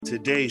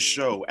Today's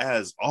show,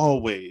 as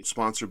always,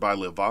 sponsored by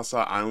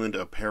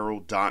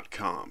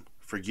LivassaIslandApparel.com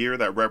for gear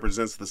that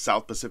represents the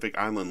South Pacific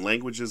Island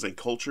languages and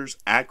cultures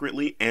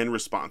accurately and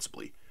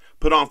responsibly.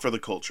 Put on for the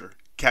culture.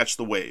 Catch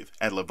the wave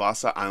at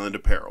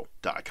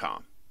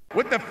LivassaIslandApparel.com.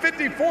 With the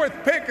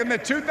 54th pick in the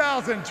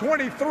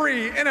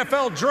 2023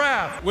 NFL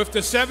Draft. With the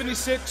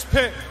 76th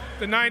pick,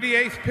 the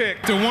 98th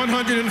pick, the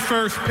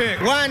 101st pick,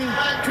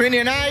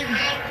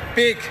 129th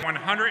pick,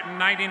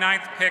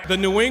 199th pick, the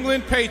New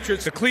England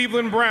Patriots, the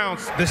Cleveland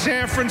Browns, the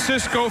San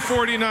Francisco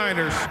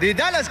 49ers, the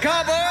Dallas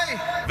Cowboys,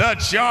 the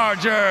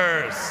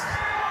Chargers.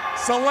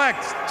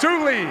 Select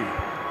Tuli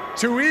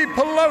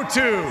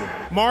Tuipulotu,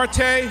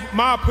 Marte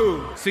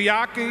Mapu,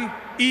 Siaki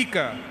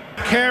Ika,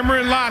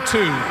 Cameron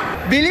Latu,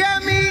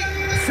 Viliami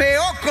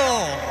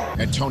Feoko,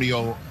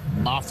 Antonio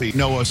Mafi,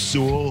 Noah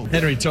Sewell,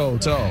 Henry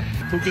Toto,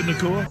 Puka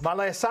Nakua,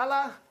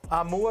 Malaesala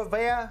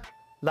Amuavea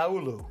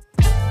Laulu.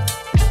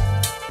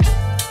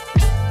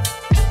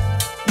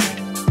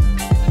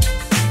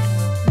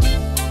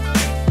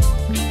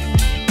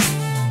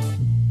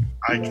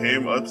 I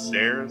came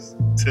upstairs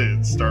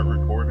to start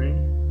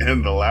recording,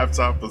 and the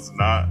laptop was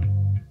not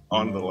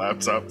on the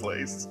laptop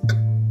place.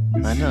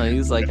 I know. He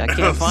was like, I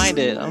can't find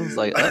it. I was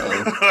like,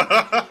 uh-oh.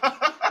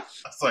 I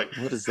was like,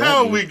 what is that?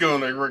 How are we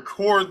going to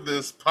record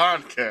this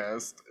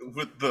podcast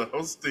with the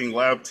hosting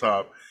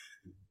laptop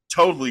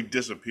totally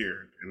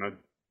disappeared? And I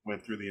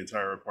went through the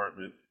entire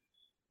apartment.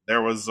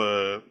 There was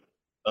a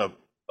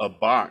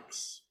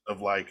box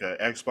of like a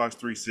Xbox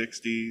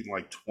 360,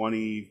 like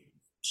 20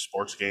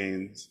 sports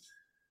games,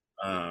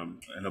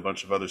 and a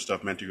bunch of other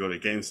stuff meant to go to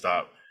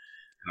GameStop.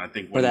 And I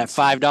think for that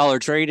 $5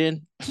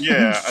 trade-in.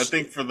 Yeah, I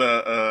think for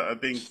I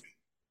think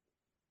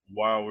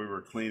while we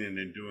were cleaning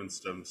and doing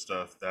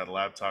stuff, that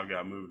laptop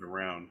got moved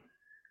around,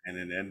 and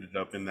it ended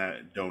up in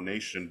that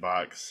donation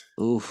box.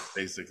 Oof.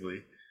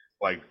 Basically,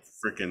 like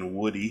freaking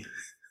Woody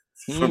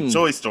from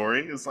Toy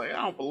Story. It's like,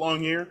 I don't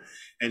belong here.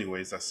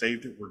 Anyways, I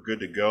saved it. We're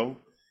good to go,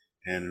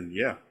 and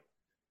yeah,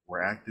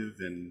 we're active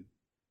and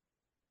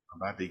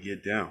about to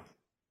get down.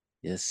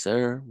 Yes,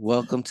 sir.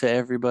 Welcome to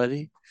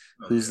everybody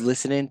who's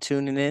listening,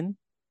 tuning in.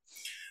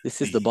 This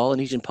is the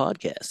Polynesian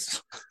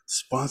Podcast.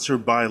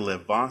 Sponsored by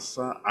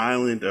Livassa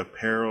Island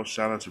Apparel.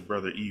 Shout out to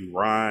Brother E.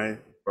 Rye,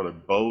 Brother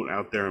Boat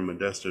out there in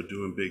Modesto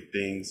doing big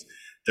things.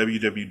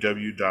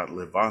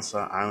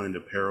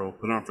 www.LivassaIslandApparel.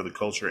 Put on for the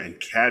culture and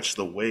catch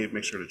the wave.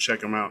 Make sure to check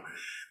them out.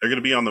 They're going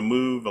to be on the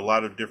move. A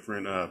lot of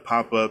different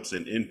pop-ups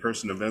and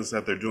in-person events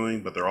that they're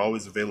doing, but they're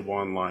always available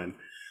online.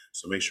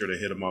 So make sure to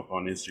hit them up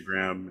on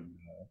Instagram and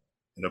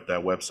hit up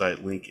that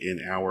website link in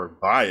our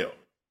bio.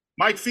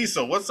 Mike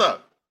Fiesel, what's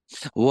up?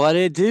 What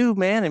it do,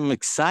 man? I'm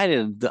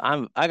excited.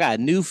 I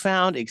got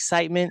newfound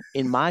excitement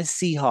in my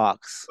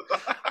Seahawks.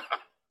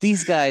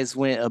 These guys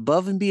went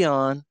above and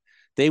beyond.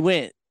 They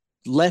went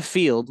left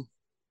field,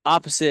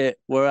 opposite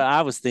where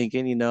I was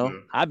thinking,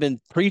 I've been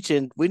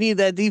preaching, we need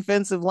that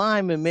defensive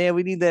lineman, man.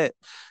 We need that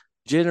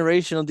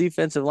generational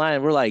defensive line.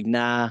 And we're like,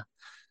 nah,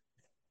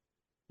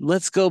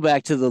 let's go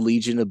back to the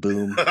Legion of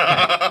Boom.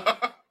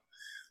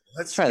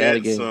 Let's try that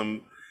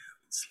again.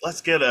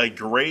 Let's get a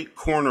great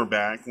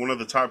cornerback, one of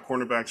the top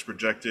cornerbacks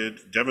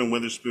projected, Devin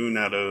Witherspoon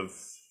out of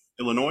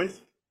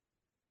Illinois.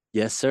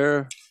 Yes,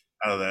 sir.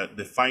 Out of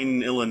the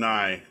Fighting Illini,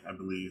 I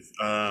believe.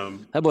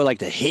 That boy like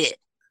to hit.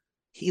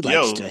 He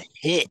likes to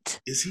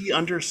hit. Is he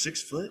under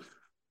 6 foot?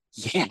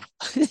 Yeah.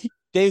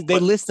 They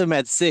list him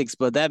at 6,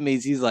 but that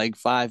means he's like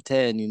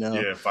 5'10",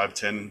 Yeah,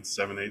 5'10",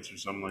 7/8 or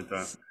something like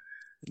that.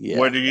 Yeah.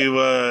 Where do you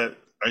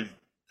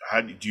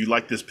how do you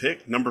like this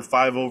pick? Number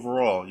 5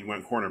 overall. You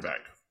went cornerback.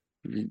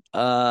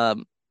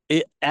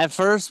 At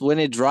first when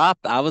it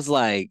dropped, I was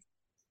like,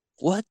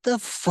 what the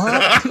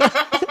fuck?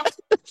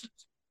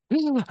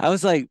 I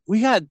was like, we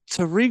got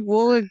Tariq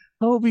Woolen,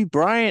 Kobe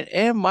Bryant,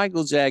 and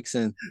Michael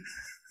Jackson.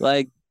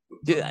 Like,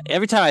 dude,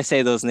 every time I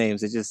say those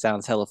names, it just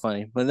sounds hella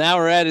funny. But now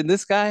we're adding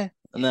this guy,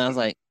 and then I was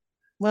like,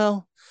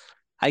 well,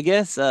 I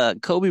guess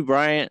Kobe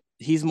Bryant,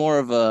 he's more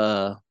of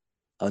a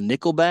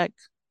nickelback.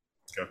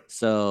 Okay.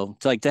 So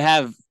to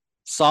have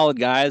solid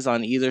guys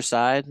on either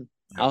side,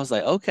 I was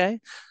like, okay.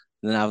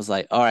 And then I was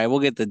like, all right, we'll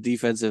get the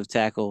defensive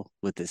tackle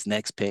with this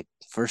next pick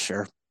for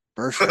sure.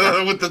 With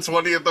the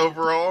 20th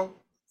overall?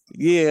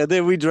 Yeah,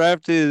 then we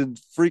drafted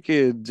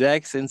freaking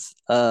Jackson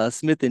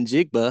Smith and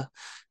Jigba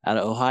out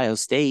of Ohio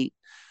State.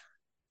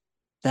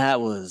 I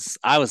was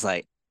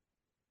like,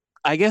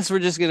 I guess we're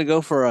just going to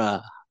go for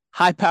a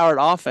high-powered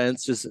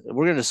offense.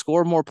 We're going to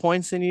score more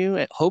points than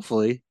you,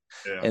 hopefully,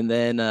 and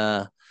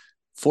then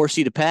force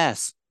you to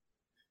pass.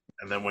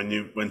 And then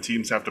when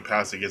teams have to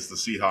pass against the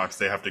Seahawks,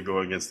 they have to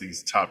go against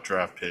these top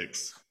draft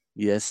picks.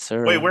 Yes,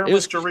 sir. Wait, where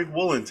was Tariq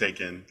Woolen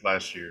taken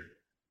last year?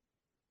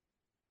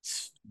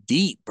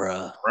 Deep,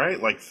 bro. Right?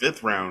 Like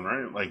 5th round,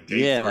 right? Like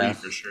day 3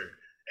 for sure.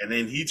 And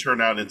then he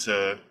turned out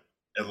into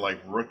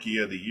like rookie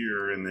of the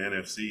year in the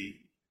NFC.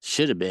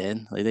 Should have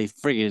been. Like they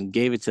freaking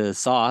gave it to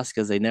Sauce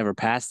because they never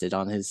passed it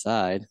on his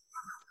side.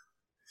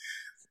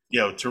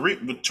 Yo,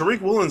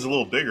 Tariq Woolen's a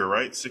little bigger,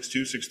 right?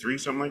 6'2", 6'3",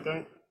 something like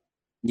that?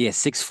 Yeah,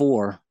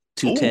 6'4",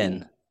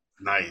 210. Ooh,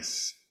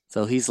 nice.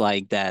 So he's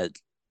like that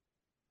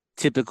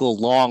typical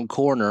long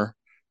corner,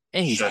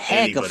 and he's Shut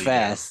heck of anybody down.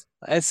 fast.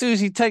 As soon as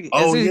he as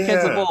Oh, soon as he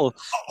catches the yeah. ball,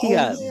 he Oh,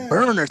 got yeah.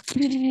 burner.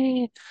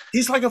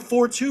 He's like a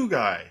 4-2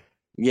 guy.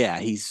 Yeah,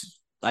 he's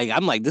like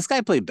I'm like this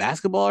guy played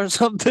basketball or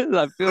something.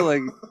 I feel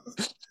like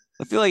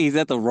he's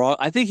at the wrong.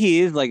 I think he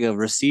is like a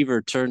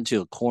receiver turned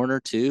to a corner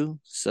too.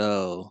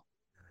 So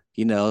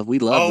we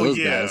love Oh, those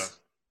yeah. guys.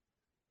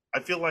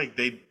 I feel like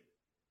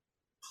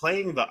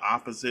playing the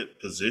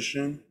opposite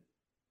position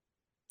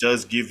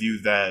does give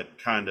you that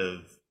kind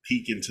of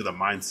peek into the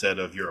mindset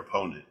of your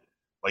opponent.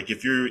 Like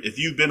if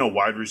you've been a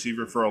wide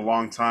receiver for a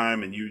long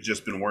time and you've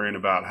just been worrying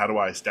about how do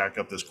I stack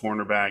up this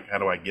cornerback, how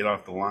do I get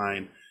off the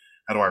line,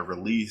 how do I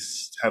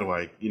release, how do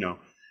I,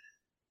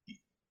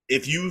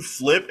 if you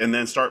flip and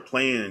then start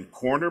playing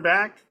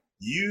cornerback,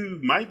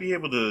 you might be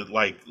able to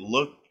like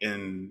look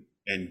and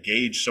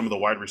gauge some of the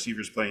wide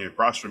receivers playing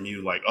across from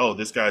you, like, oh,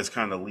 this guy's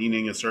kind of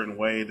leaning a certain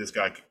way, this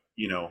guy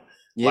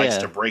likes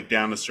to break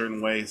down a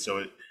certain way,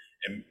 so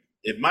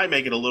it might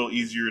make it a little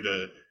easier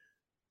to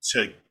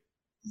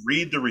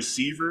read the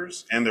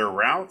receivers and their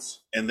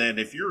routes. And then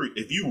if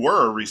you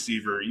were a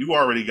receiver, you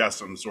already got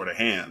some sort of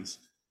hands.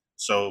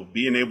 So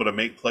being able to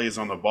make plays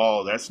on the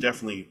ball, that's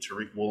definitely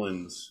Tariq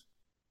Woolen's,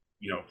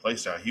 play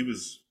style.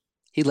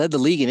 He led the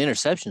league in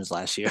interceptions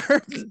last year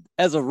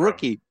as a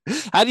rookie.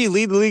 How do you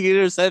lead the league in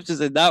interceptions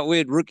and not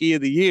win Rookie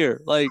of the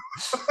Year? Like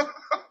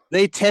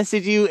they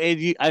tested you,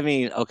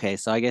 and okay,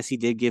 so I guess he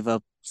did give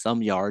up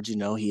some yards.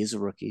 He is a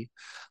rookie,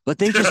 but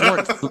they just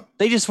weren't.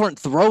 They just weren't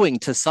throwing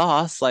to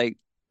Sauce. Like,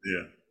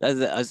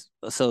 yeah.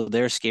 So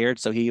they're scared.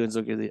 So he was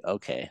looking.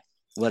 Okay,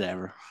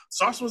 whatever.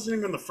 Sauce wasn't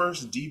even the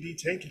first DB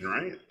taken,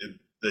 right?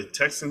 The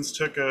Texans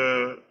took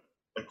a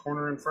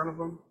corner in front of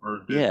him,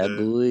 or I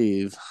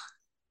believe.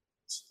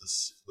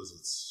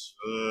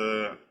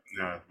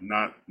 No,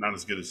 not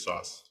as good as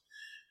Sauce.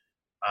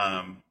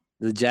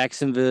 The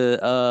Jacksonville.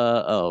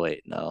 Oh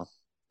wait, no,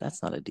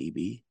 that's not a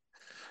DB.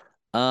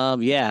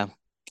 Yeah.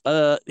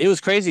 It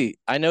was crazy.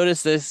 I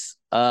noticed this.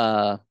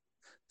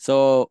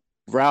 So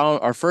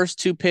our first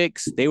two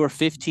picks, they were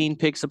 15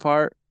 picks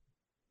apart,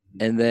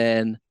 and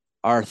then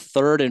our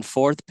third and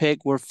fourth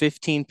pick were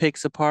 15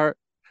 picks apart.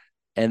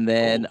 And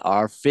then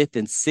our fifth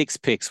and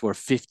sixth picks were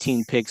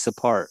 15 picks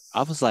apart.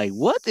 I was like,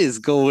 what is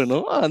going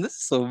on?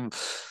 This is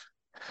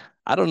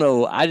I don't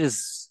know. I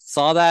just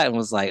saw that and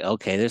was like,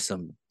 okay, there's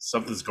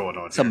something's going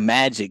on. Some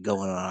magic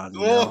going on.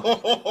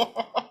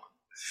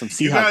 Some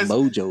Seahawks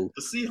mojo.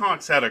 The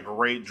Seahawks had a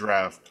great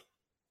draft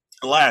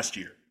last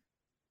year.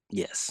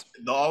 Yes.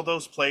 All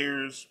those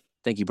players.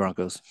 Thank you,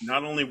 Broncos.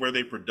 Not only were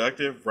they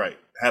productive,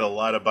 had a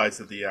lot of bites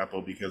at the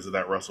apple because of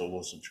that Russell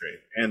Wilson trade.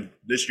 And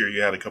this year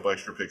you had a couple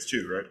extra picks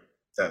too, right?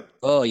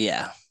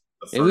 Yeah.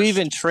 And we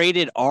even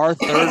traded our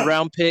third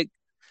round pick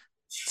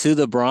to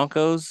the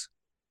Broncos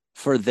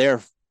for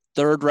their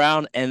third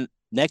round and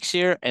next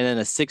year, and then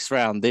a sixth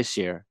round this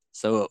year.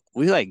 So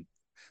we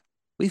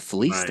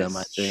fleeced them,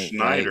 I think.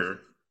 Schneider.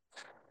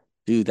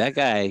 Dude, that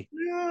guy.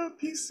 Yeah,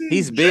 PC.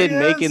 He's been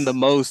making the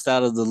most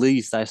out of the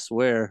least, I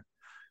swear.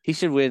 He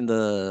should win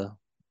the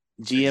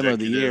GM of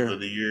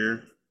the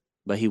year.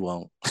 But he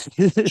won't.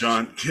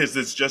 Because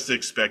it's just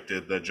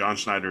expected that John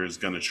Schneider is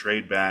going to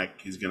trade back.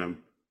 He's going to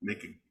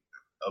make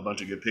a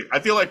bunch of good picks. I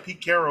feel like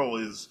Pete Carroll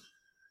is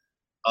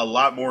a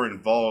lot more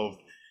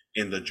involved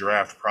in the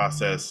draft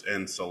process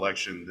and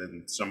selection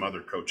than some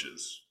other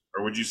coaches.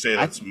 Or would you say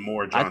that's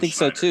more John Schneider? I think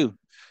so too.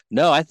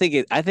 No, I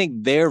think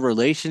their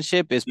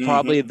relationship is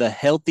probably the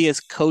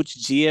healthiest coach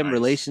GM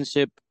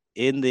relationship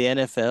in the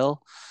NFL.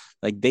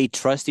 Like they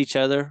trust each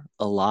other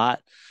a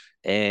lot,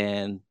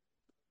 and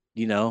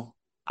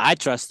I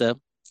trust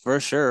them for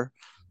sure.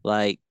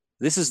 Like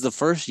this is the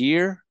first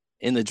year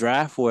in the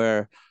draft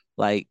where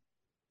like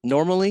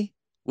normally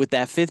with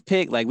that fifth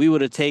pick, like we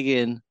would have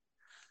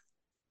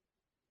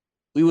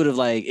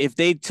like, if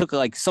they took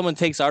like someone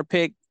takes our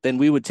pick, then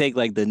we would take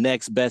like the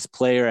next best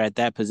player at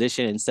that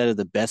position instead of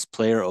the best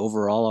player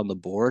overall on the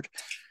board.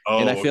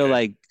 And I feel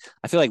like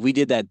we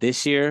did that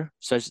this year,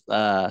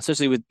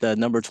 especially with the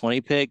number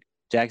 20 pick,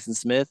 Jackson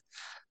Smith.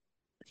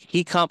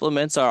 He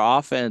complements our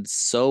offense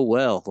so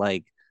well.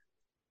 Like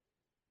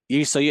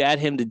you add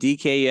him to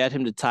DK, you add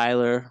him to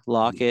Tyler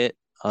Lockett,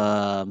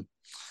 and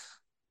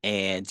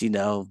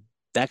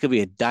that could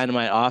be a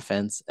dynamite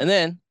offense. And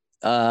then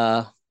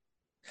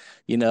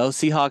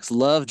Seahawks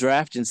love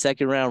drafting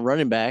second round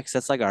running backs.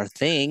 That's like our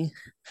thing.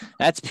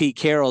 That's Pete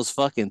Carroll's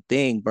fucking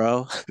thing,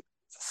 bro. I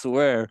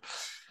swear.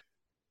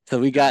 So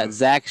we got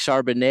Zach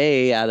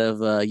Charbonnet out of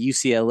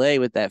UCLA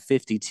with that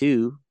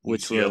 52,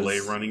 which UCLA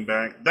was running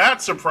back.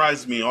 That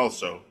surprised me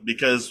also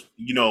because,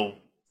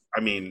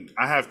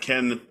 I have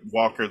Ken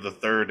Walker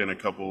III in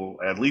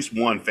at least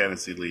one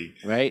fantasy league.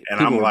 Right. And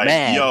People I'm like,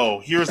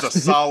 mad. here's a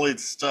solid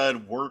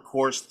stud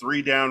workhorse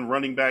 3-down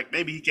running back.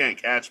 Maybe he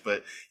can't catch,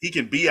 but he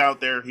can be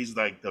out there. He's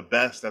like the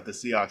best that the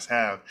Seahawks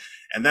have.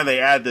 And then they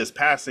add this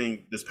pass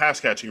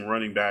catching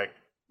running back,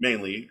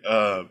 mainly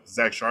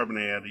Zach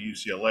Charbonnet out of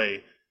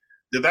UCLA.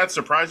 Did that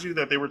surprise you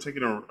that they were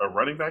taking a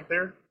running back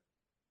there?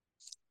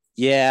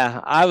 Yeah,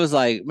 I was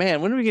like,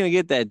 man, when are we gonna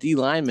get that D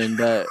lineman?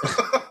 But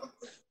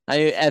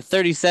at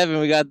 37,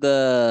 we got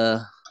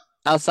the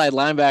outside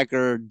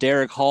linebacker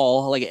Derek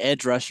Hall, like an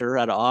edge rusher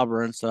out of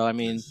Auburn. So I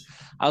mean, Yes.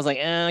 I was like,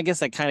 I guess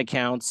that kind of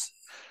counts.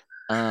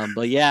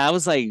 But yeah, I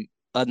was like,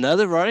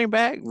 another running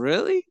back,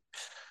 really?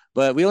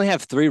 But we only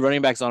have 3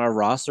 running backs on our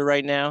roster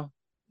right now,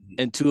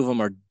 and 2 of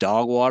them are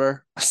dog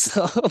water.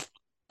 So Which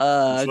one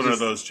are just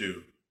those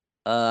two?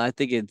 I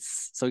think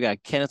it's so we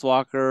got Kenneth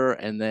Walker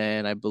and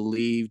then I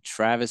believe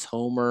Travis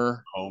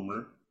Homer,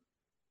 Homer.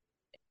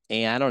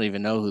 and I don't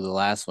even know who the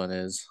last one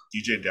is.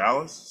 DJ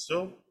Dallas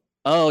still?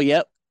 Oh,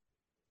 yep.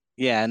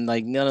 Yeah, and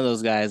like none of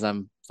those guys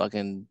I'm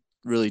fucking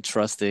really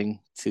trusting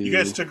You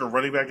guys to. took a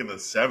running back in the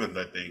 7th,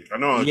 I think. I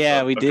know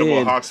Yeah, we a couple of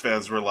did. Hawks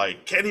fans were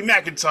like, Kenny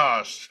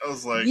McIntosh. I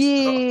was like,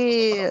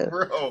 Yeah.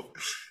 bro.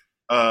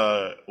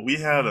 We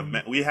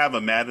have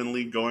a Madden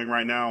league going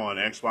right now on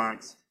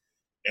Xbox,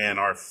 and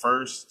our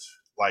first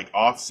like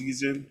off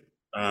season,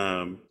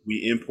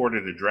 we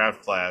imported a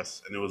draft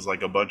class, and it was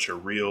like a bunch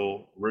of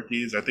real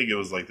rookies. I think it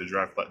was like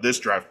this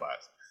draft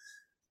class.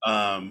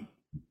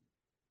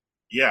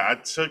 Yeah,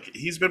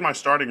 he's been my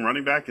starting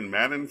running back in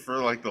Madden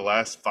for like the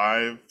last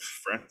 5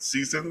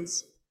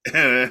 seasons.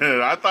 And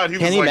I thought he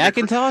was Kenny like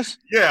McIntosh?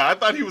 yeah, I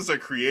thought he was a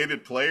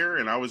created player,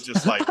 and I was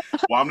just like,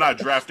 well, I'm not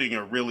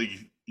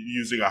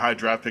using a high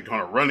draft pick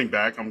on a running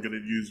back. I'm going to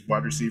use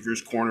wide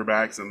receivers,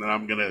 cornerbacks, and then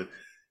I'm going to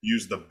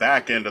use the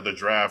back end of the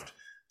draft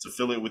to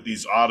fill it with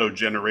these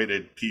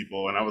auto-generated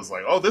people. And I was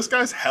like, oh, this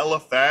guy's hella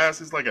fast.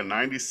 He's like a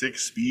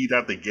 96 speed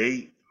at the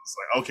gate. It's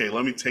like, okay,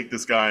 let me take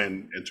this guy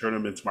and turn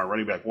him into my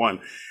running back 1.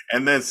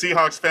 And then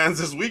Seahawks fans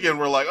this weekend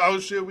were like, oh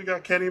shit, we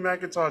got Kenny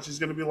McIntosh. He's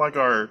going to be like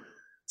our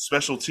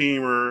special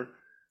teamer.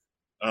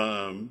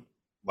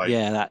 Like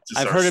Yeah, just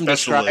I've our heard him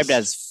described specialist.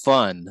 as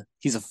fun.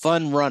 He's a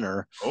fun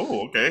runner.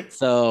 Oh, okay.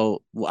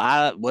 So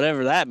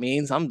whatever that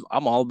means, I'm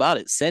all about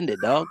it. Send it,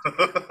 dog.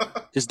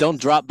 Just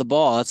don't drop the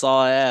ball. That's all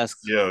I ask.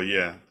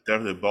 Yeah,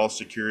 definitely ball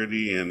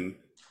security, and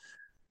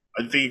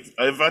I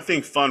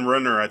think fun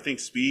runner, I think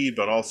speed,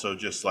 but also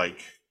just like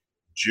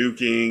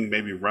juking,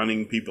 maybe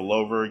running people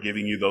over,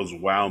 giving you those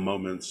wow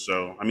moments.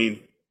 So I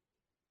mean,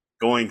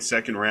 going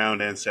 2nd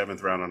round and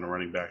 7th round on a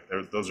running back,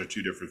 those are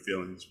 2 different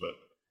feelings. But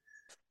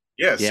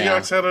yeah, Yeah.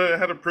 Seahawks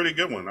had a pretty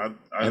good one.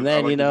 And then,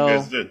 I like what you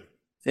guys did.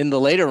 in the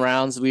later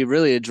rounds, we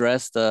really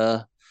addressed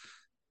what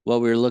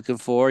we were looking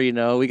for.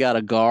 We got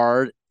a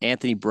guard,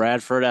 Anthony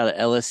Bradford out of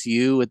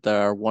LSU with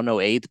our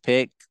 108th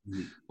pick,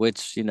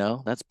 which,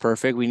 that's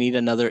perfect. We need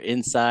another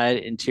inside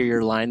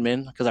interior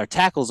lineman because our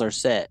tackles are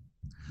set.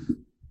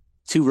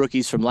 2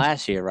 rookies from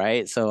last year,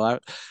 right? So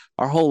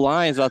our whole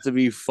line's about to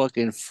be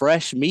fucking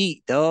fresh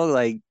meat, dog.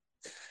 Like,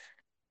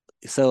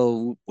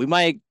 so we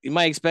might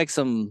expect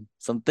some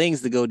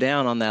things to go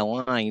down on that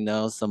line,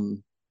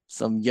 some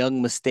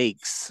young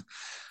mistakes.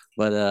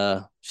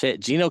 But shit,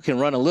 Gino can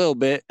run a little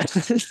bit.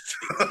 He's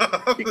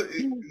a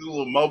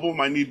little mobile,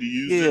 might need to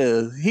use it.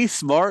 Yeah, he's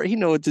smart. He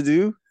know what to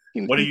do.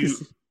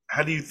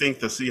 How do you think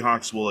the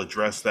Seahawks will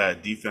address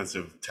that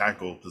defensive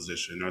tackle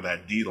position or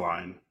that D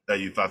line that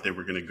you thought they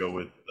were going to go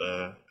with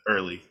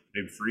early?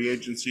 Maybe free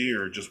agency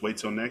or just wait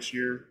till next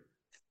year?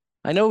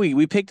 I know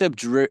we picked up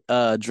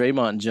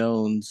Draymond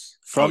Jones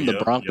from the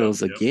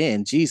Broncos yep.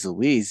 again. Jeez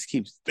Louise,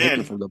 keeps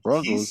taking from the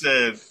Broncos.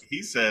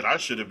 He said I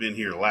should have been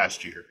here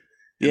last year.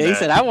 Yeah, he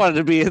said I wanted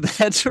to be in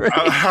that trade.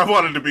 I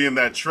wanted to be in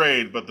that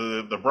trade, but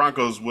the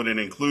Broncos wouldn't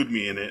include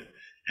me in it.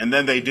 And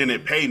then they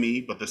didn't pay me,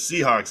 but the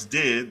Seahawks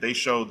did. They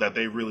showed that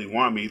they really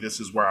want me.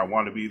 This is where I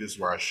want to be. This is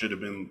where I should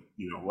have been,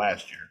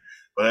 last year.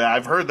 But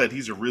I've heard that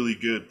he's a really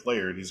good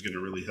player and he's going to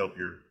really help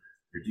your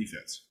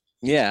defense.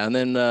 Yeah, and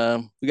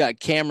then we got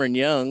Cameron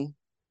Young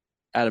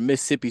out of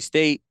Mississippi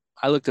State.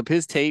 I looked up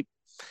his tape.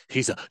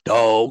 He's a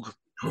dog.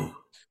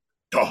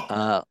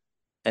 Dog.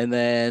 And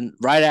then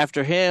right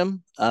after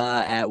him,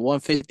 at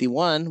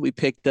 151, we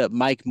picked up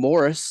Mike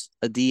Morris,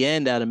 a D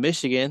end out of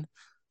Michigan.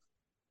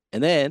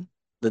 And then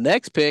the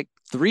next pick,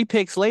 3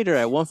 picks later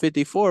at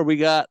 154, we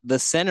got the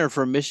center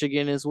from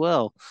Michigan as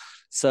well.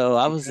 So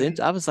I was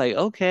like,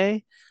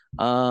 okay.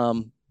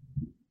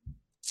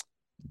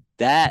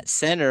 That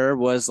center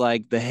was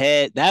like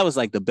that was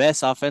like the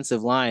best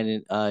offensive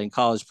line in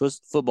college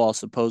football,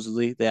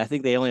 supposedly. I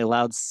think they only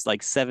allowed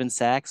like 7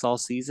 sacks all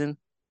season,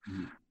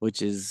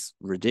 which is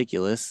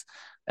ridiculous.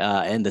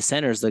 And the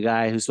center is the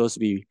guy who's supposed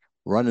to be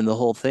running the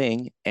whole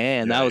thing,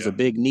 and that was a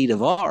big need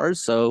of ours.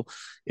 So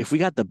if we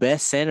got the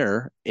best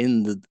center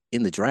in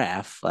the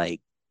draft, like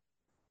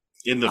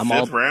in the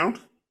 5th round,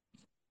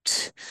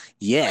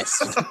 yes.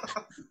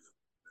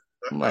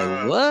 I'm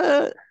like,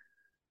 what?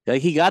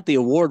 Like, he got the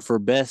award for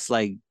best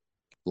like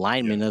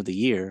lineman of the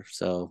year.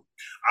 So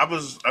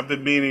I've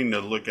been meaning to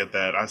look at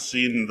that. I've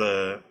seen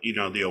the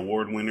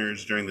award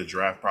winners during the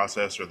draft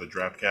process or the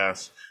draft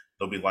cast.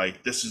 They'll be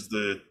like, this is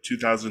the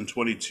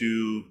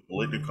 2022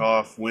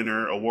 Biletnikoff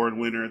award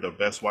winner, the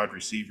best wide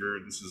receiver.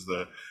 This is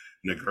the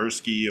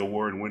Nagurski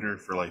award winner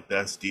for like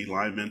best D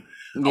lineman.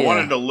 Yeah. I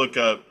wanted to look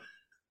up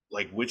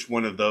like which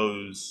one of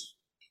those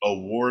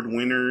award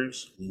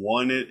winners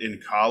won it in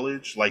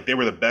college. Like they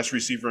were the best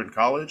receiver in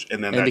college,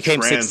 and then And that became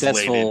translated.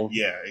 successful.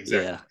 Yeah,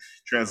 exactly. Yeah.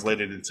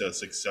 Translated into a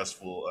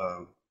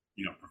successful,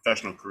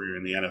 professional career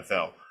in the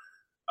NFL.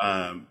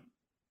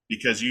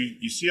 Because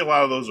you see a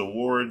lot of those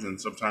awards,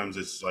 and sometimes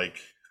it's like,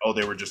 oh,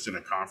 they were just in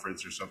a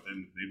conference or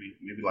something.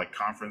 Maybe like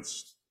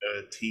conference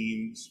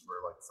teams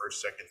or like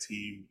first, second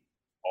team,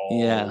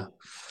 all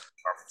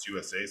Conference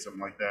USA,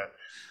 something like that.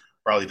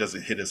 Probably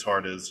doesn't hit as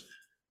hard as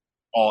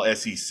all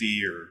SEC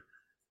or.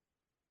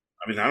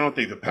 I mean, I don't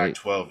think the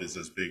Pac-12 is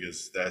as big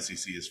as the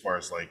SEC as far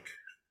as like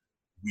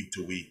week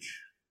to week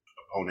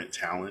opponent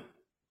talent.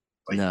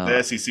 Like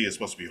the SEC is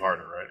supposed to be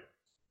harder, right?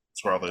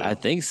 That's where all the I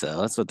think so.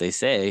 That's what they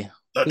say.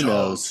 the Who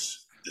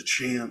knows? the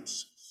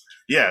champs.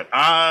 Yeah,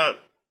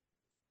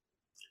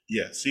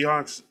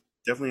 Seahawks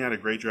definitely had a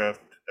great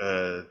draft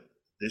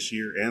this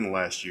year and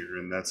last year,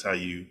 and that's how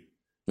you.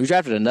 We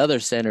drafted another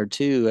center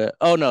too.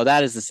 Oh no,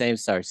 that is the same.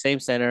 Sorry, same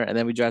center, and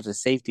then we drafted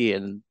safety,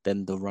 and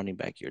then the running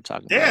back you're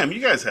talking about. Damn, you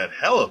guys had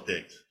hella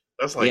picks.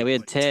 That's like we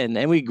had 10,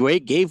 and we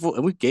gave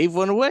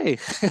one away.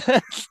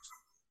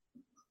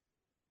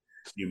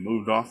 You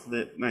moved off of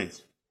it.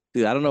 Nice,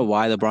 dude. I don't know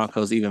why the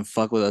Broncos even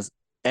fuck with us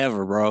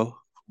ever, bro.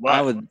 Wow.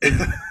 I would.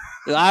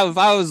 If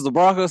I was the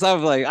Broncos, I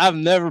was like,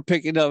 I'm never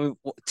picking up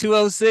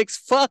 206.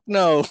 Fuck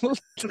no.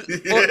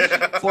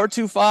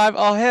 425.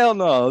 Oh hell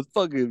no.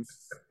 Fucking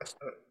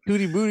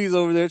Hootie Booty's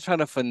over there trying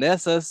to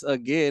finesse us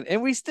again,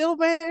 and we still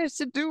managed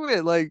to do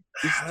it. Like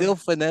we still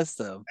finesse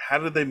them. How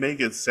did they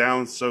make it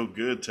sound so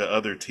good to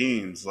other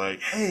teams?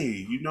 Like,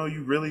 hey, we know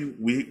you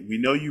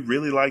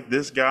really like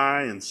this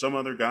guy, and some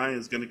other guy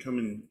is going to come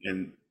in,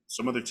 and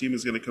some other team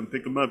is going to come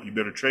pick him up. You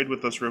better trade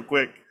with us real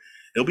quick.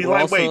 It'll be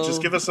lightweight. Also,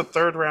 just give us a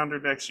third rounder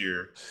next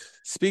year.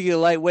 Speaking of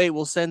lightweight,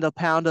 we'll send a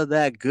pound of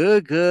that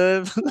good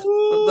from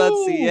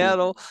that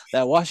Seattle,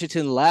 that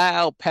Washington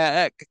Loud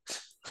pack.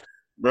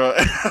 Bro,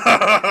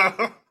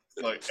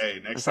 like,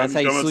 hey, next time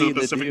you come into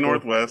the Pacific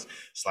Northwest,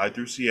 slide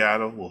through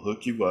Seattle, we'll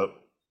hook you up.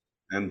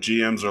 And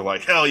GMs are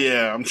like, hell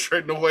yeah, I'm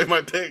trading away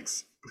my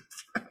picks.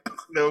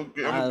 No, I'm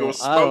gonna go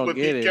smoke with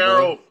Pete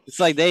Carroll. It's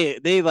like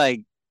they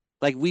like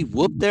we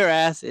whooped their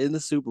ass in the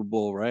Super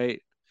Bowl,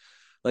 right?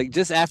 Like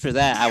just after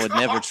that, I would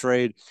never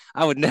trade.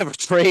 I would never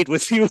trade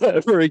with you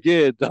ever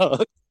again,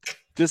 dog.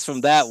 Just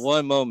from that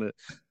one moment.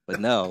 But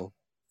no,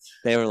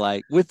 they were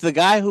like, with the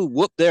guy who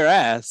whooped their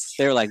ass,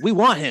 they were like, we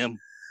want him.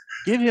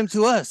 Give him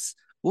to us.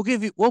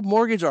 We'll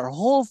mortgage our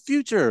whole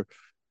future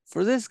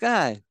for this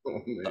guy.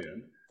 Oh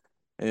man.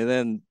 And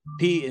then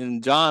Pete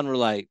and John were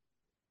like,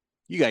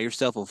 you got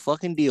yourself a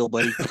fucking deal,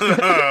 buddy.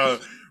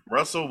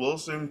 Russell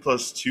Wilson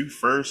plus 2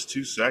 firsts,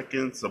 2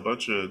 seconds, a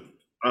bunch of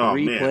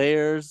 3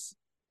 players.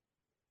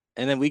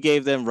 And then we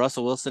gave them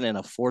Russell Wilson and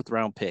a 4th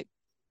round pick.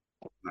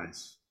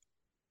 Nice.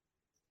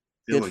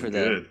 Good for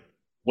them.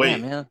 Wait, yeah,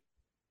 man.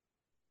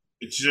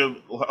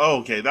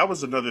 Okay. That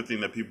was another thing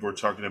that people were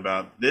talking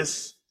about.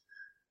 The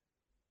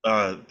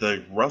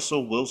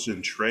Russell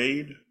Wilson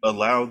trade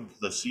allowed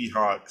the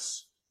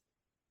Seahawks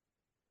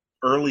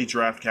early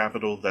draft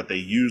capital that they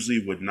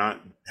usually would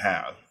not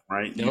have,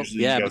 right? Nope.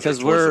 Usually,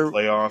 because we're the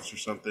playoffs or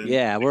something.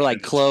 Yeah, we're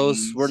like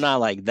close. Teams. We're not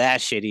like that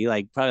shitty.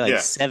 Like probably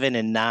like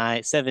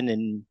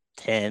 7-9,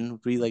 7-10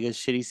 would be like a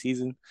shitty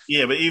season.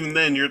 Yeah, but even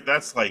then,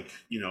 that's like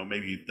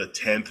maybe the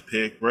 10th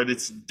pick, right?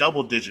 It's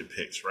double-digit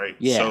picks, right?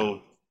 Yeah.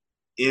 So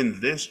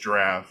in this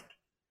draft,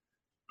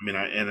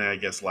 I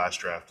guess last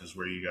draft is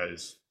where you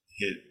guys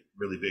hit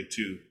really big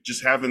too.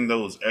 Just having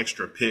those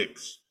extra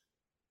picks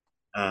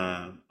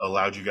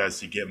allowed you guys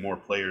to get more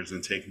players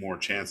and take more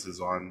chances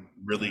on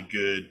really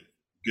good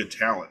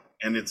talent,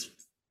 and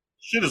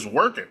shit is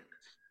working.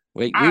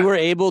 We were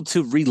able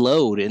to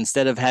reload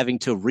instead of having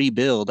to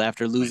rebuild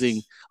after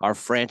losing our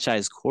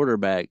franchise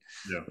quarterback.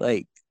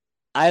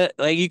 Yeah.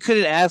 You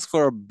couldn't ask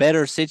for a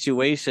better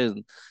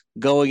situation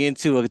going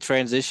into a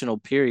transitional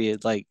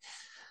period. Like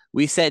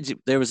we said,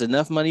 there was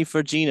enough money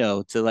for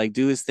Geno to like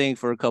do his thing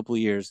for a couple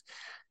of years.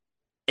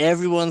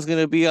 Everyone's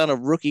going to be on a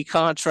rookie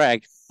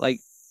contract. Like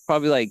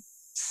probably like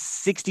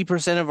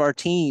 60% of our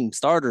team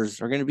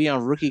starters are going to be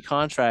on rookie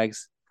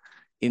contracts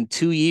in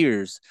 2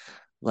 years.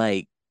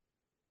 Like,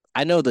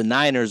 I know the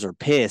Niners are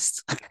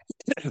pissed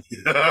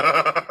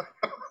because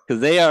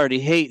they already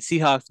hate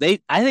Seahawks.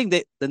 I think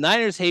that the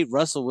Niners hate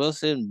Russell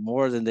Wilson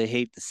more than they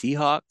hate the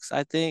Seahawks,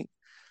 I think.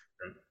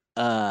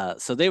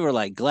 So they were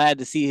like glad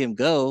to see him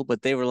go,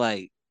 but they were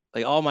like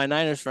all my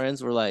Niners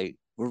friends were like,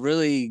 we're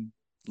really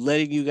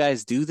letting you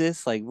guys do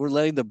this. Like we're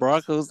letting the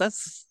Broncos.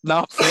 That's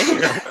not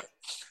fair.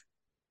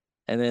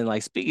 And then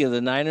like, speaking of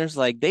the Niners,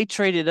 like they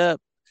traded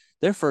up.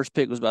 Their first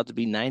pick was about to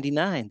be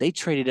 99. They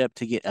traded up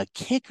to get a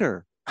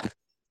kicker.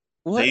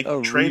 They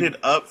traded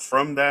up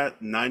from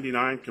that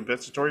 99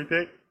 compensatory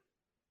pick?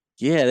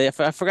 Yeah,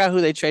 I forgot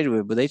who they traded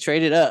with, but they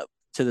traded up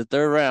to the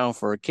 3rd round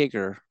for a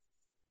kicker.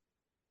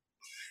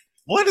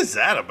 What is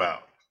that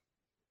about?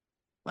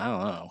 I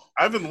don't know.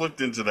 I haven't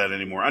looked into that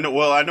anymore. I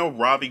know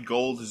Robbie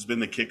Gould has been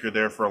the kicker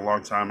there for a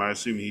long time. I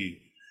assume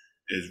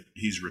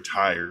he's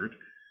retired.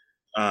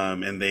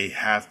 And they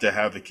have to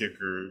have the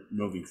kicker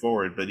moving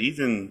forward. But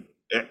even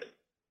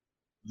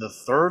the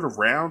third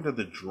round of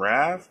the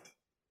draft,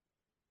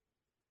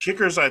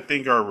 kickers I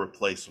think are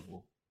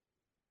replaceable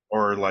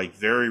or like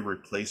very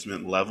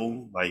replacement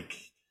level. Like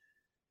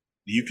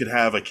you could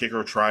have a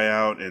kicker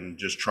tryout and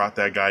just trot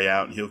that guy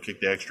out and he'll kick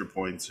the extra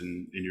points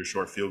in your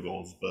short field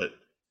goals. But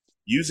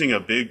using a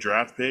big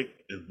draft pick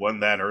is one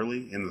that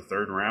early in the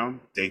third round,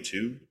 day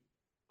 2,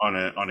 on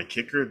a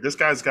kicker, this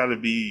guy's got to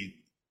be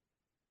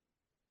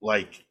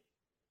like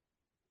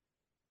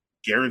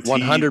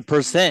guaranteed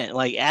 100%.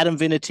 Like Adam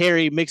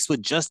Vinatieri mixed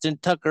with Justin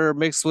Tucker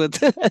mixed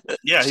with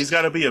yeah, he's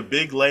got to be a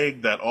big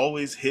leg that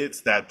always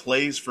hits, that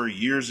plays for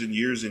years and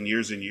years and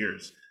years and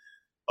years.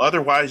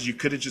 Otherwise, you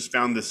could have just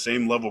found the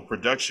same level of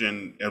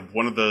production of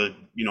one of the,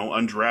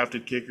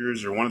 undrafted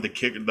kickers or one of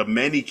the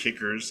many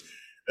kickers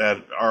that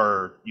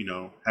are,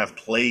 have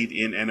played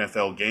in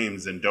NFL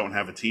games and don't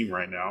have a team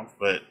right now.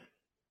 But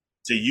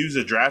to use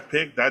a draft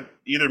pick, that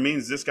either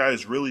means this guy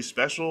is really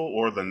special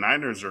or the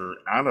Niners are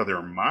out of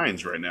their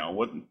minds right now.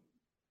 What?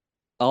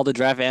 All the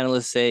draft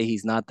analysts say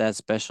he's not that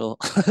special.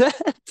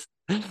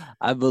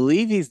 I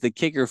believe he's the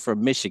kicker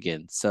from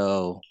Michigan.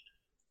 So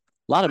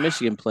a lot of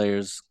Michigan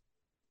players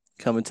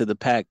coming to the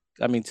pack.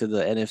 I mean, to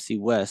the NFC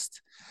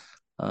West.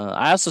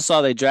 I also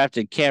saw they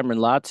drafted Cameron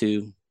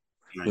Latu,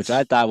 Nice. which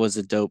I thought was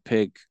a dope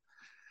pick.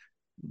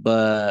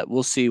 But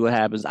we'll see what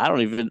happens.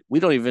 We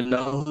don't even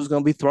know who's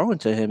going to be throwing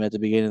to him at the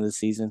beginning of the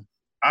season.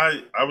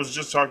 I was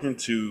just talking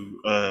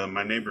to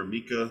my neighbor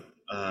Mika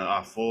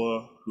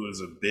Afoa, who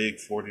is a big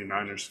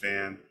 49ers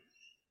fan.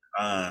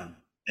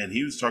 And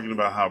he was talking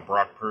about how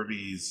Brock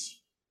Purdy's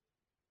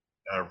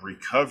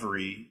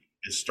recovery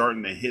is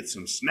starting to hit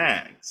some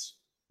snags.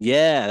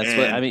 Yeah, that's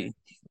what I And mean.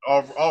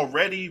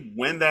 already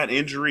when that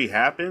injury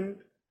happened,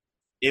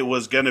 it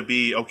was going to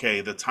be, okay,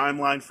 the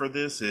timeline for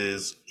this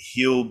is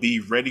he'll be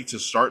ready to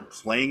start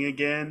playing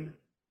again,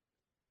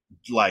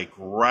 like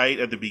right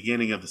at the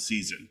beginning of the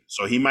season.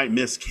 So he might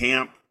miss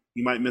camp.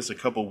 He might miss a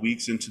couple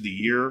weeks into the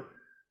year,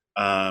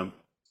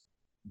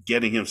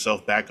 getting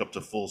himself back up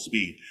to full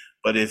speed.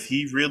 But if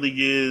he really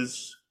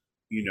is,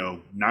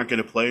 not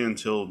going to play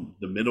until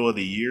the middle of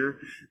the year,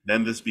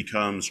 then this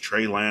becomes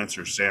Trey Lance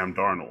or Sam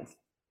Darnold.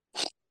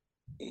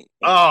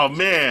 Oh,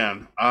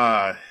 man.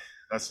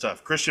 That's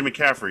tough. Christian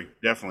McCaffrey,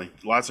 definitely.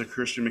 Lots of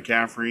Christian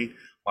McCaffrey,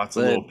 lots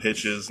of But little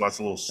pitches, lots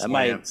of little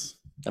slants.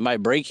 That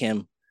might break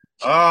him.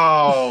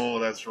 Oh,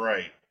 that's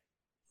right.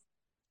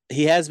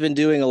 He has been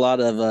doing a lot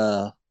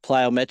of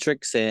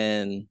plyometrics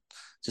and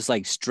just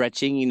like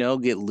stretching,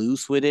 get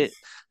loose with it.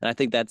 And I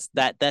think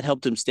that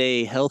helped him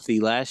stay healthy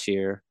last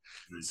year.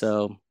 Nice.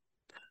 So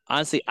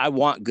honestly, I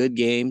want good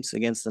games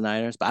against the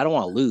Niners, but I don't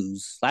want to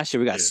lose. Last year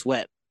we got Yeah.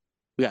 swept.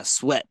 We got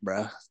swept,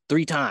 bro.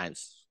 3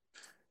 times.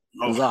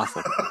 It was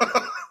awful.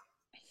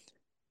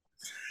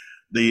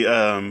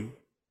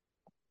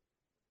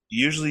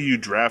 Usually you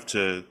draft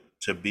to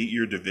beat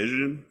your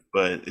division,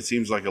 but it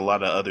seems like a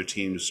lot of other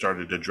teams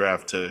started to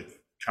draft to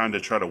kind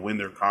of try to win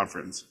their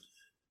conference.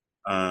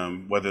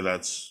 Whether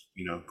that's,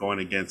 going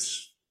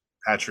against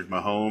Patrick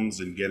Mahomes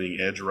and getting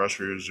edge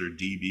rushers or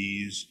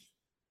DBs,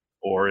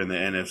 or in the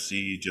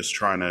NFC just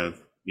trying to,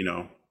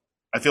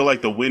 I feel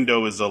like the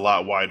window is a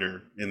lot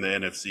wider in the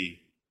NFC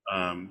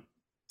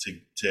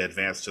to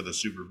advance to the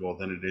Super Bowl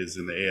than it is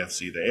in the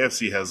AFC. The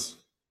AFC has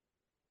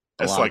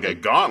that's like a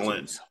gauntlet.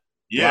 Teams.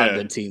 Yeah, A lot of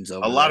good teams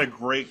over a lot there. of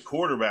great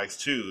quarterbacks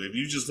too. If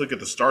you just look at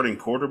the starting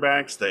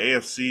quarterbacks, the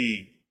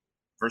AFC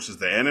versus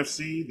the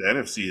NFC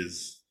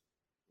is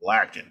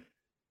lacking,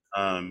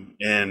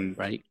 and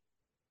right.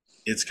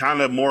 it's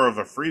kind of more of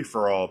a free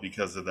for all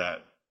because of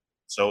that.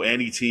 So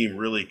any team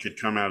really could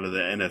come out of the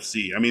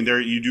NFC. I mean, there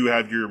you do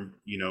have your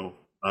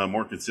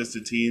more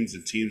consistent teams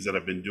and teams that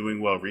have been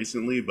doing well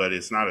recently, but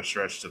it's not a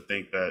stretch to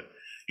think that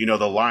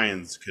the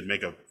Lions could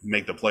make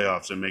the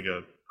playoffs and make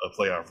a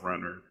playoff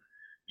run, or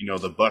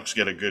the Bucks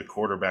get a good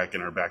quarterback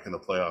and are back in the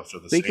playoffs. Or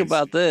the Think Saints.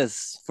 about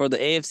this. For the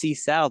AFC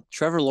South,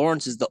 Trevor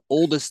Lawrence is the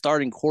oldest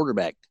starting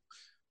quarterback.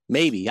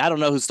 Maybe. I don't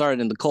know who's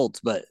starting in the Colts,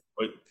 but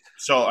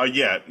So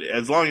yeah,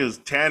 as long as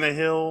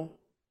Tannehill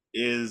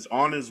is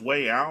on his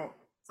way out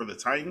for the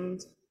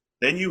Titans,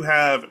 then you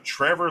have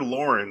Trevor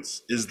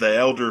Lawrence is the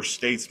elder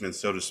statesman,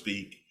 so to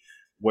speak,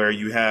 where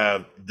you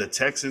have the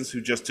Texans who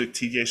just took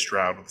TJ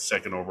Stroud with the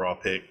 2nd overall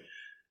pick,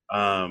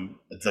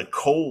 the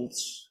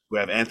Colts who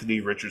have Anthony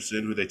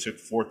Richardson, who they took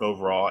 4th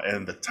overall,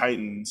 and the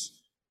Titans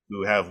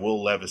who have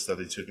Will Levis that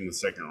they took in the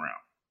 2nd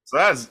round. So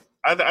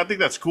I think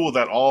that's cool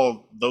that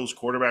all those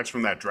quarterbacks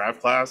from that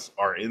draft class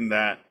are in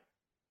that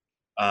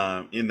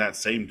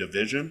same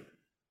division.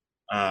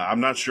 I'm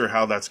not sure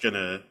how that's going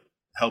to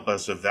help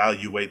us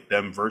evaluate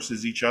them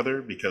versus each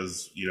other,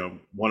 because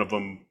one of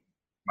them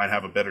might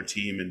have a better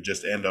team and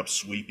just end up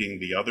sweeping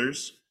the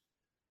others.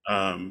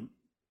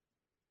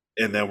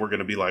 And then we're going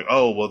to be like,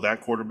 oh, well,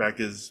 that quarterback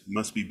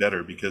must be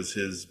better because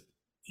his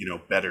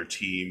better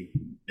team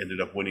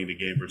ended up winning the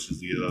game versus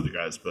the other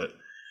guys. But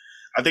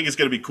I think it's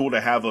going to be cool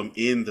to have them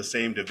in the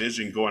same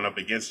division going up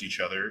against each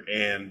other,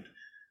 and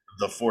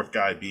the 4th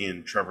guy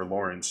being Trevor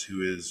Lawrence,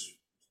 who is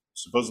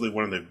supposedly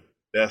one of the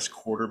best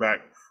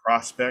quarterback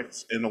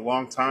prospects in a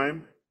long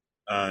time.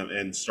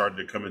 and started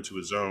to come into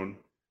his own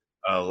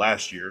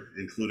last year,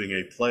 including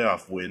a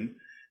playoff win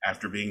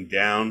after being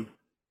down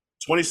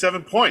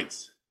 27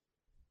 points.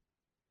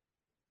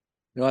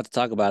 You don't have to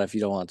talk about it if you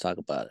don't want to talk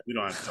about it. We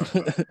don't have to talk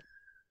about it.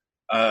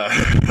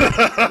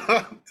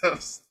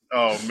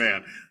 Oh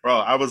man, bro!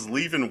 I was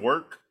leaving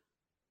work,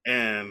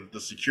 and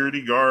the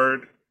security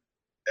guard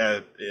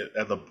at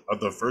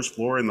the first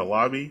floor in the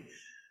lobby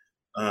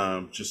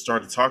just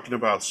started talking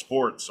about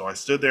sports. So I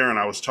stood there and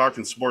I was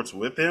talking sports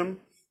with him,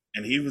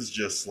 and he was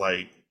just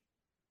like,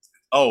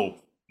 "Oh,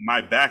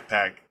 my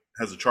backpack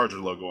has a Charger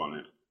logo on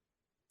it."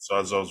 So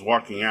as I was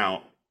walking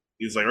out,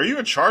 he was like, "Are you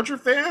a Charger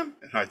fan?"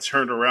 And I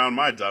turned around,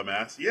 my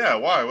dumbass. "Yeah,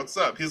 why? What's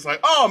up?" He's like,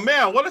 "Oh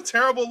man, what a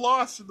terrible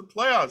loss in the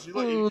playoffs. You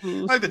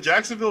like the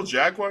Jacksonville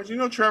Jaguars? You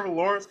know Trevor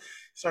Lawrence?"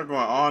 He started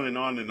going on and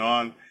on and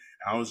on. And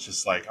I was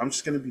just like, I'm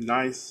just gonna be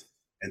nice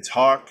and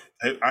talk.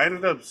 I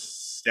ended up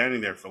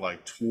standing there for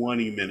like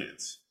 20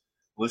 minutes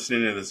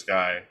listening to this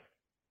guy.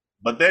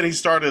 But then he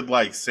started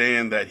like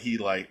saying that he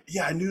like,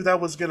 yeah, I knew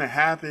that was gonna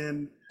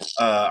happen.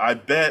 I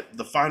bet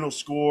the final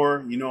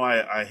score, you know,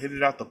 I hit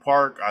it out the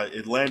park.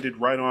 It landed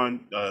right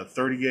on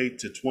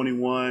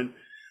 38-21.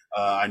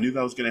 I knew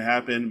that was gonna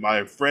happen.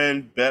 My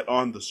friend bet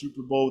on the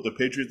Super Bowl, the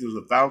Patriots and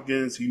the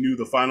Falcons. He knew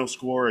the final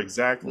score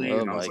exactly.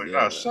 And I was like,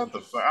 oh, shut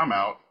the fuck, I'm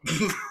out.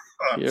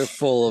 You're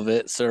full of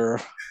it, sir.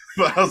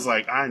 But I was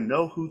like, I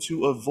know who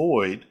to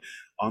avoid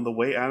on the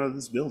way out of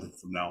this building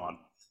from now on.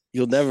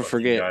 You'll never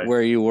forget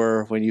where you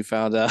were when you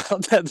found out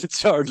that the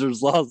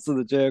Chargers lost to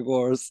the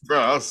Jaguars. Bro,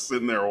 I was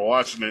sitting there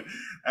watching it.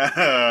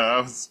 I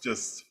was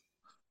just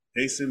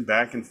pacing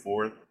back and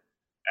forth,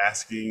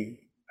 asking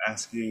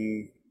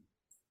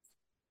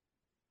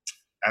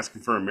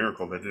for a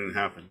miracle that didn't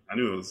happen. I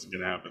knew it was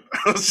going to happen.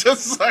 I was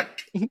just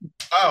like,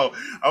 oh,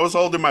 I was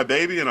holding my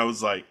baby and I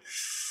was like,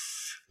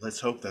 let's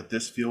hope that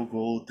this field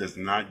goal does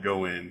not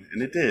go in.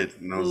 And it did.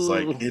 And I was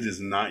like, it is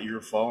not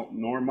your fault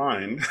nor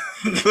mine.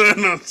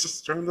 And I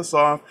just turned this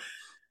off.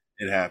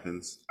 It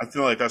happens. I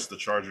feel like that's the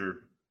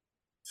Charger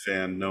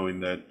fan knowing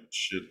that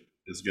shit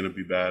is going to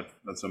be bad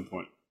at some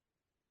point.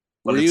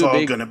 But it's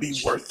all going to be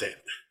worth it.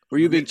 Were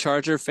you a big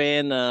Charger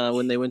fan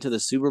when they went to the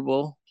Super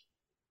Bowl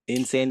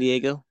in San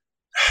Diego?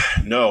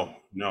 No.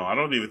 I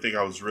don't even think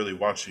I was really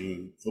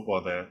watching football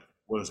that,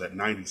 what was that,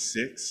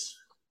 96?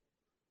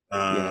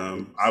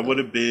 I would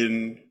have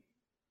been,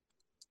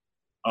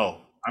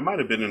 I might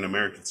have been in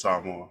American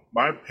Samoa.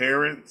 My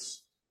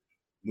parents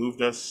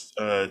moved us,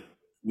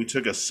 we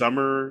took a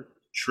summer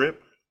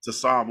trip to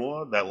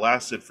Samoa that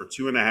lasted for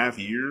 2.5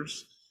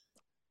 years.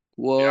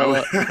 Whoa.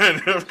 Yeah, I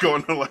ended up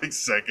going to like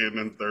second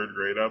and third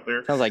grade out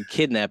there. Sounds like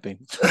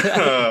kidnapping.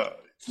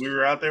 We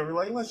were out there, we're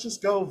like, let's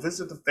just go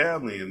visit the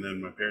family. And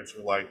then my parents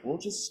were like, we'll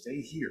just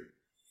stay here.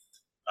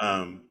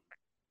 And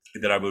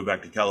then I moved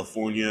back to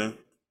California.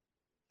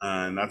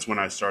 And that's when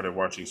I started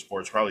watching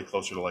sports, probably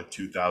closer to like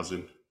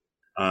 2000,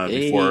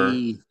 before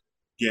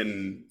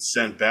getting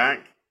sent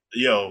back.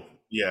 Yeah.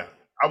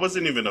 I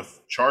wasn't even a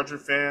Charger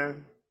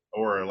fan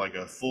or like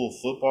a full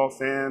football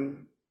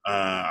fan.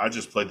 I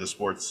just played the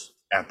sports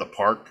at the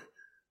park.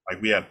 Like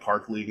we had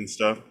park league and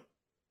stuff.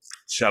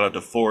 Shout out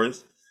to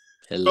Forrest.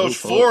 Hello, Coach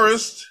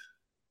Forrest.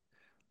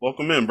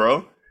 Welcome in,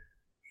 bro.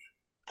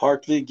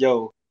 Park league,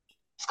 yo.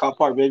 Scott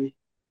Park, baby.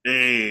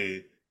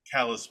 Hey,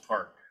 Callis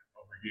Park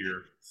over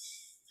here.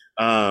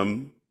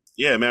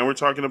 Yeah, man, we're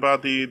talking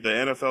about the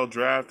NFL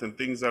draft and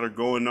things that are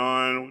going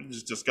on. We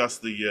just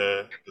discussed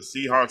the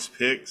Seahawks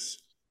picks,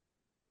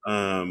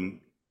 and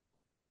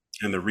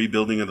the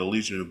rebuilding of the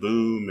Legion of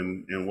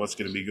Boom and what's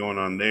going to be going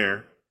on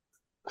there.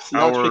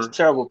 Seahawks picks,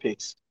 terrible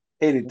picks.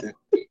 Hated them.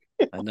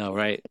 I know,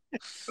 right?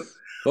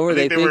 What were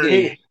they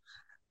thinking?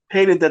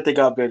 Hated that they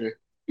got better.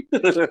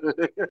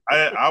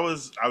 I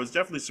was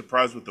definitely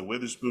surprised with the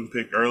Witherspoon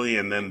pick early,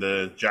 and then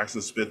the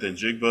Jackson Smith and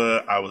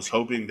Jigba. I was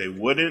hoping they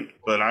wouldn't,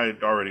 but I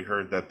had already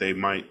heard that they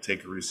might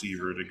take a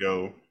receiver to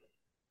go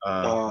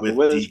with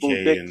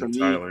DK and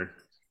Tyler.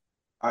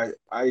 I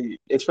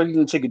expected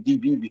them to take a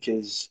DB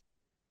because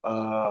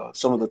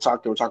some of the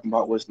talk they were talking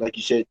about was, like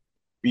you said,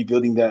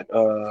 rebuilding that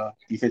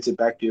defensive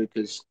backfield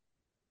because,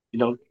 you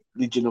know,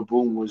 Legion of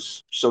Boom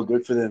was so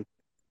good for them.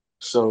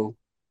 So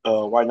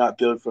why not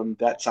build from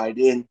that side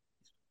in?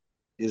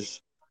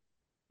 Is,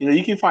 you know,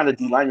 you can find a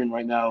D lineman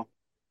right now.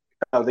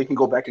 They can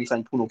go back and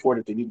sign Puno Ford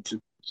if they need to.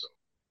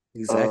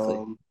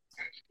 Exactly.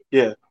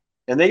 Yeah,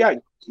 and they got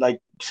like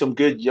some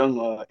good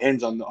young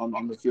ends on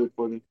the field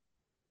for them.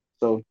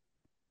 So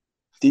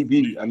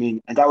DB, I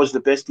mean, and that was the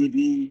best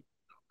DB.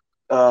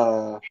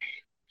 I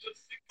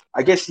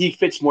guess he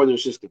fits more their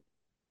system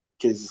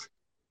because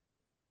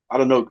I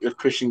don't know if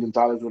Christian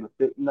Gonzalez would have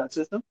fit in that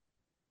system,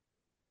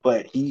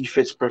 but he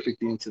fits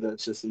perfectly into that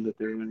system that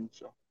they're running.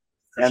 So.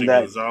 Christian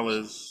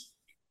Gonzalez,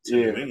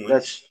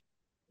 that's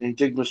and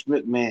Digma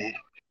Smith, man.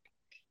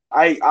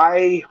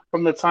 I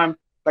from the time,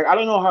 like, I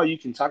don't know how you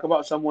can talk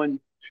about someone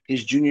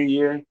his junior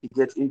year, he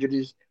gets injured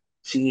his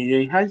senior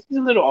year. He's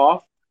a little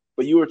off,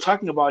 but you were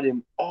talking about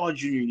him all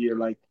junior year.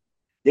 Like,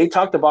 they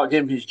talked about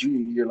him his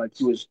junior year, like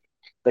he was,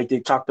 like they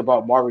talked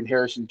about Marvin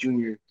Harrison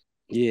Jr.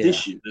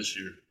 This year. This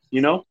year,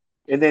 you know,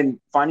 And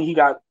then finally he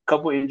got a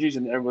couple injuries,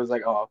 and everyone's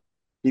like, "Oh,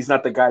 he's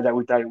not the guy that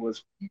we thought he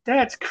was."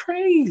 That's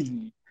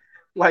crazy.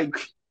 Like,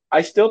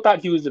 I still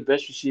thought he was the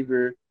best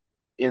receiver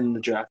in the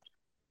draft.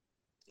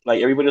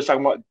 Like everybody was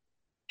talking about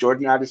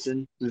Jordan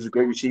Addison, who's a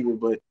great receiver,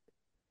 but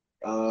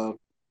We'll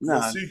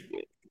nah, see.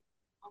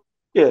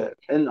 yeah.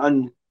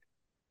 And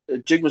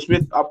Jigma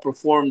Smith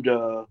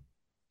outperformed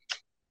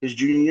his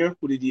junior year.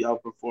 Who did he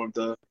outperform?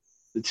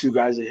 The two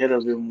guys ahead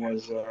of him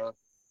was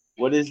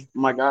what is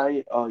my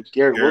guy?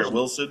 Garrett Garrett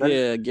Wilson. Wilson.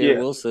 Yeah, Garrett Yeah.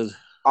 Wilson.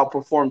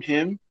 Outperformed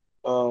him.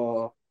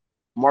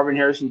 Marvin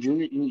Harrison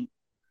Jr.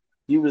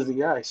 He was the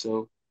guy.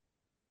 So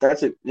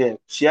that's it. Yeah,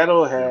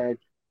 Seattle had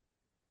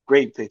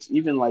great picks,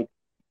 even like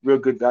real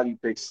good value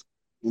picks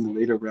in the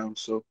later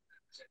rounds. So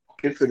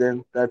good for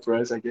them. Bad for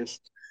us, I guess.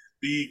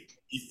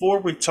 Before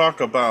we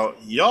talk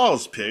about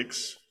y'all's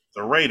picks,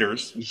 the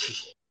Raiders,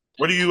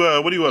 what are you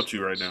up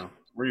to right now?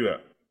 Where you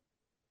at?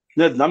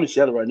 Nothing. I'm in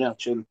Seattle right now,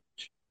 chilling.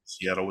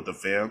 Seattle with the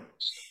fam.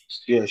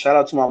 Yeah, shout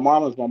out to my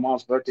mom. It's my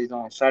mom's birthday's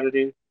on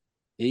Saturday.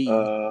 Hey.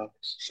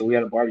 So we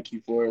had a barbecue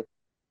for her, a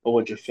whole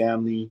bunch of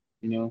family.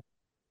 You know,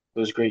 it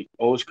was great.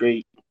 Always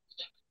great.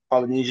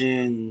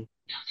 Polynesian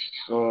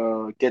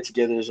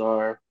get-togethers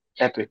are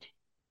epic.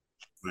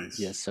 Nice.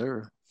 Yes,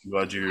 sir.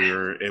 Glad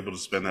you're able to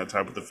spend that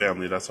time with the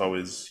family. That's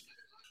always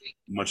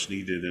much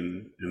needed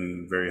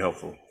and very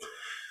helpful.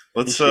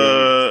 Let's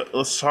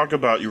talk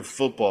about your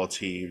football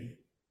team.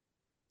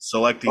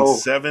 Selecting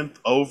 7th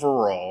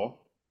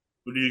overall.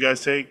 Who do you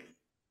guys take?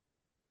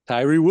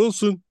 Tyree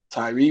Wilson.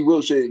 Tyree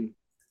Wilson.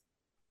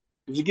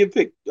 It was a good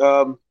pick.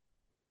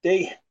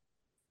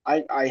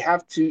 I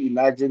have to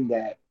imagine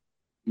that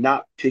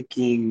not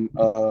picking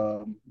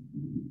Jalen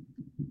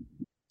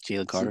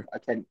Carter.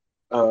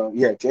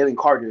 Jalen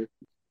Carter.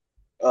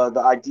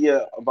 The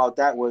idea about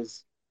that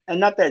was, and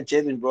not that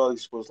Jalen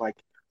Ruggs was like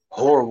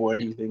horrible or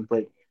anything,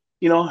 but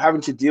you know,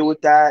 having to deal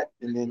with that,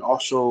 and then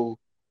also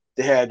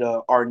they had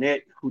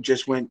Arnett, who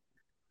just went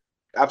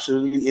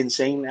absolutely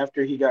insane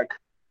after he got.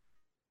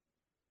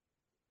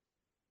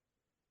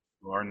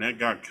 Arnett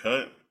got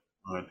cut.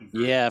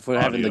 Yeah, for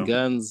having the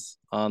guns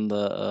on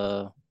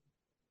the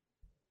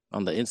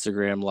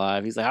Instagram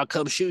live, he's like, "I'll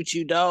come shoot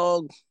you,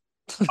 dog."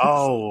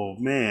 Oh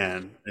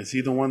man, is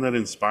he the one that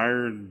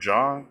inspired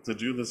Ja to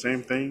do the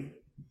same thing?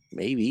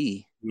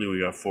 Maybe.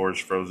 We got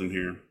Forrest frozen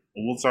here.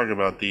 Well, we'll talk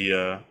about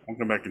I'll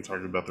come back and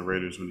talk about the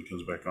Raiders when he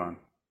comes back on.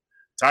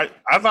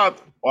 I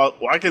thought. Well,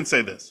 I can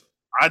say this.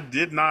 I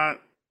did not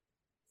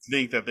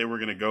think that they were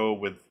going to go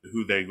with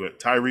who they went.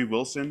 Tyree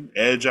Wilson,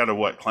 edge out of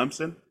what?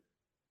 Clemson?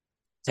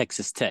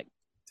 Texas Tech.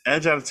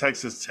 Edge out of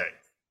Texas Tech.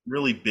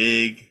 Really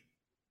big,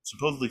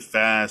 supposedly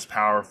fast,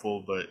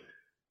 powerful, but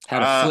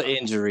had a foot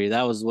injury.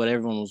 That was what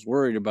everyone was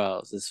worried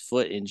about. This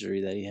foot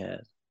injury that he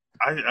had.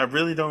 I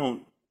really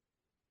don't.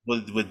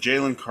 With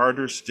Jalen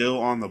Carter still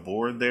on the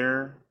board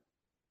there,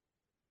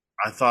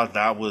 I thought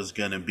that was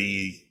going to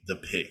be the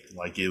pick.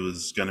 Like it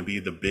was going to be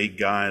the big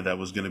guy that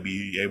was going to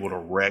be able to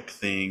wreck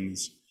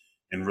things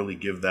and really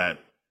give that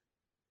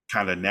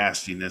kind of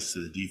nastiness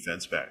to the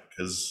defense back.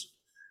 Because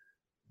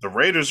the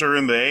Raiders are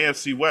in the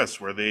AFC West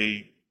where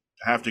they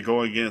have to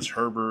go against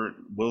Herbert,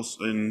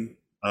 Wilson,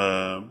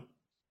 and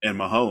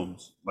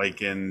Mahomes.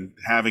 Like, and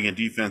having a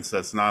defense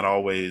that's not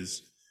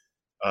always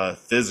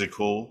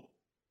physical,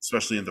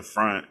 especially in the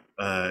front,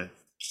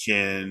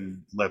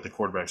 can let the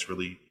quarterbacks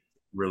really,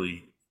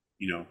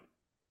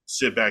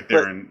 sit back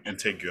there and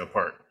take you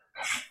apart.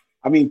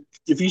 I mean,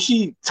 if you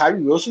see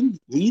Tyree Wilson,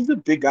 he's a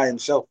big guy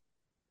himself.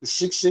 He's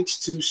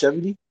 6'6",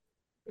 270.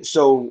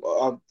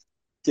 So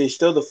there's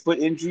still the foot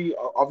injury.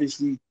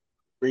 Obviously,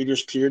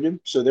 Raiders cleared him,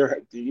 so they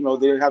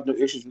didn't have no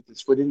issues with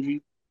his foot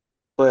injury.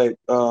 But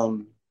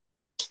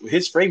with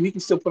his frame, he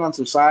can still put on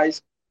some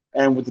size,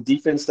 and with the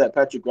defense that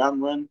Patrick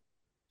Graham run,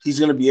 he's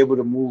going to be able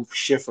to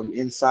shift from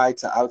inside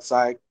to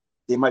outside.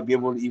 They might be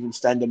able to even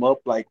stand him up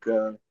like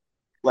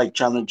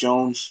Chandler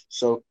Jones.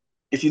 So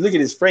if you look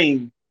at his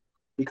frame,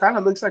 he kind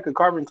of looks like a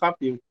carbon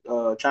copy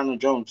of Chandler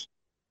Jones,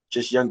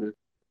 just younger.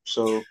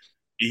 So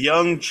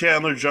young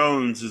Chandler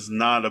Jones is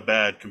not a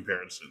bad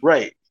comparison.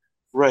 Right.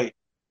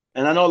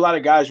 And I know a lot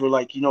of guys were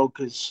like,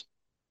 because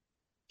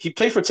he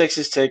played for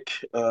Texas Tech.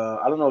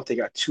 I don't know if they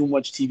got too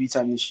much TV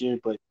time this year,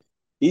 but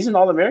he's an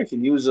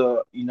All-American. He was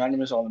a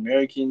unanimous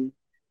All-American.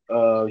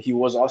 He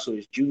was also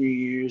his junior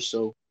year.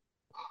 So,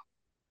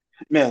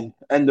 man,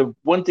 and the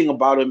one thing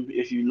about him,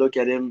 if you look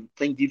at him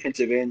playing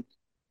defensive end,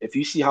 if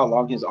you see how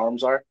long his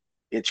arms are,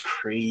 it's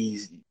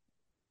crazy.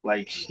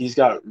 Like, he's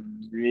got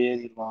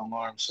really long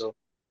arms. So,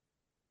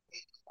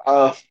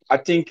 I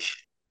think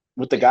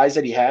with the guys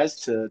that he has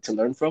to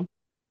learn from,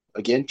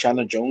 again,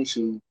 Chandler Jones,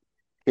 who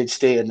could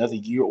stay another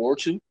year or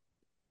two,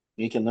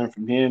 you can learn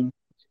from him.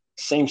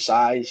 Same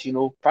size,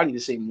 probably the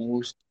same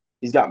moves.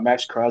 He's got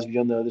Max Crosby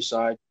on the other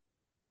side.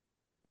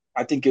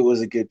 I think it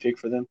was a good pick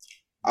for them.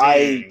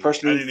 I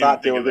personally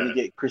thought they were going to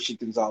get Christian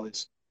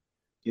Gonzalez.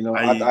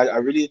 I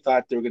really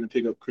thought they were going to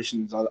pick up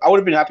Christian Gonzalez. I would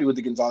have been happy with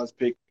the Gonzalez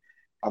pick.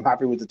 I'm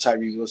happy with the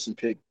Tyree Wilson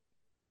pick.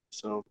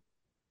 So,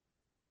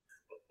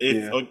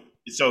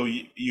 So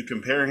you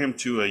compare him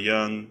to a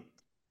young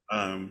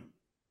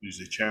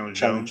Usually Chandler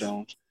Chandler Jones.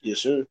 Jones. Yes,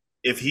 sir.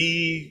 If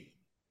he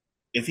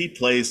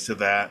plays to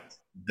that,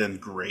 then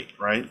great,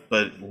 right?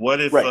 But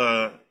what if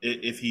Right.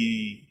 if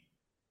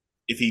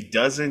he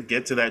doesn't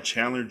get to that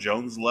Chandler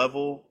Jones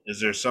level? Is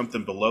there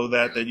something below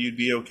that you'd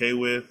be okay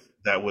with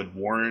that would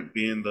warrant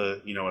being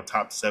the a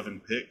top 7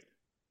 pick?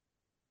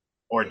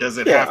 Or does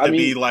it Yeah, have I to be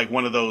mean, like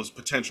one of those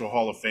potential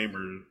Hall of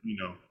Famer?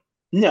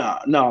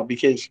 no,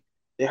 because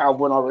they have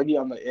one already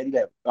on the end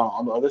that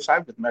on the other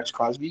side with Max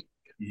Crosby.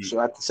 Mhm. So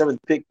at the 7th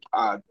pick,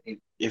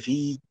 if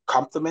he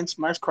complements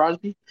Max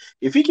Crosby,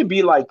 if he can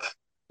be like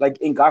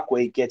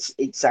Ngakwe gets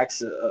 8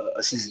 sacks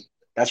a season,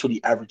 that's what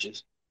he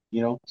averages,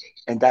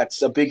 and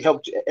that's a big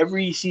help.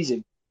 Every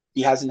season,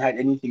 he hasn't had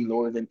anything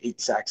lower than 8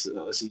 sacks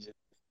a season.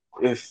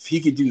 If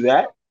he could do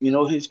that,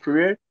 his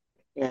career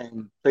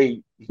and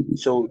play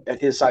so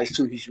at his size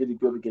too, he's really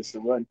good against the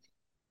run.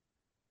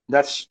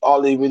 That's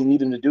all they really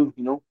need him to do,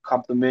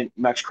 compliment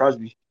Max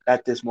Crosby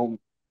at this moment.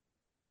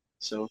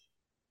 So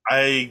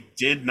I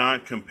did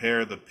not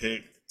compare the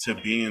pick to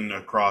being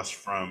across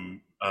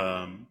from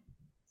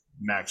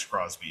Max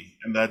Crosby,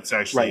 and that's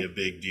actually right, a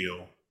big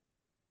deal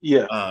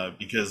yeah.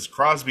 because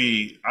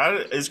Crosby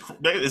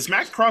is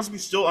Max Crosby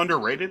still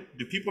underrated?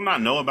 Do people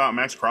not know about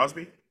Max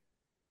Crosby?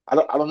 I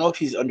don't know if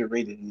he's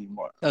underrated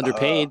anymore.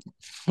 Underpaid.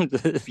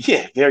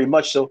 Yeah, very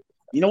much so.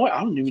 You know what?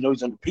 I don't even know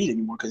he's underpaid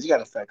anymore because he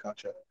got a fat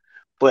contract.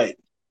 But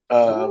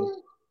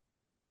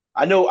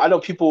I know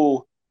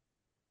people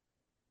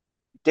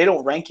they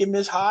don't rank him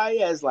as high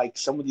as like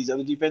some of these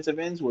other defensive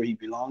ends where he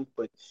belongs,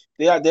 but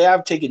they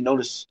have taken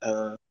notice.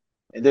 And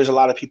there's a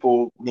lot of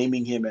people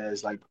naming him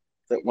as like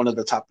one of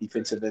the top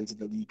defensive ends in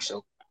the league.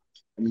 So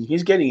I mean,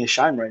 he's getting his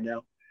shine right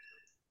now.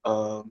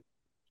 Um,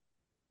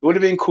 it would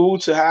have been cool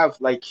to have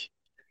like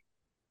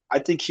I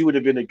think he would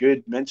have been a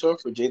good mentor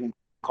for Jalen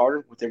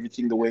Carter with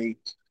everything the way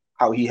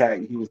how he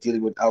was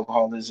dealing with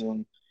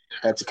alcoholism,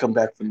 had to come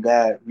back from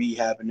that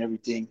rehab and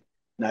everything.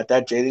 Not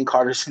that Jalen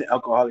Carter's an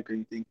alcoholic or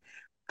anything,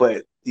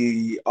 but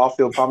the off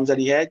field problems that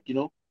he had,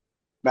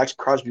 Max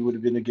Crosby would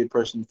have been a good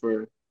person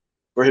for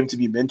him to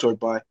be mentored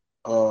by.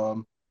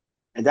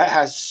 And that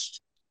has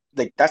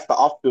like that's the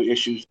off field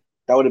issues.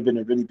 That would have been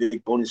a really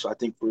big bonus, I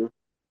think, for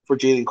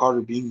Jalen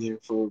Carter being there,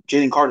 for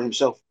Jalen Carter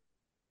himself,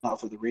 not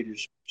for the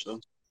Raiders.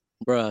 So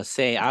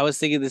Bruh, I was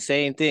thinking the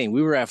same thing.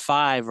 We were at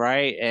 5,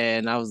 right?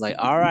 And I was like,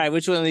 all right,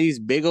 which one of these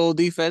big old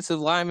defensive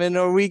linemen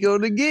are we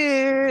going to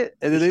get?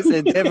 And then they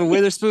said Devin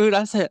Witherspoon.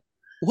 I said,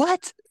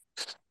 what?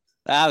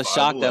 I was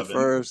shocked at 5'11".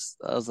 first.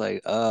 I was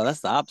like, that's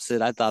the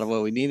opposite. I thought of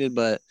what we needed.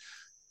 But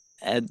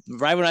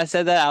right when I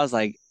said that, I was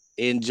like,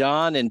 in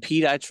John and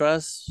Pete, I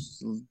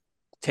trust.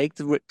 Take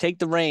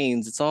the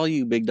reins. It's all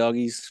you, big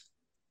doggies.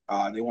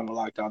 they want to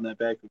lock down that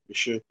backfield for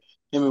sure.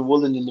 Him and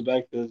Woolen in the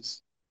backfield,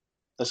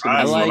 that's gonna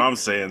That's be what I'm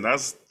saying.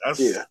 That's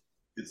yeah.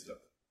 good stuff.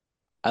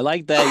 I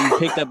like that you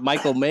picked up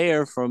Michael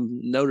Mayer from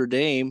Notre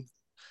Dame.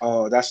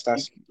 Oh, that's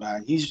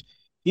man.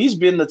 He's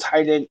been the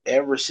tight end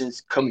ever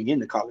since coming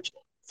into college.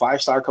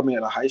 5-star coming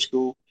out of high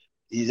school.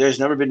 There's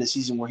never been a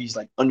season where he's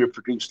like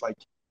underproduced. Like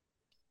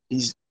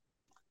he's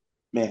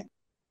man.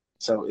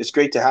 So it's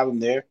great to have him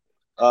there.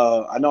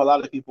 I know a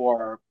lot of people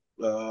are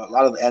a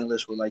lot of the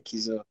analysts were like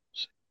he's a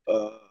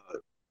uh,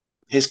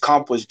 his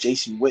comp was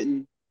Jason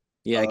Witten.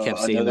 Yeah, I kept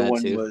seeing Another that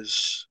one too.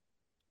 was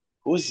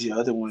who was the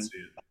other one?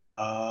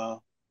 I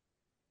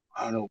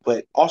don't know,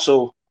 but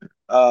also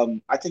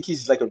I think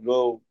he's like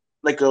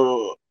like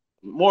a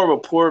more of a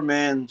poor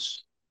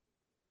man's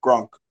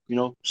Gronk.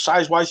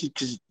 Size wise,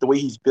 because the way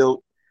he's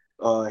built,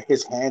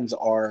 his hands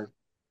are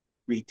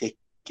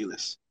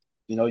ridiculous.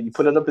 You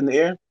put it up in the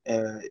air,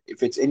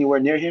 if it's anywhere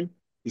near him,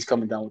 he's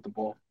coming down with the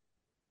ball.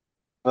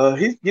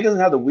 He doesn't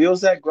have the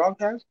wheels that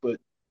Gronk has, but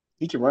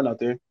he can run out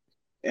there.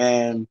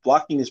 And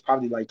blocking is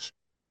probably like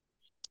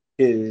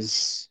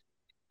his,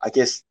 I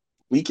guess,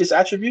 weakest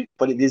attribute,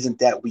 but it isn't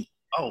that weak.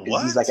 Oh,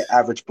 'Cause he's like an what?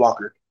 average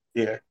blocker.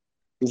 Yeah,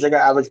 he's like an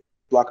average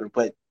blocker,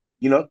 but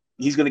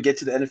he's gonna get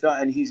to the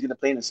NFL and he's gonna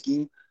play in a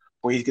scheme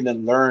where he's gonna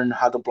learn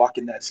how to block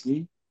in that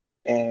scheme,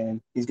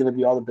 and he's gonna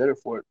be all the better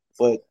for it.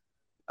 But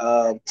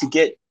to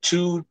get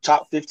 2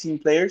 top 15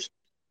 players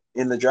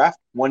in the draft,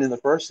 one in the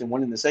first and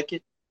one in the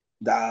second,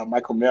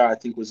 Michael Mayer I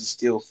think was a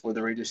steal for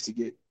the Raiders to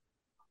get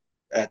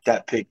at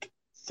that pick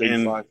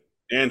 35.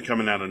 And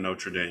coming out of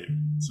Notre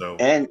Dame. So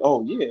And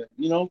oh yeah,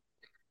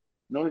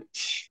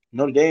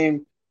 Notre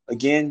Dame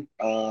again.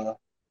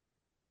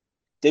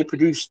 They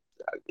produced.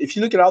 If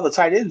you look at all the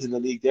tight ends in the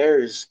league,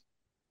 there's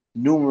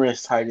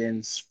numerous tight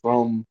ends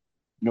from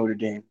Notre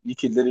Dame. You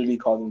could literally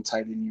call them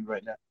tight end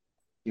right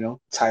now.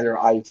 Tyler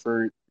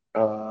Eifert,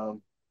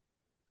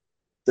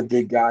 the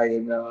big guy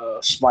in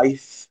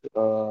Smythe.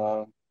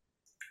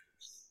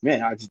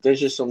 Man, there's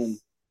just some.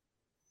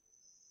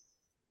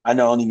 I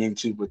know I only named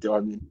 2, but there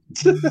are many.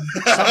 Something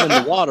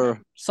in the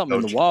water.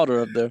 Something in the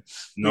water up there.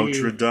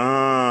 Notre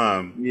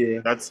Dame.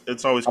 Yeah.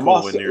 It's always I'm cool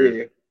also- when you're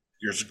yeah.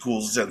 you're a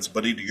cool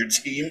somebody to your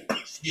team.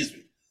 Excuse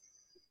me.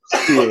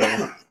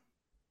 Yeah.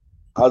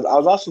 I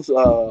was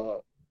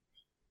also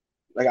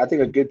like I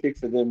think a good pick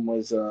for them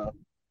was the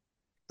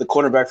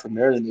cornerback from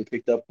Maryland they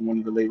picked up in one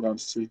of the late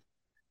rounds too.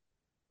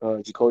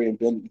 Jacorian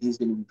Bennett. He's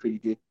going to be pretty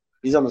good.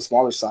 He's on the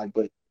smaller side,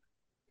 but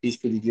he's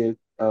pretty good.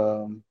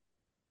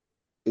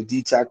 The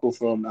D tackle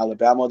from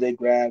Alabama they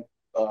grabbed,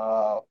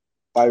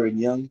 Byron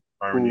Young,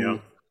 Byron who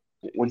Young.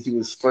 when he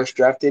was first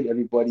drafted,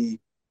 everybody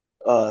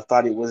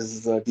thought it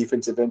was the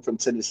defensive end from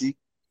Tennessee.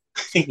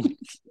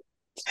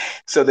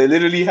 So they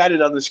literally had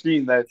it on the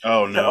screen that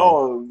Oh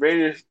no.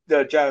 Raiders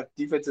draft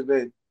defensive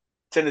end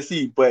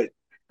Tennessee, but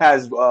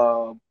has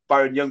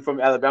Byron Young from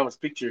Alabama's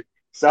picture.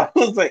 So I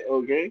was like,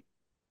 okay,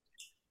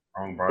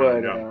 Wrong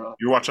Byron but Young.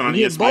 You're watching on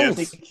You get ESPN?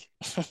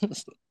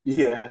 both.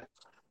 yeah,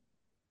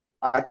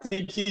 I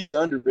think he's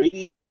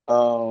underrated.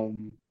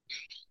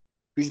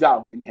 He's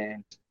got one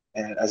hand,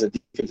 and as a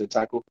defensive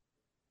tackle,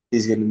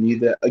 he's going to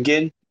need that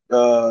again.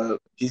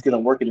 He's going to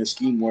work in a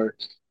scheme where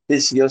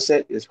his skill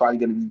set is probably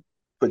going to be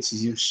put to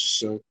use.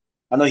 So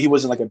I know he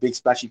wasn't like a big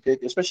splashy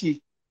pick,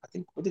 especially I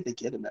think what did they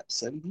get him at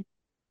 70?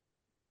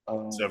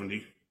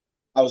 70.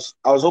 I was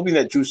hoping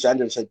that Drew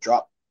Sanders had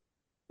dropped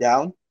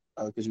down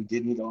because we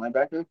did need a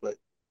linebacker, but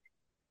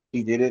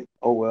he didn't.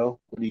 Oh well,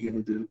 what are you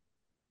going to do?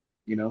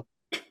 You know.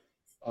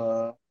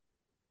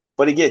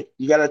 But again,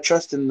 you gotta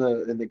trust in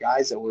the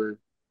guys that were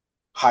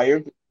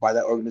hired by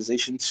that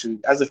organization to.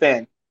 As a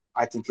fan,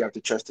 I think you have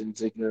to trust in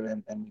Ziegler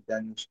and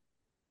McDaniels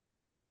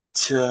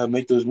to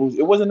make those moves.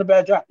 It wasn't a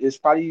bad draft. It's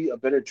probably a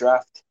better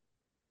draft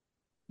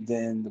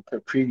than the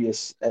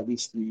previous at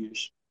least 3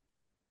 years.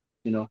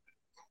 You know,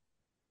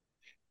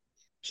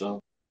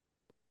 so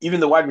even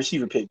the wide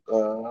receiver pick,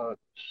 was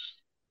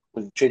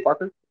it Trey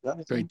Parker? Is that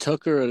his Trey name?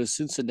 Tucker out of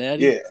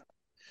Cincinnati. Yeah,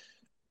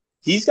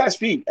 he's got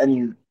speed,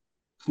 and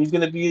he's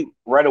gonna be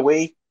right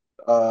away.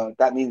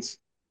 That means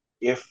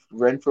if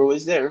Renfro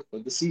is there for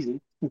the season,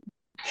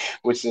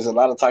 which there's a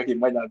lot of talk it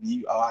might not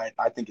be.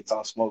 I think it's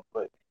all smoke,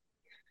 but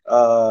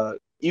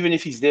even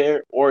if he's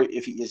there or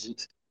if he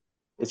isn't,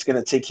 it's going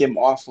to take him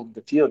off of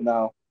the field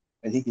now,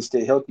 and he can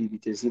stay healthy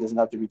because he doesn't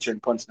have to return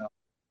punts now.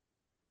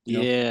 You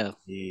know?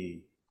 Yeah.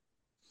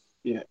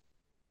 Yeah.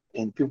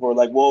 And people are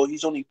like, well,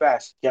 he's only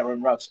fast, can't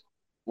run routes.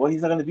 Well,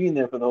 he's not going to be in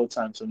there for the whole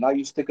time. So now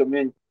you stick him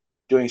in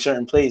during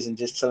certain plays and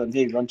just tell him,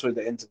 hey, run toward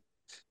the end zone.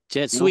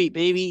 Jet sweep,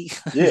 baby.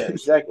 Yeah,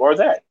 exactly. Or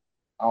that.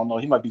 I don't know.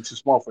 He might be too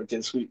small for a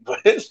jet sweep, but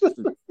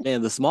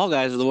Man, the small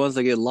guys are the ones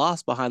that get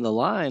lost behind the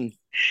line.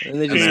 And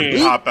they And just then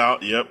pop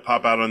out. Yep,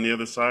 pop out on the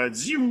other side.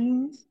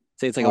 Zoom.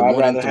 say it's like a I'd 1 in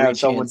rather 3 have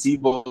someone chance.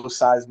 Debo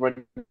size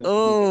running.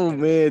 Oh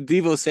man,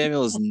 Devo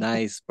Samuel is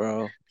nice,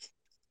 bro.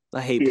 I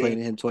hate playing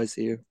him twice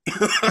a year.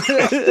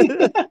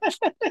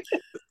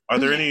 Are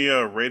there any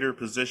Raider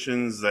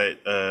positions that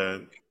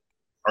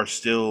are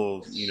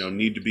still,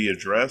 need to be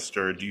addressed,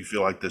 or do you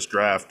feel like this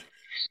draft,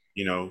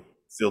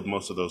 filled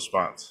most of those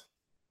spots?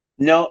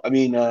 No, I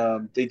mean,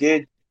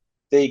 they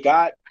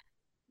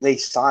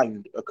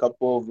signed a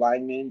couple of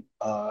linemen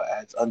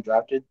as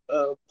undrafted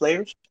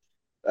players.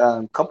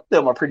 A couple of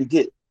them are pretty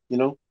good,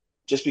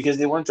 Just because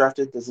they weren't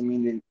drafted doesn't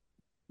mean they're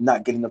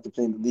not good enough to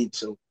play in the league.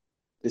 So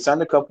they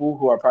signed a couple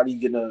who are probably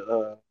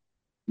gonna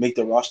make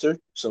the roster.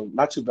 So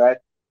not too bad.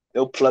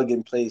 They'll plug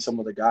and play some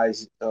of the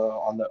guys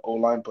on the O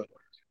line, but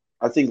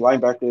I think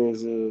linebacker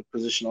is a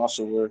position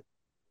also where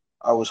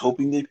I was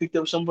hoping they picked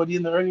up somebody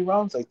in the early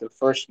rounds, like the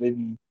first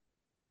maybe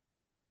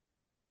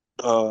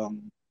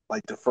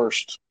like the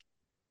first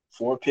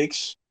 4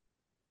 picks,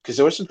 because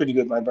there were some pretty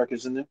good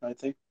linebackers in there, I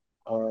think,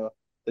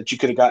 that you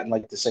could have gotten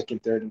like the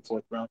second, third, and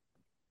fourth round.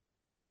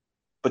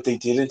 But they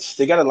didn't.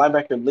 They got a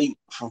linebacker late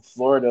from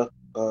Florida.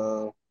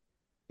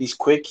 He's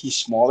quick, he's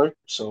smaller,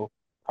 so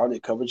probably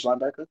a coverage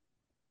linebacker.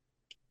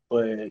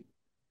 But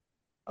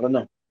I don't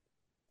know.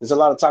 There's a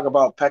lot of talk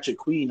about Patrick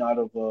Queen out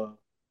of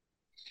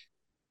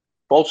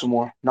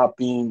Baltimore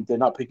they're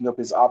not picking up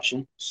his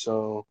option.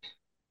 So,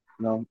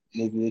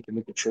 maybe they can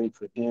make a trade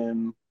for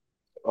him.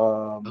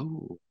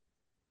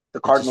 The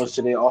Cardinals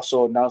today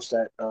also announced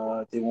that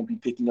they won't be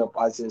picking up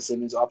Isaiah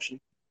Simmons' option.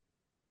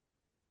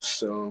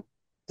 So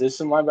there's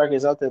some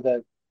linebackers out there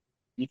that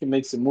you can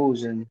make some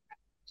moves, and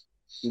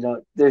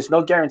there's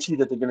no guarantee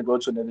that they're going to go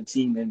to another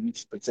team and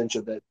reach the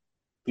potential that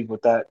people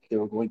thought they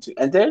were going to.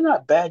 And they're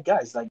not bad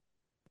guys. Like,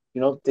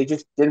 they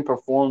just didn't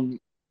perform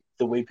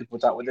the way people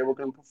thought they were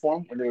going to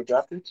perform when they were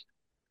drafted.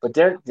 But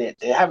they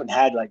haven't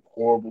had like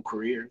horrible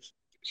careers.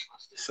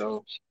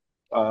 So,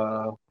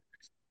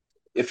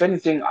 if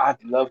anything,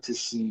 I'd love to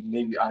see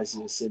maybe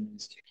Isaiah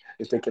Simmons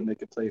if they can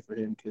make a play for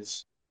him,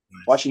 because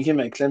watching him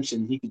at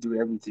Clemson, he could do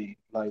everything.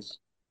 Like,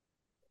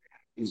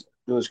 it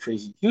was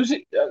crazy. He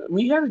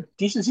had a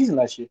decent season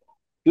last year.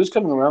 He was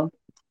coming around.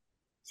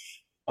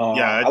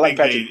 I like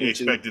think Patrick they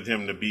expected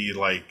him to be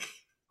like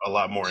a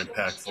lot more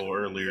impactful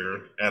earlier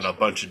at a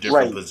bunch of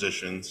different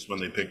positions when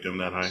they picked him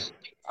that high.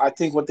 I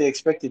think what they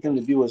expected him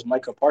to be was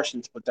Micah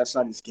Parsons, but that's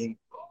not his game.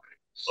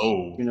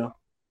 Oh.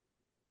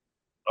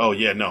 Oh,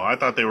 yeah, no. I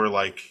thought they were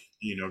going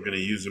to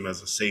use him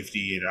as a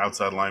safety and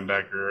outside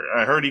linebacker.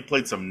 I heard he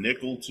played some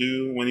nickel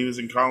too when he was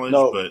in college.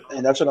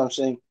 And that's what I'm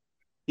saying.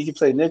 He can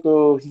play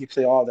nickel. He can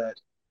play all that.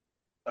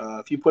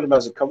 If you put him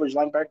as a coverage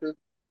linebacker,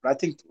 but I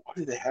think, what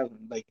did they have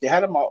him? Like, they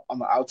had him on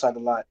the outside a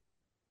lot,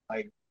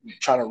 like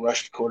trying to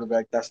rush the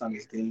quarterback. That's not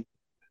his game.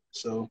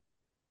 So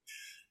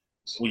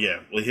Well, yeah,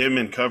 with him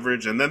in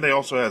coverage, and then they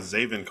also have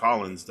Zaven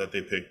Collins that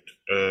they picked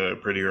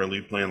pretty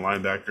early, playing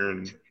linebacker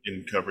and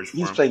in coverage for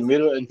He's him. playing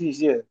middle, and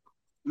he's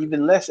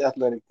even less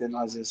athletic than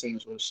Isaiah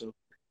Simmons was. So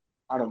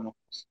I don't know,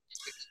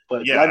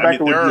 but Yeah, I mean,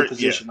 linebacker there would be are a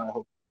position. I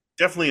hope.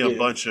 definitely a Yeah.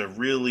 bunch of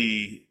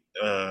really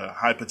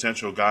high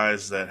potential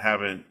guys that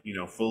haven't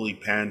fully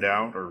panned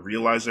out or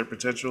realized their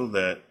potential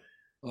that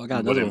Well, I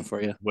got another one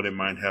for you. wouldn't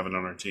mind having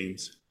on our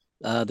teams.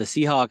 The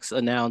Seahawks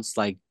announced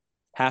like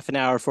half an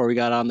hour before we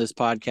got on this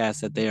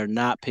podcast that they are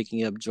not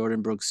picking up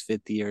Jordan Brooks'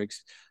 fifth-year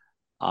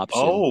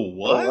option. Oh,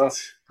 what?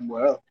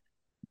 Well,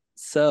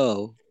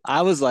 So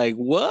I was like,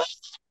 what?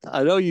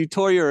 I know you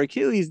tore your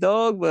Achilles,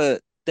 dog,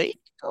 but they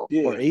go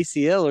for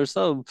ACL or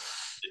something.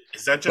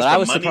 Is that just But I a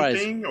was money surprised.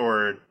 thing,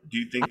 or do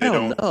you think I they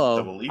don't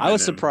know. believe I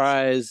was in him?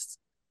 surprised.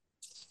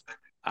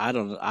 I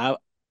don't know.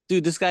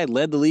 Dude, this guy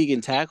led the league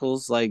in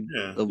tackles. Like,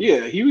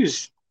 yeah, he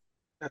was.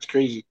 That's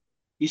crazy.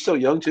 He's so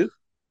young too.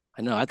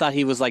 I know. I thought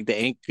he was like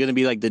going to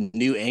be like the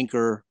new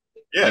anchor,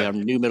 like our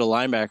new middle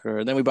linebacker.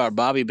 And then we brought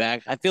Bobby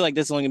back. I feel like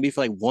this is only gonna be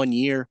for like 1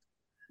 year,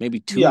 maybe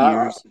 2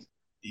 years.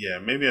 Yeah,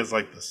 maybe as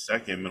like the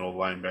second middle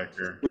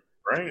linebacker,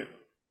 right?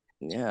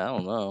 Yeah, I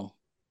don't know.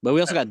 But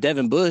we also got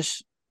Devin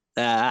Bush.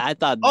 I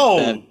thought.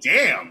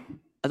 Damn!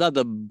 I thought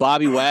the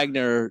Bobby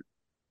Wagner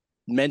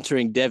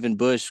mentoring Devin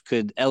Bush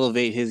could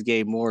elevate his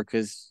game more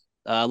because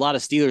a lot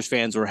of Steelers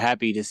fans were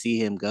happy to see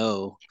him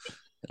go,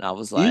 and I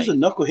was like, he was a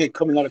knucklehead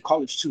coming out of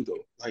college too,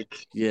 though.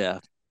 Like, yeah,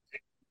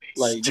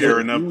 like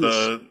tearing up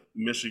the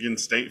Michigan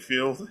State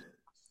field.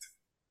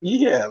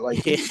 Yeah, like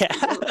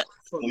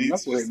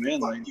knucklehead, man.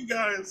 Like you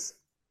guys,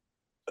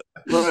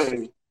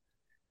 right?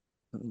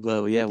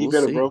 But yeah, we'll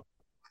better, see. Bro.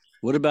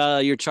 What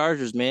about your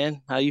Chargers,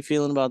 man? How you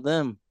feeling about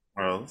them?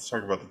 All right, let's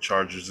talk about the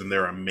Chargers and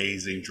their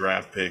amazing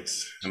draft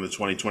picks in the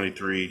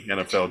 2023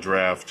 NFL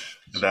draft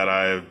that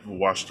I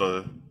watched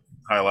the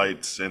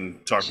highlights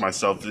and talked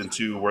myself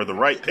into were the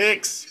right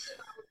picks.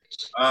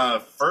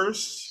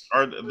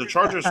 The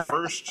Chargers'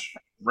 first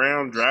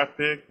round draft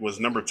pick was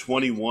number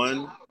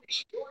 21,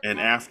 and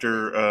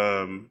after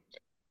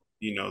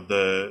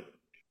the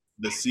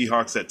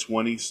Seahawks at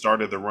 20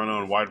 started the run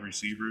on wide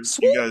receivers,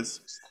 you guys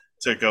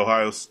took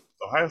Ohio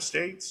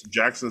State's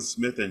Jackson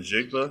Smith and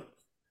Jigba.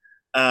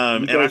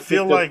 And I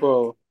feel like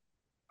what?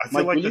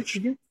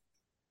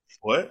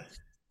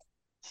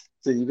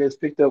 So you guys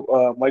picked up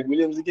Mike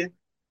Williams again?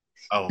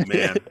 Oh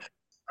man,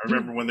 I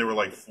remember when there were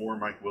like 4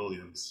 Mike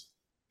Williams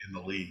in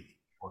the league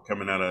or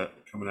coming out of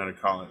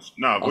college.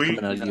 No,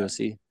 coming out of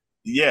USC.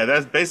 Yeah,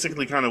 that's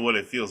basically kind of what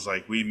it feels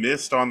like. We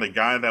missed on the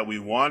guy that we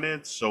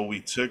wanted, so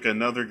we took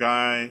another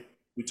guy.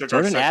 We took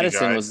Jordan our second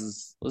Addison guy.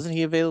 Wasn't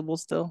he available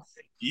still?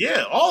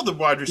 Yeah, all the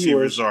wide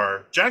receivers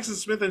are. Jackson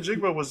Smith and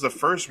Jigba was the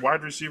first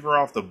wide receiver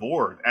off the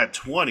board at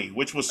 20,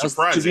 which was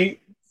surprising.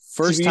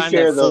 First time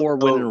that 4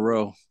 win in a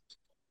row.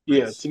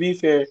 Yeah, to be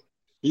fair,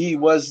 he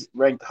was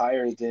ranked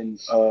higher than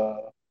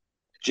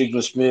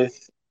Jigba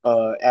Smith,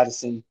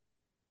 Addison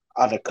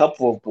on a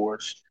couple of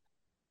boards.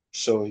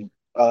 So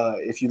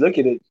if you look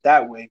at it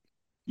that way,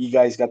 you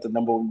guys got the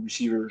number 1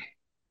 receiver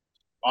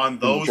on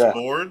those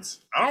boards.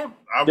 I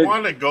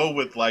want to go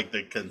with like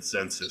the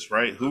consensus,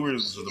 right? Who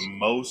is the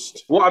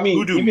most? Well, I mean,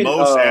 who do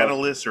most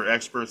analysts or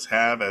experts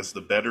have as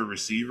the better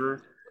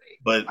receiver?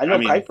 But I know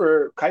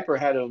Kuiper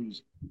had him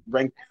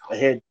ranked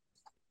ahead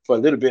for a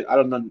little bit. I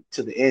don't know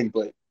to the end,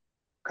 but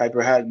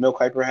Mel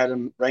Kiper had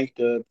him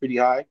ranked pretty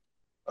high.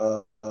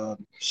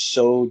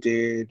 So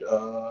did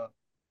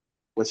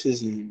what's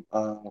his name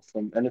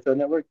from NFL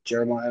Network?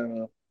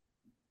 Jeremiah.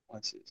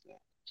 What's his name?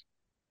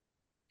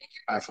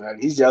 I forgot.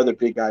 He's the other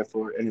big guy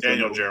for NFL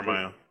Daniel Network.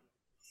 Jeremiah.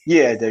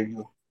 Yeah, there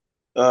you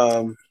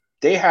go.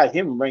 They had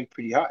him ranked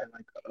pretty high,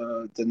 like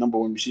the number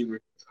 1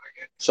 receiver.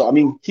 So I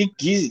mean,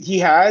 he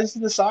has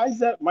the size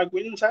that Mike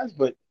Williams has,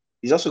 but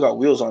he's also got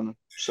wheels on him.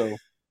 So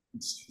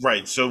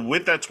right. So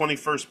with that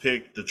 21st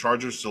pick, the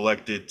Chargers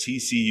selected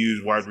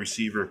TCU's wide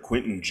receiver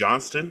Quentin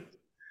Johnston,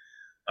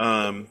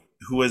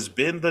 who has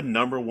been the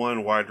number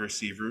 1 wide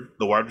receiver,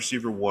 the wide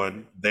receiver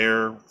 1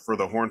 there for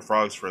the Horned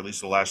Frogs for at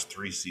least the last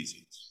 3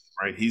 seasons.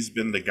 Right, he's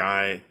been the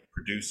guy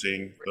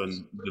producing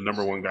the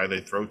number 1 guy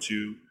they throw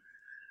to.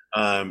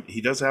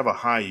 He does have a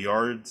high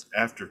yards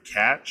after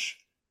catch.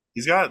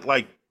 He's got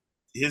like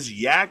his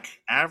yak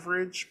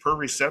average per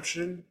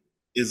reception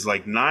is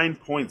like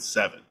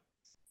 9.7.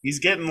 He's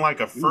getting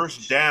like a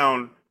first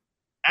down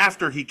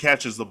after he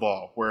catches the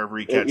ball wherever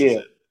he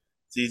catches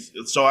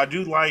it. So I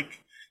do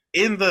like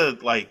in the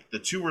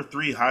 2 or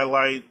 3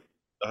 highlight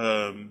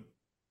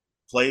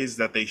plays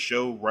that they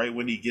show right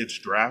when he gets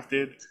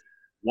drafted.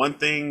 One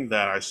thing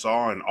that I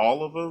saw in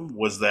all of them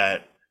was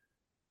that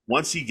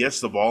once he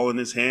gets the ball in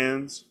his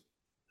hands,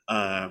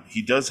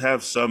 he does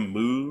have some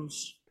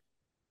moves,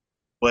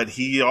 but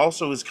he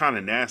also is kind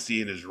of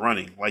nasty in his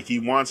running. Like he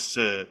wants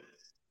to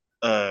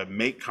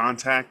make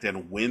contact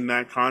and win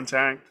that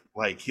contact.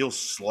 Like he'll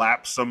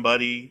slap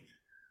somebody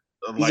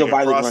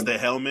across the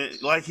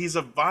helmet. Like he's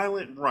a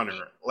violent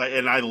runner.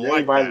 And I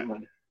like that.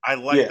 Runner. I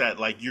like that.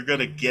 Like you're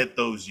gonna get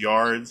those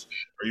yards,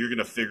 or you're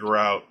gonna figure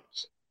out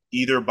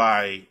either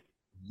by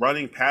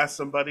running past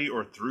somebody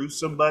or through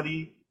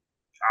somebody,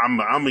 I'm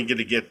going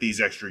to get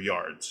these extra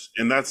yards.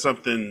 And that's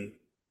something,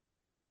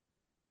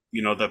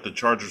 that the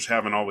Chargers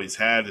haven't always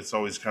had. It's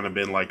always kind of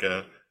been like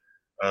a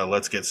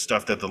let's get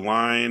stuffed at the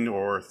line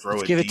or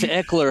throw Give deep. it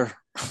to Eckler.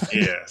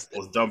 Yeah,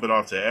 let's dump it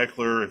off to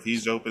Eckler. If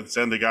he's open,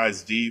 send the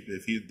guys deep.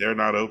 If they're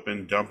not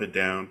open, dump it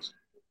down.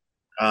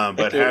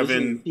 But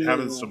having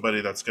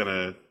somebody that's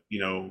gonna,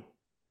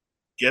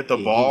 get the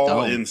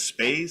ball in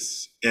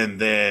space and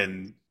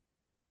then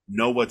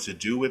know what to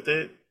do with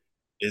it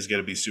is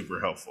gonna be super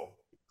helpful.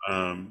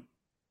 And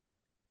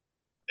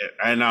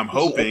I'm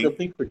hoping. Is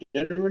Eckler for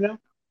Denver now?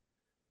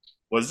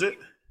 Was it?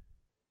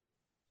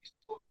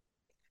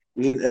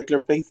 Is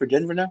Eckler playing for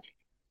Denver now?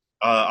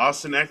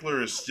 Austin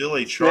Eckler is still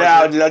a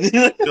Charger,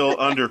 still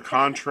under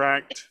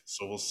contract,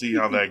 so we'll see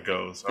how that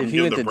goes. If he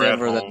went to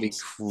Denver, that'd be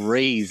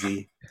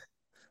crazy.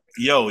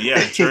 Yo, yeah,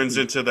 it turns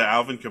into the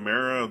Alvin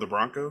Kamara of the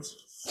Broncos.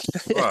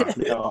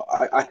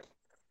 I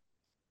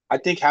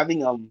think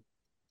having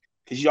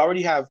because you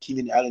already have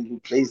Keenan Allen who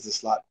plays the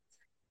slot,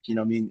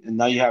 and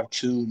now you have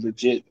two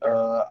legit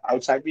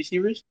outside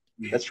receivers.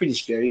 That's pretty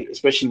scary,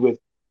 especially with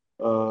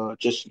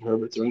Justin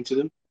Herbert throwing to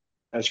them.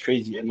 That's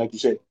crazy. And like you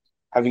said,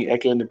 having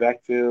Eckler in the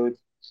backfield,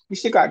 we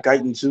still got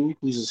Guyton too,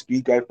 who's a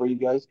speed guy for you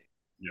guys.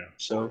 Yeah.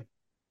 So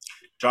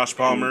Josh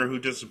Palmer, who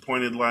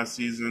disappointed last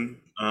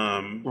season,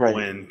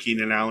 when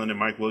Keenan Allen and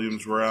Mike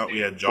Williams were out, we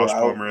had Josh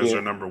Palmer as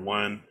our number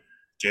one.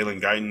 Jalen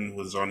Guyton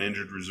was on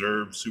injured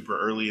reserve super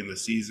early in the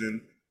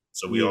season.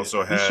 So we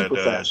also had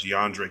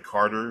DeAndre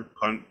Carter,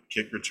 punt,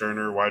 kick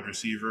returner, wide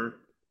receiver.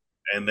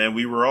 And then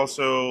we were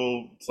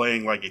also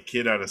playing like a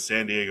kid out of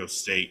San Diego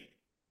State.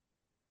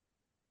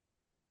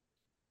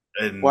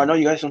 And I know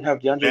you guys don't have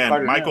DeAndre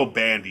Carter Michael now.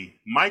 Bandy.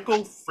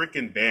 Michael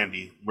freaking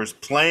Bandy was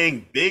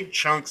playing big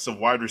chunks of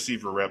wide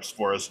receiver reps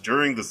for us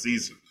during the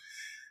season.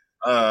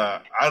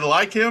 I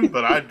like him,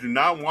 but I do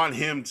not want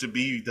him to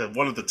be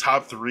one of the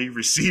top three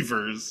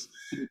receivers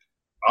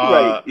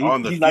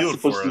on the field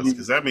for us,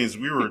 because that means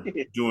we were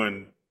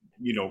doing,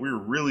 we were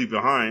really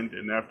behind.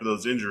 And after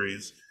those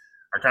injuries,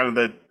 I kind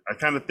of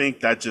think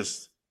that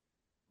just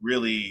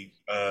really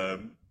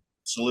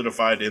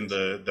solidified in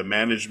the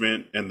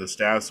management and the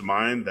staff's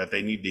mind that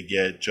they need to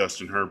get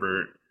Justin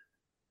Herbert,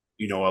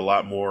 a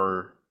lot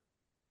more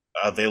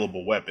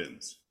available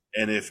weapons.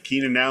 And if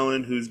Keenan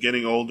Allen, who's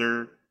getting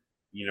older,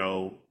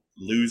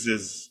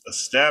 loses a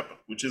step,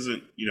 which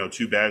isn't,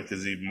 too bad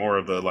because he's more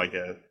of a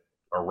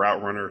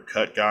route runner,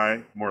 cut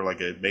guy, more like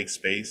a make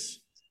space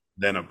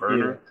than a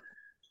burner.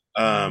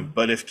 Yeah.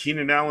 But if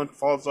Keenan Allen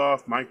falls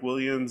off, Mike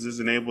Williams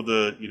isn't able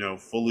to,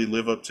 fully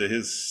live up to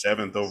his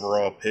 7th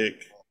overall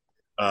pick,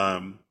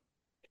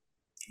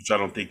 which I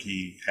don't think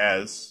he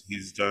has.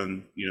 He's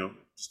done,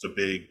 just a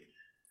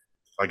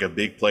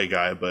big play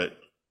guy, but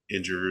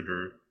injured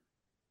or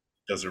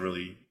doesn't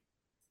really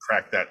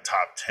crack that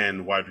top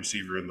 10 wide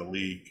receiver in the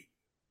league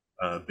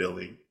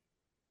billing.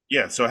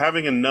 Yeah, so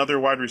having another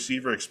wide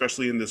receiver,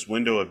 especially in this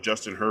window of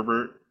Justin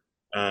Herbert,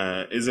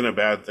 isn't a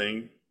bad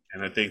thing.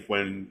 And I think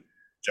when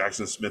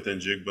Jackson Smith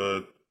and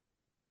Jigba,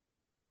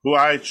 who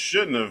I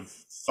shouldn't have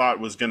thought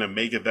was going to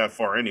make it that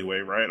far anyway,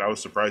 right? I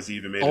was surprised he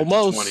even made it to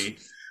 20.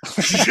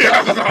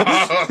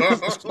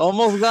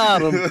 Almost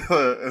got him.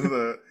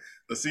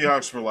 The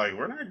Seahawks were like,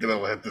 we're not going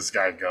to let this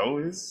guy go.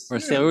 We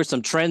were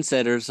some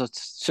trendsetters.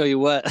 Let's show you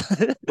what.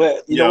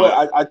 But you know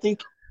what? I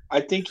think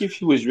if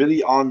he was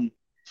really on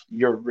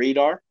your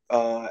radar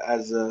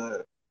as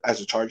a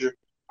Charger,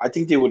 I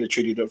think they would have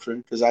traded up for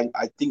him, because I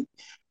think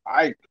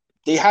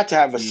they had to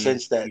have a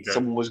sense that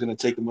someone was going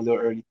to take him a little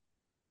early.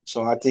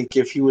 So I think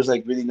if he was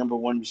really number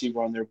one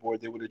receiver on their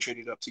board, they would have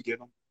traded up to get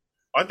him.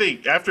 I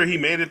think after he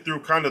made it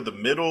through kind of the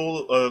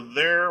middle of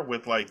there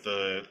with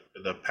the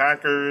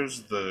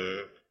Packers,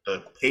 the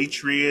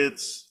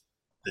Patriots,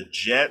 the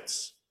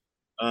Jets,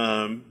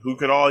 who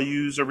could all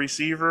use a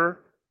receiver.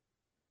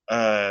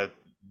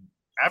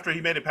 After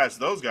he made it past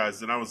those guys,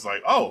 then I was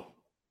like, oh,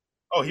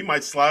 he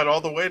might slide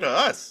all the way to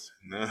us.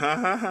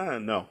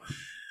 No.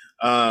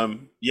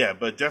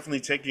 But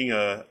definitely taking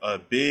a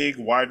big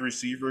wide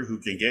receiver who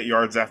can get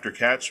yards after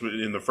catch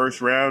in the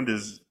first round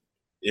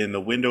in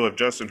the window of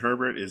Justin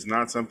Herbert is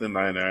not something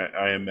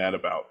I am mad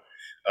about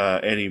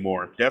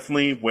anymore.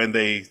 Definitely when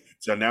they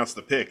announced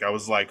the pick, I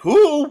was like,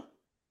 who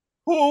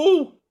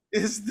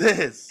is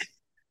this?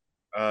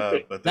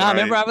 But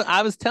remember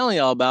I was telling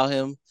y'all about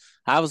him.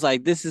 I was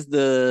like, this is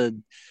the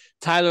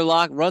Tyler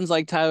Lockett, runs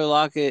like Tyler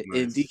Lockett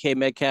in DK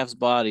Metcalf's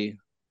body.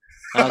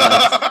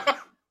 I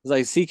was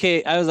like,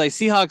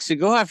 Seahawks should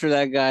go after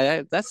that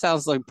guy. That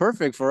sounds like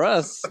perfect for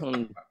us.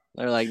 And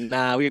they're like,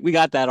 nah, we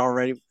got that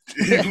already.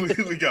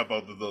 we got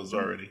both of those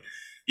already.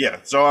 Yeah,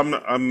 so I'm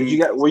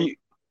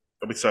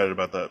excited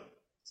about that.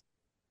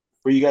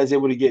 Were you guys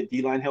able to get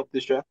D-line help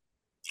this draft?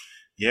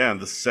 Yeah, in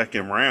the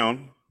second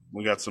round,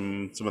 we got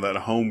some of that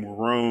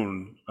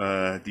homegrown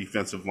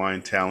defensive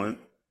line talent.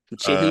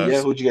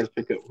 Who'd you guys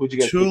pick up?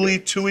 Tuli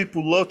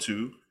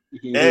Pulotu,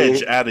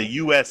 edge out of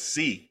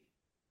USC.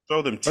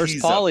 Throw them First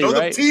T's Pauly, up. Throw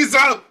right? them T's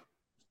up.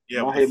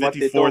 Yeah, with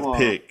the 54th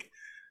pick.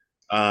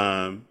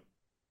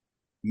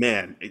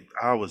 man,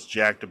 I was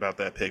jacked about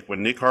that pick.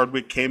 When Nick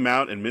Hardwick came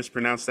out and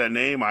mispronounced that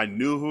name, I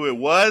knew who it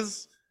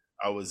was.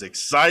 I was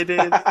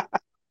excited.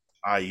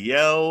 I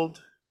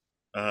yelled.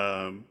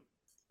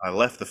 I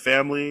left the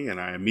family,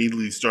 and I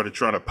immediately started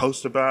trying to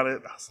post about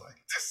it. I was like,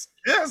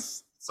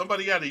 yes,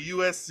 somebody out of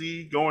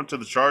USC going to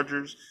the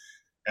Chargers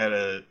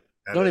Don't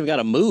even got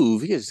to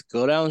move. He can just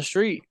go down the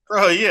street.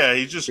 Oh, yeah,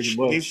 he just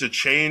needs to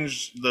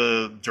change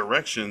the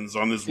directions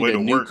on his way to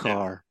work.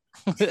 Car.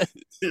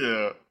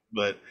 Yeah,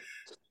 but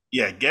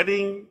yeah,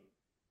 getting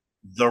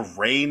the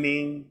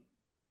reigning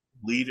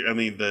leader,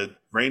 the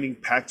reigning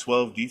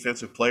Pac-12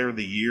 Defensive Player of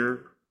the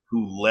Year,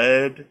 who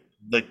led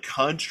the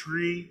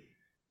country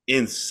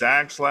in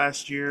sacks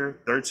last year,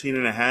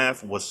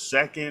 13.5, was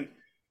second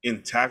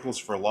in tackles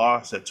for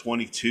loss at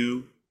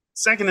 22,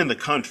 second in the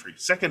country,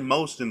 second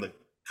most in the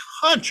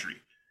country.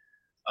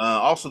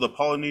 Also, the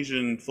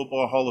Polynesian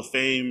Football Hall of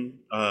Fame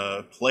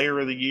Player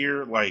of the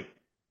Year, like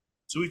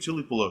Tui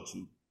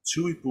Pulotu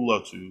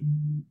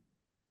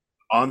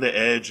on the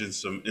edge in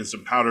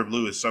some powder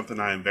blue is something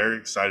I am very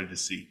excited to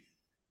see.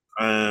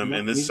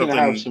 And this he's is something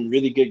gonna have some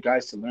really good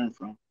guys to learn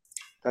from.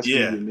 That's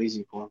gonna be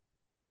amazing for him.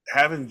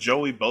 Having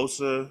Joey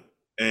Bosa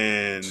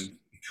and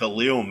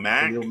Khalil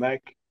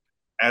Mack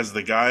as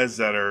the guys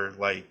that are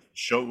like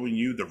showing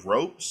you the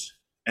ropes,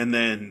 and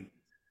then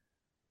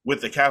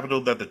with the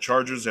capital that the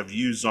Chargers have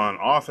used on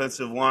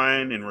offensive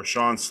line and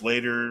Rashawn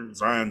Slater,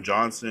 Zion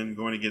Johnson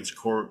going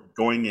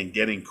and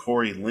getting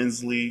Corey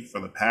Linsley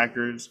from the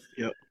Packers.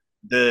 Yep.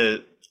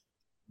 The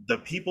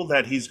people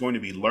that he's going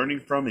to be learning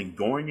from and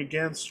going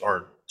against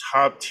are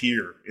top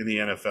tier in the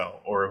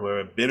NFL, or who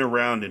have been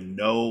around and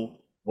know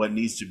what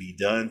needs to be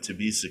done to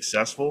be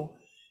successful.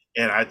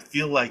 And I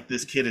feel like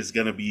this kid is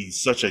going to be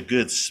such a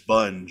good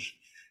sponge.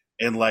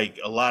 And like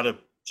a lot of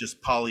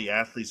just poly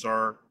athletes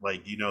are,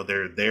 like,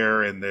 they're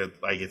there, and they're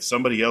like, if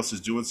somebody else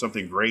is doing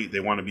something great, they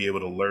want to be able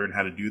to learn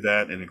how to do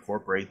that and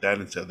incorporate that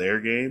into their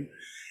game.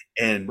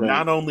 And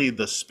not only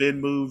the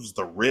spin moves,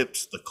 the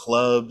rips, the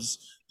clubs,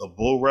 the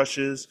bull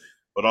rushes,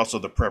 but also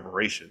the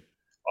preparation.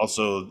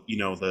 Also,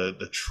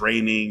 the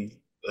training,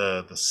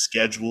 the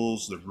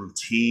schedules, the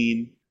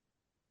routine.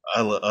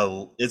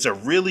 It's a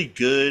really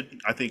good,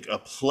 I think, a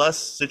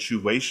plus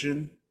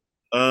situation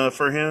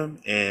for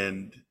him,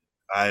 and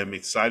I am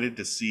excited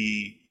to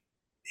see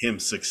him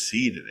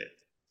succeed in it.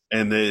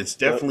 And it's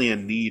definitely a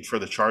need for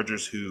the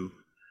Chargers, who,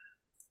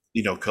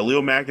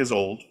 Khalil Mack is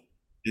older.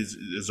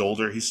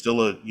 He's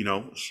still a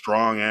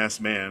strong ass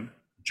man.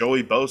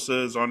 Joey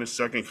Bosa is on his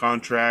second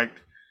contract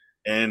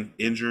and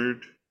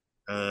injured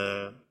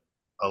a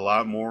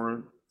lot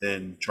more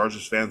than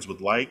Chargers fans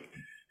would like.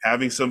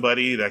 Having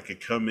somebody that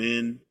could come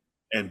in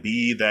and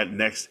be that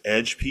next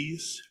edge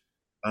piece,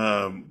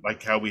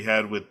 like how we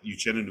had with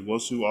Uchenna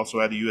Nwosu,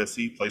 also at the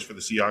USC, plays for the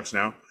Seahawks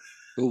now.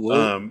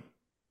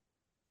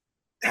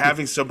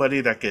 Having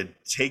somebody that could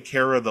take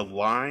care of the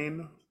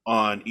line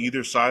on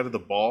either side of the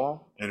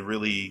ball and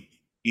really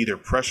either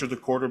pressure the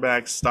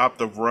quarterback, stop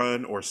the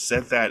run, or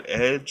set that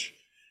edge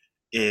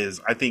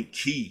is, I think,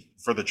 key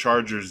for the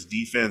Chargers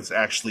defense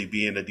actually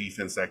being a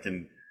defense that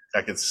can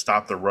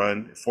stop the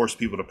run, force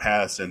people to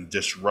pass, and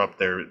disrupt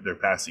their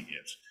passing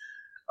games.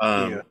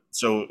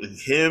 So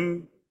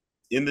him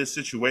in this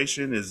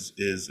situation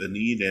is a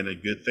need and a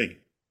good thing.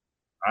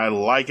 I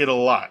like it a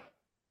lot,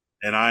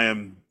 and I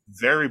am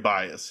very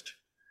biased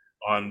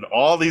on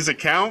all these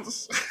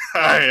accounts.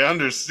 I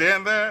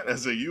understand that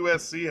as a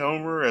USC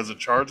homer, as a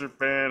Charger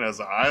fan, as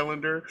an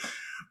Islander.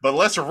 But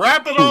let's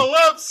wrap it all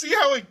up, see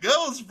how it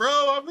goes,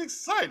 bro. I'm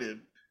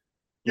excited.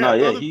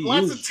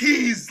 Lots of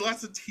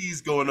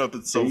teas going up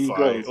at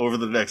SoFi over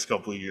the next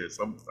couple of years.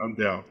 I'm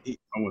down.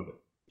 I'm with it.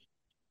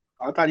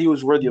 I thought he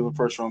was worthy of a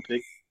first-round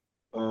pick.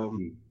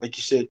 Like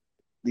you said,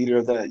 leader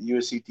of that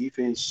USC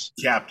defense.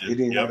 Captain. He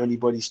didn't have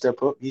anybody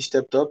step up. He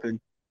stepped up, and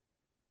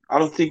I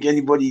don't think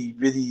anybody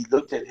really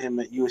looked at him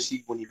at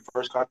USC when he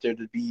first got there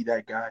to be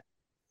that guy.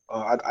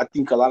 I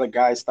think a lot of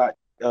guys thought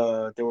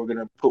they were going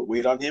to put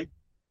weight on him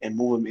and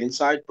move him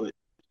inside, but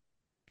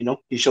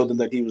he showed them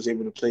that he was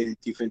able to play the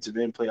defensive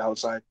end, play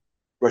outside,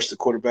 rush the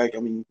quarterback. I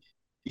mean,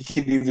 you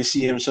can even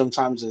see him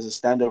sometimes as a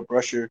stand-up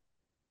rusher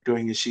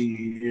during his senior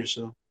year.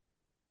 So,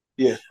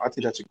 yeah, I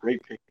think that's a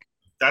great pick.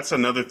 That's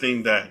another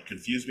thing that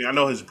confused me. I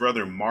know his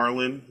brother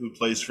Marlon, who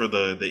plays for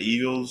the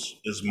Eagles,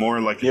 is more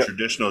like a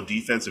traditional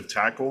defensive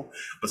tackle.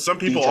 But some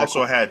people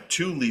also had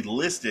Thule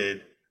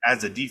listed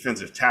as a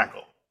defensive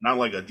tackle, not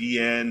like a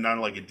DN, not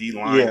like a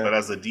D-line, but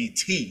as a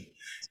DT.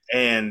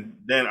 And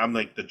then I'm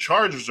like, the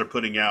Chargers are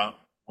putting out,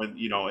 when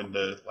in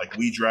the, like,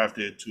 we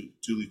drafted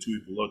Tuli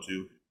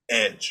Tuipulotu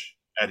edge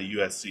at a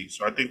USC.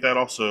 So I think that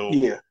also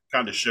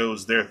kind of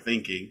shows their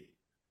thinking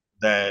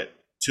that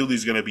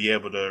Tuli's going to be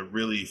able to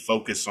really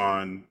focus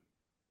on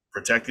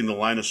protecting the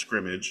line of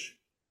scrimmage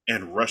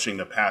and rushing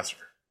the passer.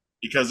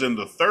 Because in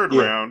the third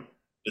round,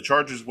 the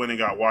Chargers went and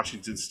got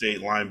Washington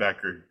State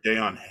linebacker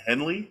Deion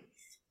Henley,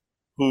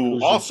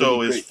 who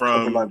also is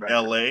from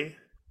LA.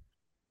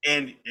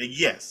 And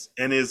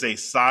and is a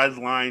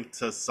sideline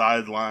to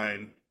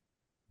sideline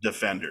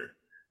defender.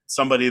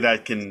 somebody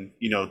that can,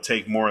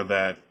 take more of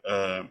that.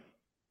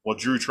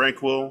 Drew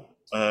Tranquil,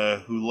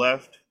 who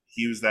left,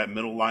 he was that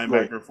middle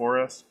linebacker for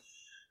us.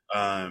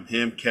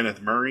 Him,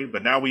 Kenneth Murray,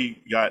 but now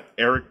we got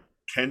Eric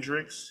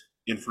Kendricks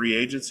in free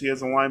agency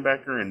as a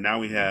linebacker, and now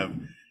we have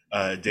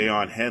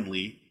Deion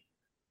Henley,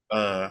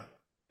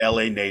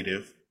 LA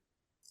native,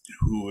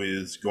 who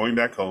is going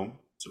back home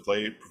to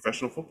play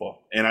professional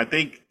football. And I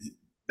think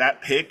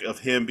that pick of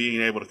him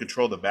being able to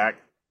control the back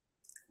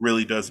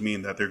really does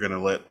mean that they're going to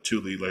let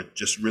Thule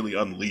just really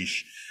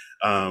unleash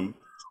on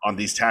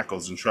these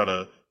tackles and try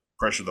to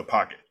pressure the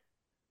pocket.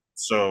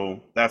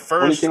 So that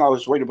first only thing I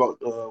was worried about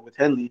with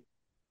Henley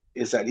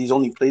is that he's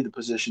only played the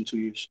position 2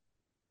 years.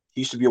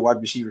 He used to be a wide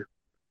receiver.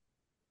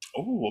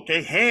 Oh,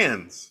 okay.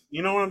 Hands.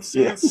 You know what I'm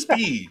saying? Yeah.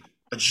 Speed,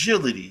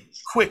 agility,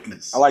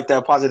 quickness. I like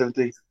that positive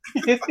thing.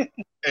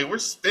 Hey, we're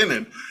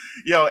spinning.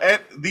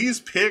 At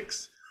these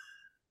picks,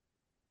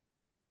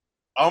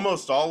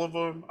 almost all of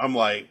them, I'm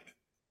like,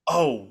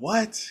 oh,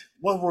 what?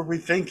 What were we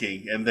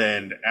thinking? And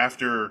then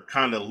after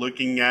kind of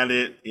looking at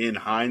it in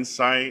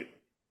hindsight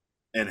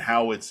and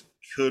how it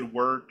could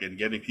work and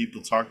getting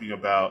people talking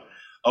about,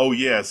 oh,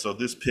 yeah, so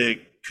this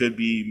pick could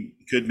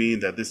mean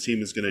that this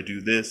team is going to do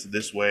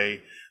this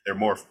way. They're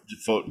more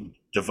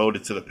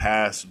devoted to the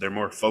pass. They're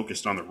more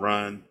focused on the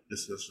run,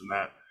 this and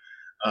that.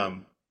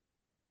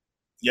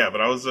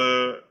 But I was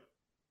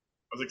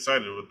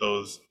excited with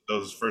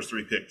those first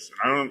three picks.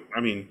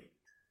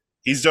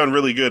 He's done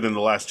really good in the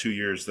last 2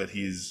 years that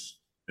he's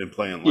been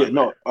playing. Yeah,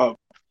 no,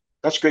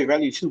 that's great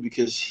value too,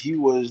 because he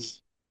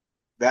was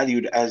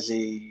valued as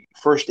a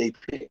first day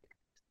pick.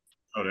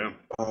 Oh, damn.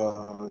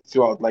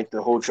 Throughout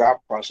the whole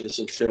draft process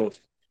instead of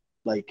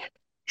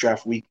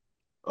draft week.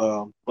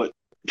 But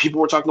people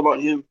were talking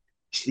about him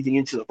sneaking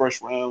into the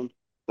first round,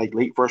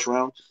 late first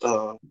round,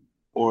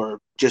 or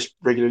just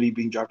regularly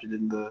being drafted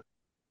in the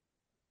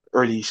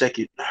early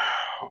second.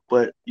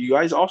 But you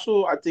guys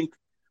also, I think,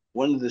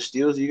 one of the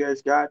steals you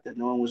guys got that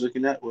no one was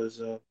looking at was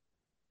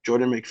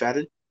Jordan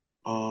McFadden.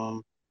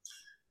 Tell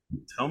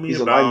me he's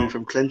about a lineman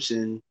from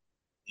Clemson.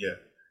 Yeah,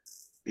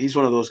 he's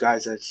one of those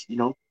guys that's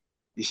you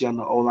see on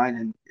the O-line,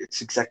 and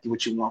it's exactly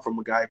what you want from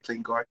a guy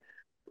playing guard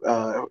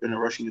in a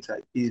rushing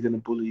attack. He's gonna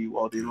bully you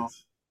all day long.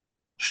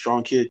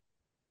 Strong kid,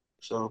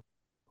 so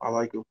I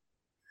like him.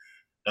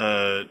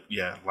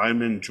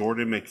 Lineman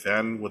Jordan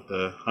McFadden with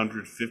the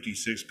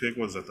 156 pick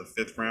was at the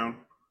 5th round.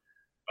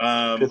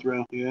 5th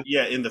round, yeah.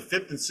 Yeah, in the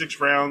 5th and 6th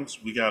rounds,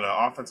 we got an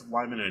offensive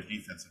lineman and a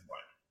defensive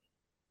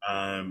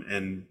lineman.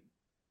 And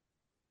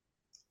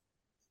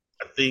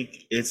I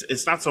think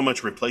it's not so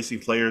much replacing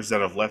players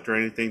that have left or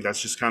anything. That's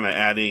just kind of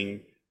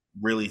adding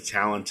really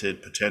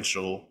talented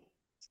potential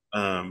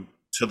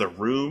to the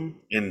room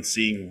and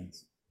seeing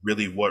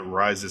really what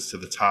rises to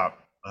the top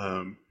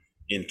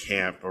in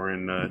camp or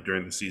in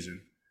during the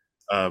season.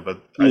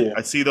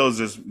 I see those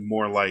as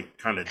more like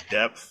kind of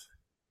depth.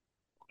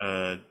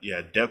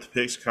 Depth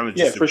picks, kind of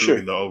just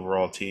improving the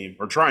overall team,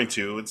 or trying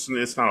to. It's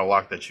not a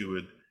lock that you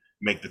would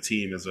make the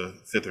team as a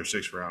 5th or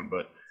 6th round,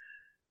 but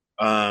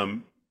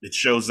it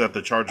shows that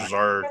the Chargers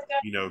are,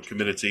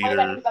 committed to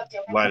either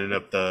lining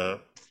up the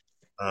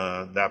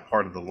that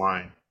part of the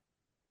line.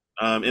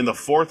 In the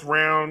 4th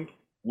round,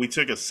 we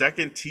took a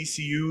second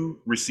TCU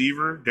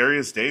receiver,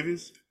 Darius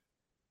Davies.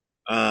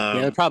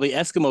 They're probably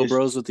Eskimo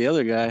Bros with the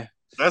other guy.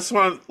 That's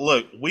one.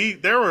 Look,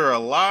 there were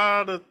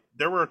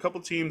a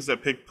couple teams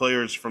that picked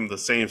players from the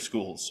same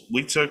schools.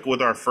 We took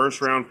with our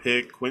 1st round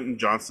pick Quentin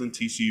Johnson,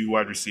 TCU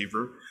wide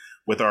receiver.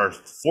 With our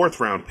 4th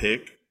round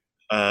pick,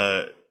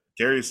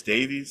 Darius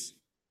Davies,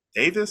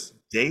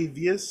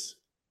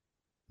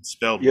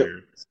 spelled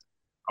weird.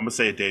 I'm gonna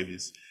say it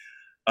Davies.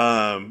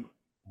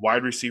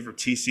 Wide receiver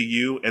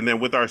TCU, and then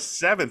with our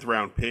 7th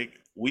round pick,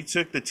 we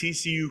took the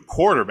TCU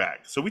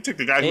quarterback. So we took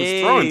the guy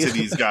who's throwing to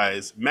these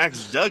guys,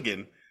 Max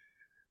Duggan,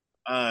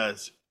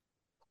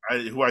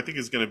 who I think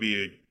is going to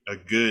be a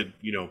good,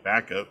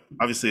 backup.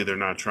 Obviously, they're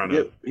not trying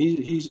to.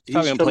 He's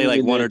going to play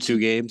like 1 or 2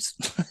 games.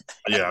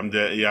 Yeah, I'm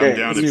down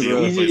if he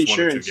only plays 1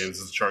 or 2 games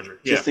as a Charger.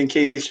 Just in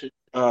case,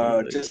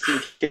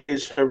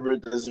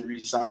 Herbert doesn't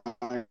resign,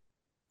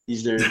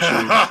 he's there.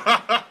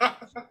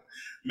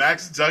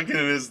 Max Duggan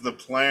is the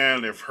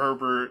plan if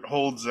Herbert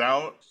holds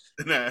out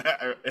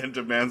and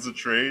demands a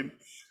trade.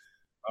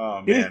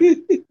 Oh, man.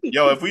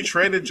 If we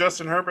traded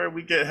Justin Herbert,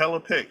 we get hella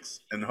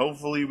picks, and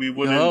hopefully we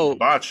wouldn't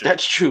botch it.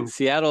 That's true.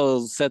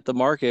 Seattle set the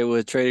market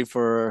with trading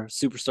for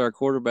superstar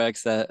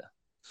quarterbacks that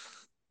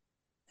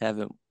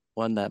haven't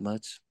won that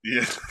much.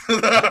 Yeah.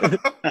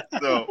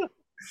 The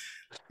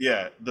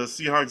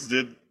Seahawks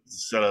did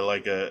set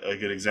a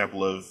good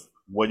example of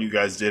what you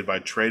guys did by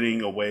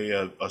trading away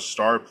a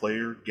star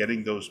player,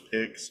 getting those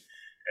picks,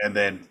 and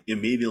then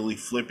immediately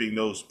flipping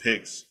those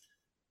picks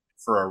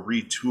for a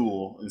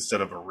retool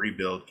instead of a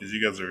rebuild, because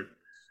you guys are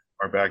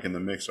back in the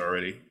mix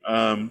already.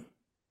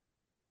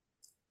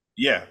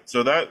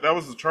 So that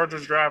was the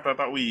Chargers draft. I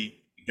thought we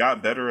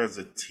got better as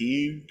a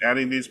team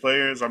adding these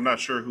players. I'm not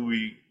sure who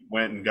we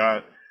went and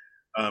got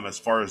as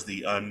far as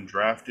the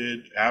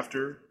undrafted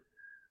after.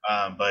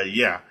 I'm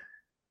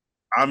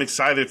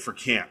excited for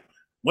camp.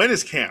 When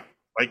is camp?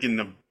 Like in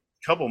a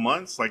couple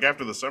months, like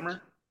after the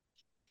summer?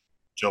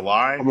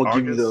 July, I'm gonna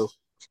August?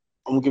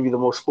 give you the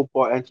most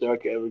football answer I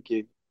can ever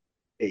give.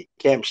 Hey,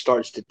 camp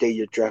starts the day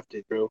you're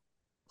drafted, bro.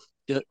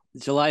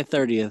 July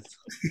 30th.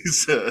 He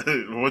said,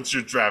 once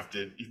you're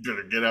drafted, you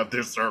better get out there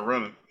and start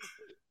running.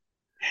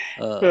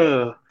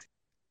 Uh,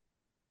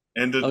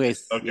 Okay,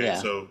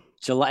 yeah. so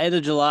End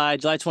of July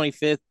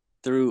 25th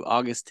through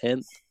August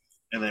 10th.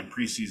 and then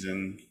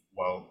preseason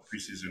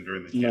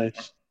during the camp.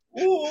 nice.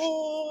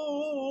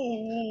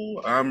 Ooh,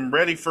 I'm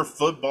ready for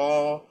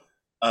football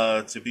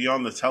to be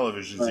on the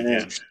televisions Oh, yeah.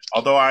 again.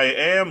 Although I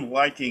am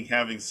liking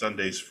having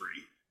Sundays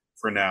free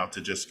for now to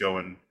just go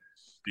and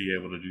be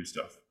able to do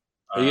stuff.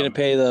 Are you gonna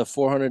pay the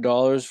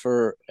 $400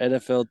 for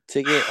NFL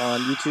ticket on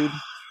YouTube?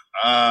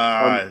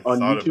 I on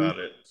thought YouTube? about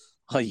it.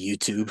 On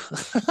YouTube.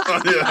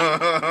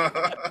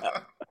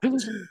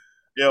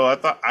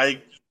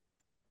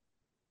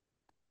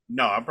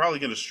 No, I'm probably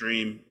gonna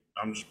stream.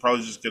 I'm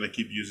probably just gonna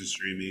keep using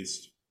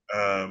StreamEast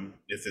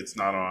if it's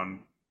not on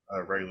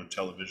regular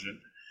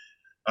television.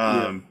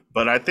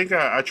 But I think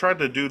I tried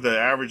to do the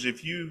average.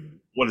 If you,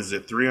 what is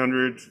it,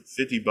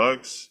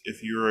 $350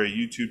 if you're a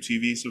YouTube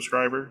TV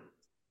subscriber?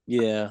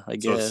 Yeah, I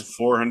So guess. it's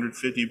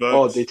 $450.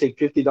 Oh, they take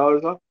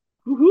 $50 off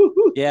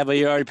Yeah, but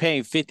you're already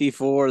paying 50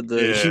 for the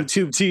Yeah.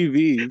 YouTube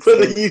TV. for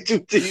the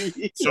YouTube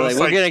TV. So Like, it's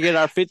we're like, gonna get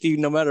our 50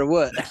 no matter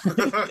what.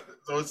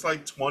 so it's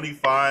like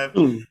 25.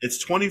 Mm.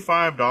 It's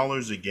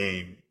 $25 a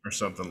game or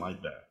something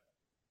like that.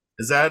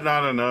 Is that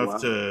not enough Wow.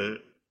 to?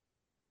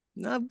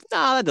 No,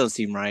 that doesn't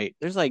seem right.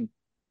 There's like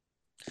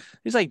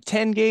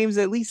 10 games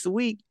at least a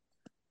week.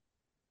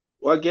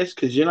 Well, I guess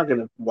because you're not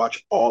gonna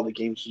watch all the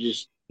games. You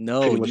just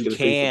No, pretty much you gonna pay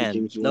for the can.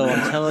 games you No, want.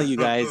 I'm telling you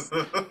guys,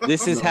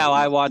 this is how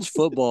I watch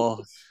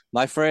football.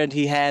 My friend,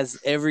 we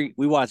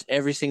watch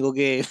every single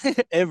game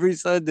every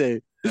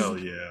Sunday. Hell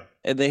yeah.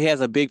 And then he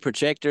has a big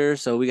projector,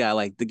 so we got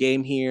like the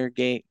game here,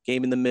 game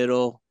in the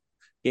middle,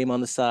 game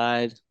on the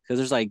side. Because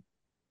there's like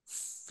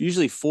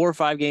usually 4 or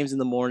 5 games in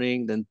the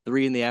morning, then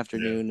 3 in the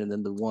afternoon, and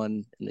then the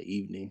 1 in the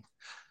evening.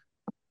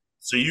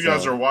 So you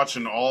guys are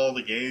watching all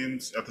the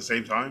games at the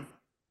same time?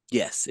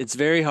 Yes, it's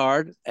very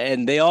hard,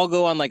 and they all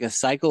go on like a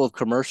cycle of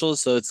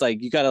commercials. So it's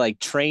like you got to like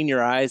train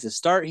your eyes to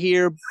start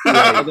here,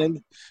 and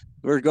then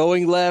we're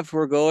going left,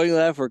 we're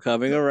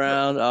coming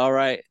around. All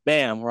right,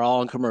 bam, we're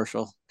all on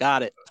commercial.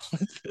 Got it.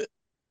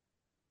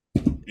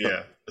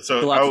 Yeah. It's So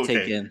a lot to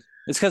take in.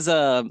 It's because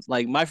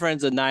like my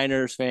friend's a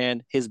Niners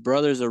fan, his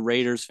brother's a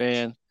Raiders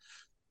fan,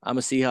 I'm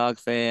a Seahawk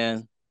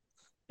fan,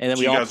 and then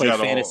So we you all guys play got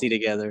fantasy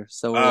together.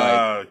 So we're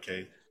like,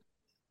 okay.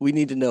 we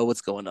need to know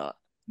what's going on.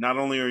 Not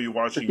only are you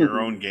watching your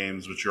own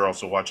games, but you're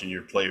also watching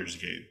your players'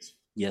 games.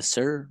 Yes,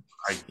 sir.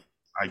 I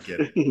get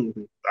it.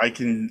 I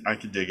can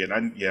dig it.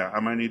 I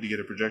might need to get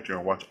a projector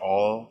and watch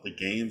all the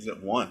games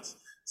at once.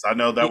 So I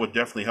know that would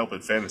definitely help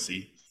in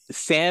fantasy.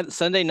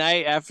 Sunday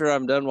night after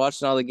I'm done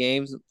watching all the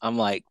games, I'm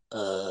like,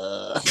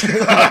 Just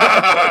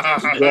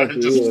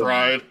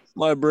fried.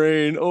 my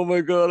brain. Oh my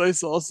god, I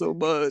saw so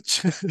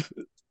much.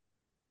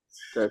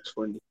 That's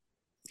funny.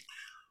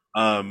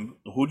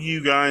 Who do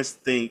you guys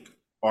think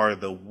are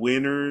the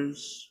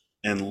winners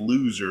and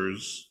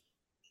losers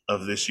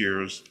of this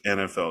year's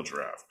NFL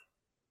draft?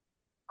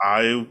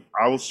 I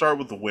will start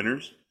with the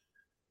winners.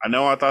 I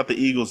thought the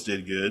Eagles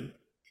did good.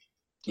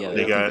 Yeah,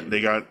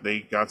 they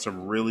got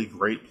some really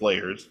great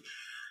players.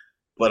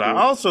 But I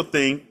also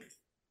think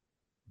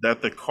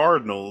that the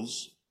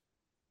Cardinals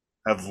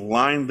have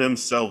lined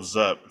themselves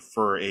up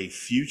for a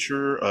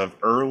future of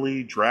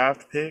early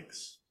draft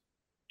picks,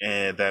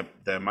 and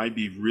that might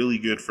be really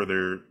good for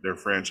their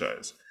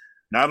franchise.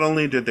 Not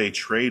only did they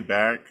trade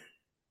back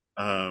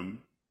and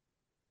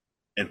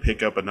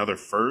pick up another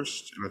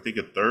first and I think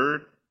a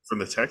third from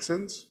the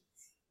Texans,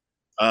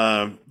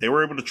 they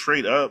were able to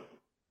trade up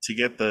to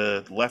get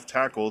the left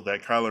tackle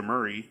that Kyler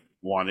Murray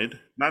wanted.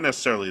 Not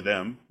necessarily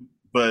them,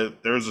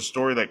 but there's a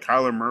story that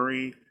Kyler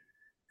Murray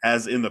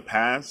has in the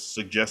past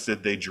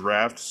suggested they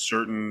draft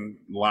certain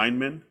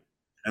linemen,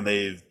 and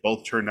they've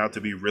both turned out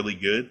to be really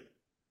good.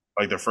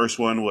 Like the first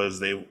one was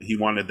he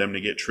wanted them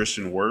to get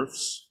Tristan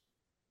Wirfs,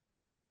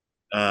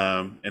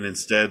 and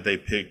instead they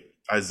picked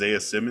Isaiah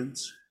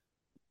Simmons,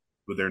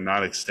 who they're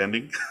not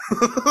extending.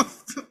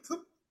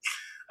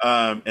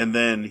 And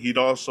then he'd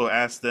also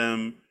asked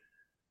them,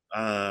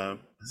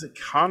 is it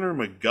Connor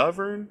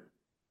McGovern?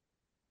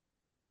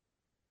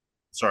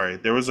 Sorry,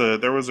 there was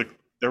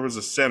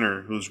a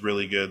center who's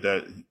really good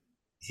that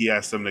he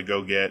asked them to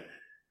go get,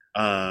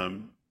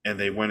 and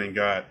they went and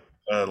got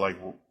like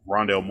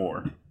Rondale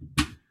Moore.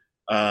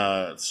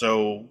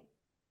 So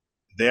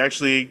they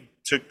actually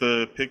took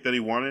the pick that he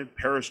wanted,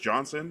 Paris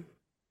Johnson.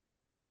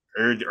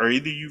 Are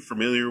either of you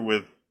familiar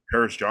with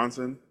Paris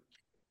Johnson?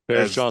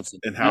 Paris Johnson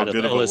and how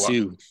good of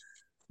LSU.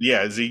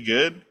 Yeah, is he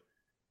good?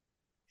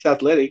 He's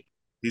athletic.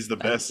 He's the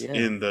best yeah.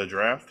 in the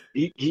draft.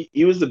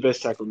 He was the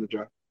best tackle in the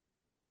draft.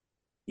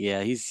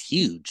 Yeah, he's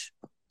huge.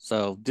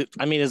 So,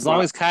 I mean, as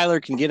long as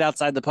Kyler can get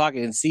outside the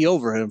pocket and see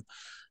over him,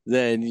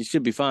 then you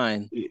should be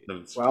fine.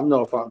 Well, I don't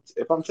know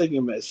if I'm taking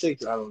him at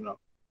 6. I don't know.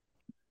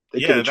 They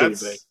Yeah, could've traded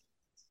back.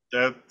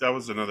 that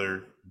was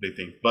another big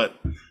thing. But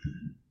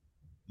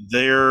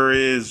there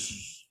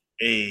is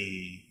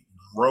a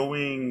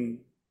growing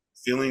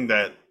feeling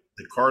that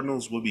the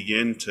Cardinals will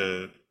begin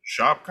to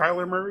shop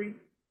Kyler Murray.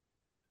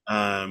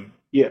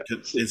 Yeah.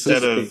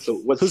 Instead of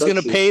who's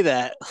going to pay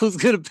that? Who's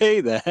going to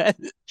pay that?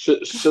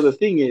 So the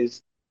thing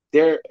is,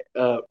 they're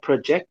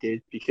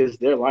projected, because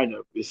their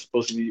lineup is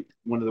supposed to be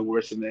one of the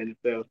worst in the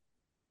NFL.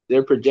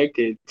 They're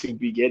projected to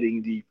be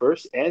getting the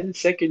first and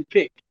second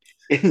pick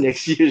in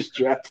next year's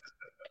draft.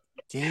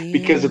 Damn.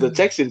 Because of the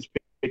Texans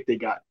pick they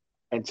got.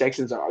 And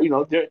Texans are,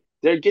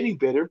 they're getting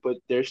better, but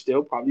they're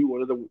still probably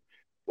one of the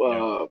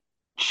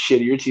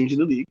shittier teams in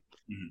the league.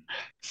 Mhm.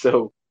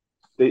 So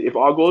if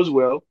all goes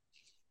well,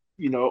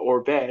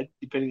 or bad,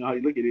 depending on how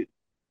you look at it,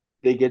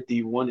 they get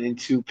the 1 and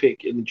 2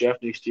 pick in the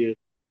draft next year,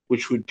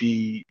 which would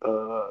be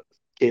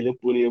Caleb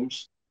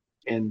Williams,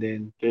 and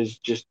then there's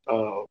just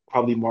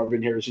probably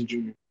Marvin Harrison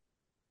Jr.,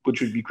 which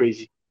would be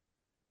crazy.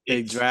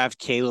 They draft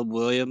Caleb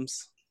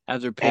Williams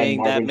after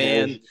paying that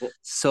man Harrison.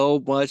 so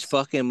much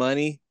fucking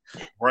money.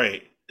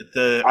 Right.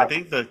 I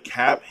think the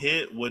cap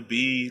hit would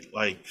be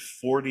like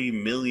 $40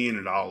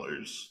 million,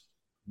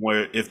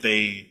 where if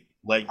they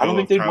let go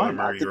of Kyler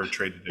Murray or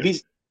traded him,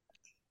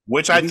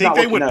 which I think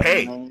they would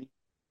pay.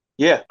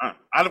 Yeah.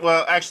 I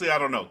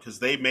don't know, because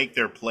they make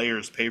their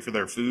players pay for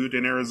their food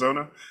in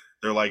Arizona.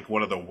 They're like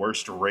one of the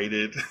worst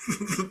rated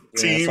teams.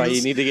 That's why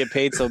you need to get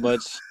paid so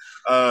much.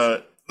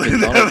 So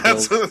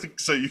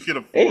you can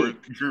afford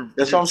your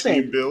that's what I'm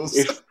saying. Bills.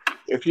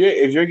 If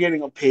you're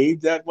getting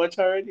paid that much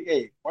already,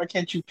 hey, why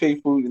can't you pay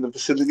food in the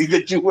facility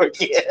that you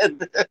work in?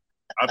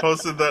 I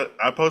posted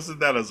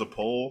that as a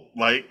poll.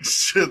 Like,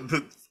 should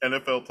the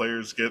NFL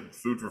players get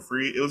food for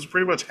free? It was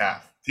pretty much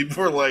half.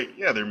 People were like,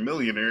 yeah, they're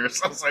millionaires.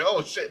 I was like,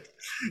 oh shit.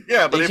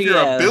 Yeah, but if you're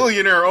a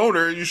billionaire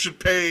owner, you should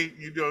pay,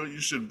 you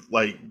should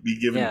like be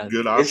given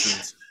good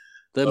options.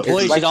 The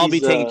employees should all be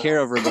taken care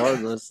of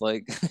regardless.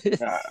 Like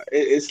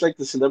it's like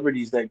the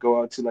celebrities that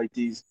go out to like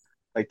these,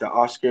 like the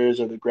Oscars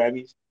or the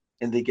Grammys,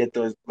 and they get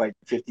those like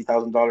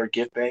 $50,000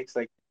 gift bags.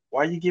 Like,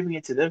 why are you giving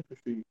it to them for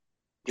free?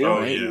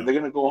 They're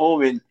gonna go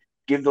home and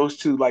give those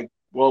to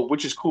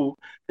which is cool.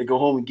 They go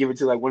home and give it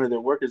to like one of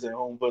their workers at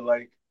home, but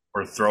like,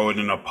 or throw it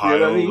in a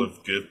pile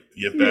of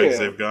gift bags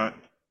they've got.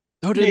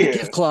 Throw it in the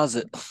gift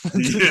closet.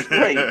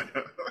 Right.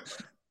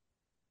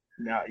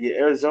 Now,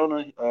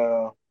 Arizona.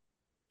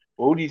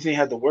 Who do you think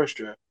had the worst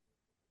draft?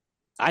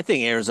 I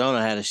think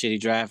Arizona had a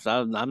shitty draft.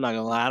 I'm not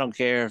gonna lie. I don't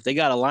care if they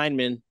got a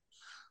lineman,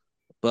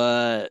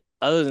 but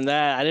other than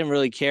that, I didn't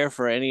really care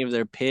for any of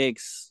their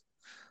picks.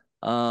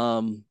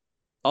 Also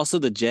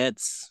the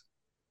Jets.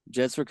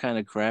 Jets were kind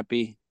of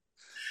crappy.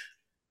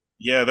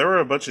 Yeah, there were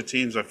a bunch of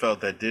teams I felt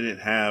that didn't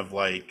have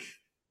like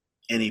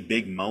any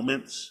big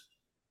moments.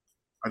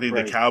 I think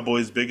the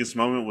Cowboys' biggest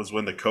moment was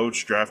when the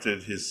coach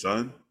drafted his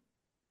son.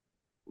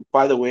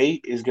 By the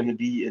way, is going to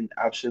be an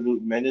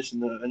absolute menace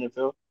in the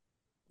NFL.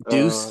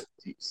 Deuce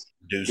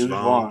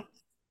Vaughn.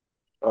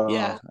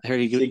 I heard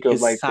he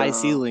his high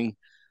ceiling.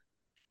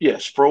 Yeah,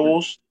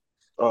 Sproles.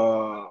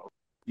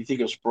 You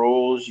think of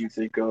Sproles, you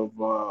think of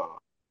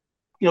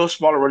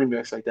smaller running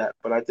backs like that.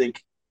 But I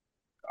think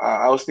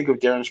I always think of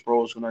Darren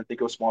Sproles when I think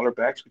of smaller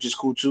backs, which is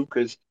cool too,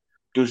 because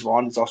Deuce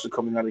Vaughn is also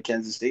coming out of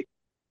Kansas State,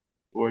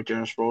 where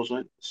Darren Sproles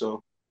went.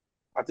 So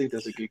I think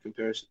that's a good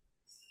comparison.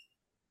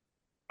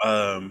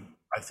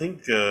 I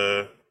think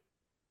there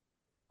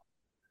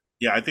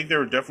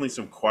were definitely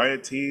some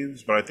quiet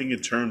teams, but I think in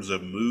terms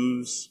of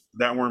moves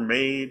that were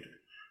made,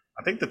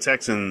 I think the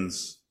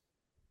Texans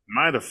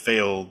might have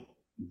failed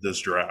this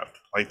draft.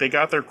 Like, they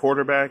got their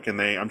quarterback,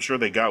 and I'm sure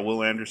they got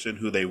Will Anderson,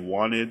 who they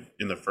wanted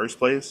in the first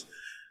place.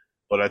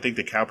 But I think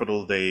the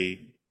capital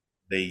they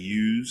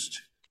used,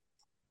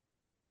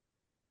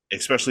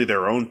 especially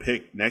their own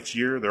pick next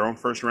year, their own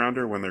first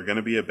rounder, when they're going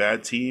to be a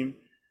bad team,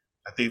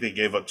 I think they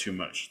gave up too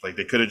much. Like,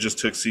 they could have just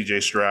took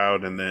C.J.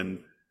 Stroud and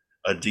then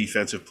a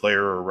defensive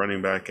player or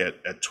running back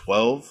at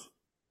 12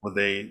 when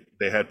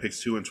they had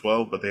picks 2 and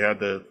 12, but they had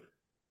to,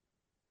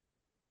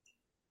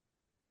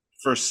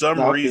 for some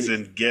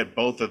reason, get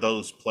both of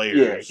those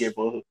players. Yeah, get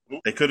both.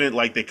 They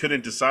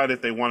couldn't decide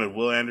if they wanted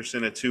Will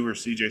Anderson at 2 or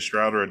C.J.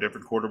 Stroud or a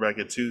different quarterback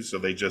at 2, so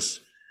they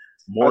just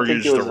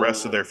mortgaged the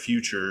rest of their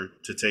future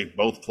to take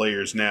both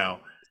players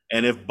now.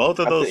 And if both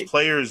of those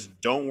players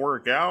don't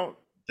work out,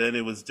 then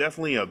it was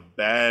definitely a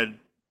bad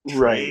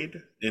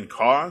trade in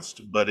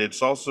cost, but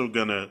it's also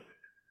going to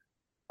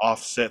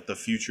offset the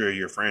future of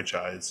your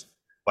franchise.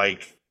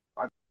 Like,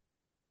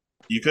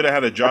 you could have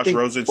had a Josh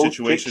Rosen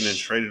situation and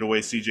traded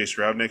away C.J.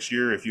 Stroud next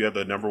year if you had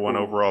the number 1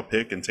 overall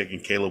pick and taken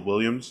Caleb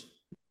Williams.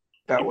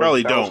 You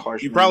probably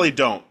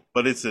don't,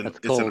 but it's an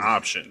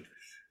option.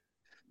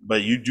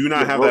 But you do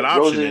not have that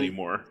option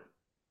anymore.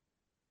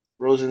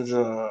 Rosen's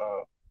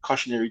a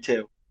cautionary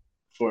tale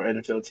for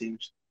NFL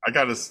teams. I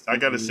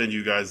gotta send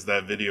you guys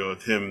that video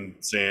of him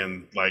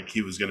saying like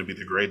he was gonna be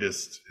the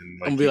greatest, and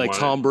like, I'm gonna be like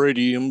Tom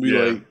Brady. I'm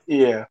gonna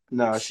be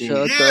like,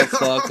 shut the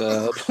fuck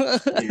up.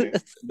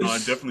 No, I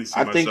definitely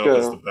see myself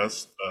as the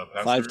best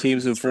passer. 5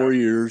 teams in 4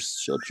 years.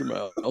 Shut your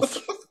mouth.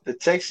 The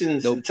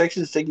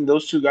Texans taking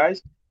those 2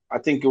 guys, I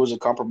think it was a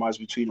compromise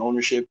between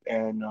ownership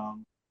and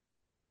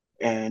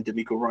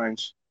D'Amico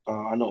Ryans.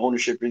 I know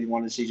ownership really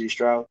wanted C.J.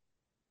 Stroud,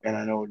 and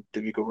I know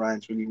D'Amico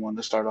Ryans really wanted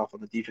to start off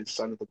on the defense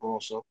side of the ball.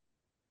 So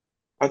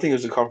I think it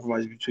was a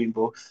compromise between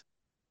both.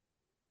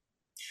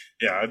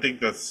 Yeah, I think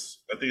that's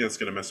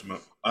gonna mess him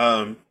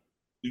up.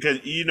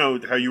 Because you know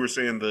how you were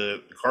saying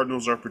the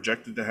Cardinals are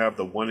projected to have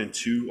the 1 and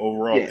 2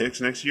 overall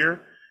picks next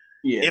year.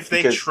 Yeah, if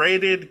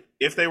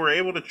they were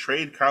able to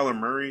trade Kyler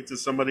Murray to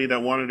somebody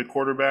that wanted a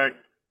quarterback,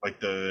 like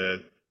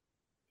the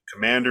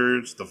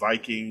Commanders, the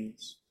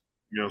Vikings,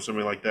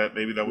 somebody like that,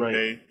 maybe that would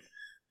pay.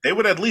 They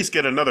would at least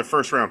get another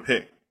first-round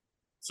pick.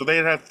 So they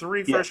had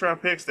 3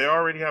 first-round picks. They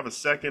already have a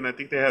second. I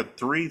think they had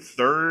 3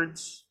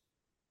 thirds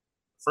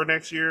for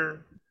next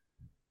year.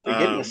 They're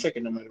getting a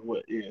second no matter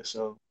what. Yeah,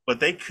 so. But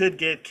they could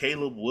get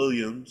Caleb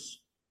Williams,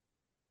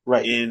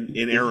 in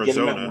You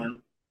Arizona,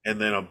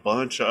 and then a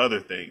bunch of other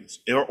things.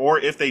 Or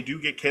if they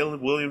do get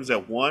Caleb Williams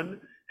at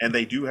 1, and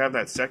they do have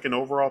that second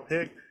overall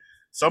pick,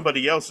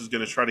 somebody else is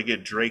going to try to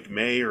get Drake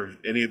May or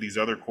any of these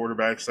other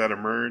quarterbacks that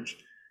emerge,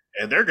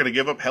 and they're going to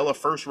give up hella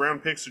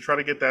first-round picks to try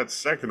to get that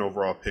second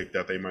overall pick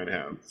that they might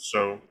have.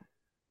 So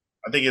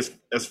I think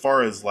as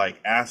far as like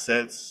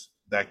assets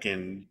that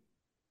can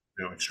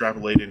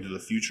extrapolate into the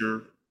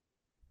future,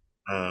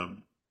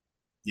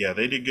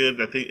 they did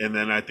good. I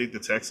think the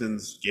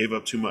Texans gave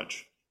up too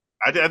much.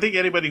 I think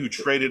anybody who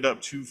traded up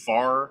too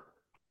far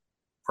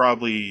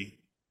probably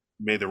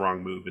made the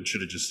wrong move and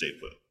should have just stayed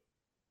put.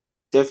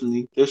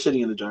 Definitely, they're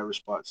sitting in the driver's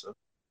spot, so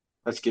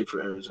that's good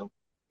for Arizona.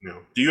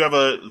 Do you have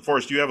a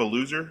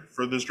loser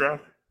for this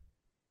draft?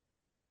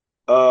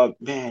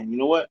 Man, you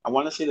know what? I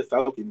want to say the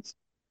Falcons,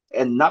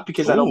 and not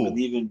because I don't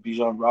believe in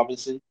Bijan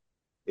Robinson,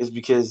 is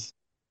because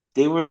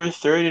they were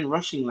 3rd in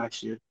rushing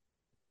last year.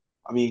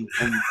 I mean,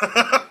 and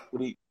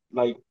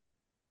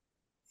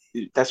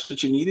that's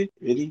what you needed?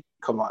 Really?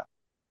 Come on.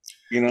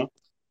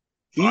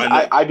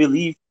 I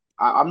believe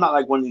I'm not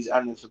like one of these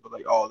analysts who are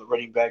like, oh, the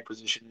running back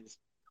position is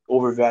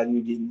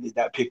overvalued. And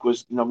that pick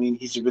was,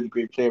 he's a really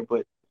great player,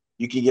 but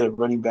you can get a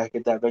running back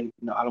at that value.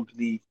 I don't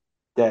believe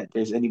that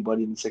there's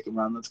anybody in the second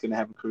round that's going to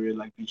have a career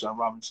like Bijan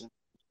Robinson.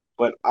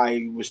 But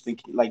I was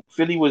thinking, like,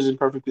 Philly was in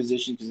perfect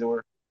position because they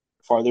were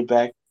farther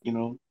back,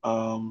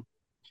 The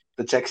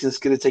Texans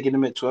could have taken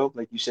him at 12,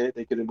 like you said.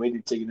 They could have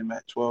waited taking him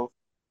at 12.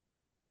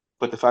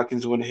 But the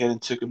Falcons went ahead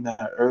and took him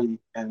that early.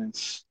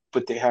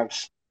 But they have,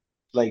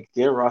 like,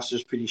 their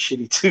roster's pretty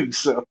shitty too.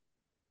 So,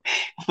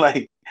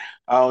 like,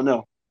 I don't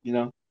know,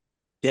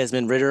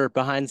 Desmond Ritter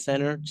behind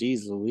center?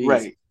 Jeez Louise.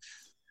 Right.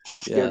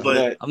 Yeah,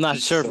 but I'm not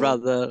sure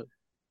about the...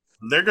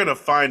 They're going to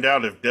find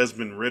out if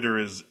Desmond Ritter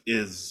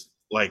is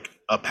like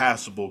a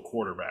passable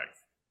quarterback.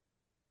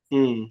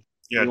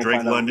 Yeah,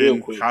 Drake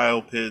London,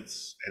 Kyle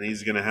Pitts, and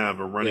he's going to have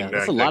a running back.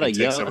 That's a lot of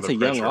young. That's a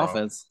young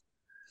offense.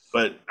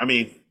 But I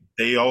mean,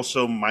 they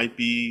also might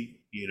be,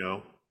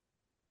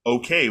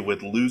 okay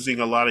with losing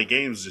a lot of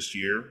games this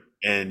year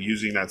and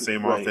using that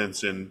same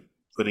offense and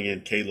putting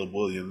in Caleb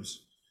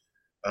Williams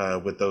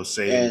with those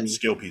same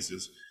skill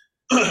pieces.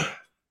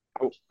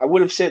 I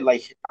would have said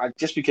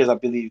just because I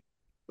believe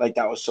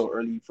that was so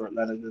early for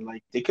Atlanta, that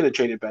they could have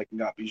traded back and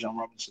got Bijan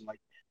Robinson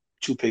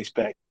 2 picks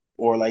back,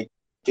 or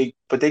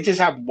but they just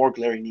have more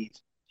glaring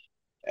needs.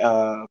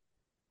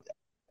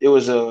 It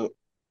was a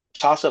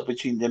toss-up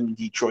between them and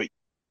Detroit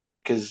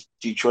because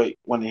Detroit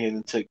went ahead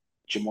and took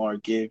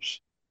Jamar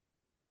Gibbs.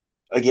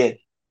 Again,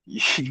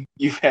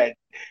 you've had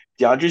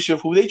DeAndre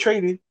Swift, who they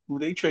traded,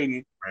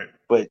 right?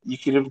 But you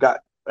could have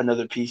got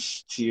another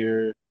piece to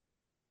your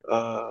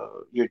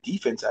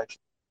defense,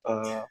 actually,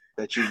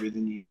 that you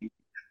really need.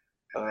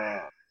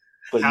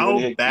 But how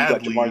you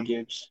badly got Jamar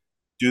Gibbs.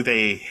 Do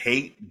they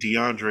hate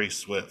DeAndre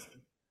Swift?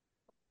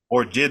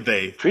 Or did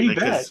they? Pretty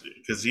bad.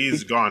 Because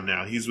he's gone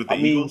now. He's with the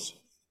Eagles.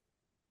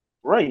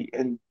 Right.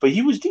 But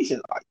he was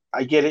decent.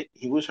 I get it.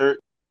 He was hurt.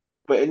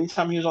 But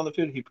anytime he was on the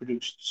field, he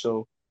produced.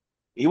 So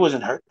he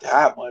wasn't hurt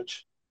that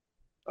much.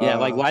 Yeah,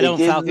 why don't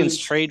Falcons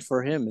trade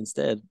for him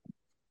instead?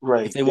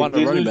 Right. If they want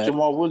a running back.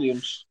 Jamal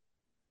Williams.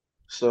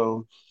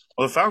 So.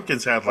 Well, the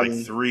Falcons had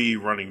 3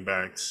 running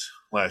backs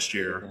last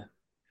year.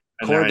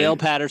 Yeah. Cordell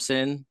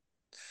Patterson.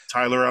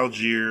 Tyler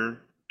Algier.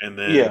 And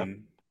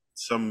then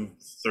some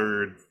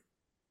third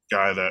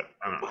guy that,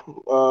 I don't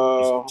know,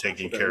 was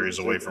taking carries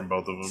away from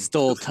both of them.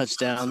 Stole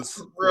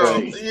touchdowns. Bro,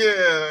 I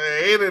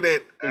hated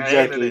it. Exactly.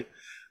 I hated it.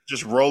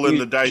 Just rolling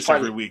the dice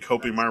every week,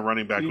 hoping my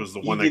running back was the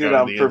one that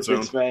got in the end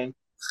zone. Man.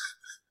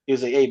 He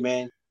was like, hey,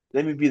 man,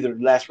 let me be the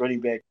last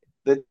running back.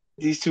 Let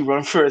these 2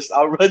 run first.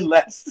 I'll run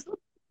last.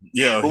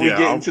 Yeah, when we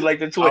get into the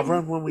 20. I'll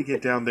run when we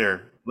get down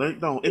there.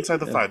 No, inside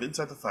the 5.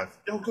 Inside the 5.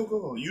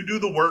 Go. You do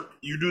the work.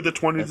 You do the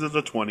 20 to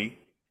the 20.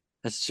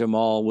 That's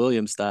Jamal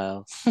Williams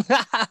style.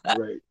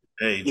 Right.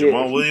 Hey,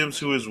 Jamal Williams,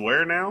 who is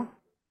where now?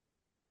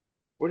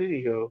 Where did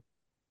he go?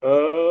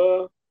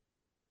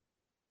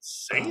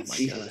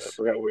 Saints. Oh I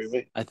forgot where he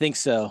went. I think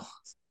so.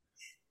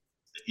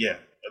 Yeah,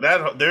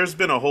 there's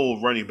been a whole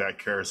running back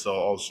carousel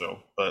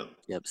also, but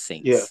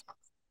Saints. Yeah.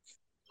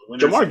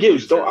 Jamar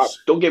Gibbs,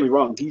 don't get me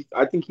wrong.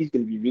 I think he's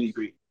going to be really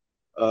great.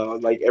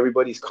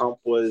 Everybody's comp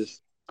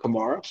was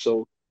Kamara.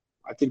 So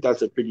I think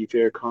that's a pretty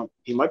fair comp.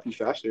 He might be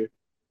faster.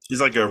 He's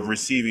like a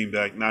receiving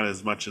back, not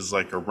as much as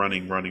like a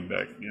running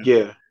back.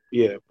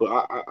 Yeah,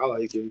 but I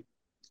like him.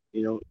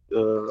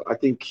 I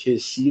think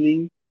his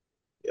ceiling.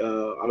 I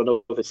don't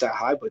know if it's that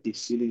high, but his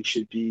ceiling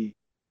should be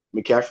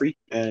McCaffrey,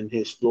 and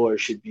his floor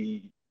should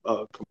be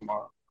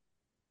Kamara.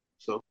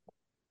 So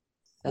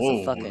That's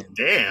a fucking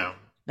damn.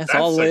 That's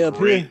all the way up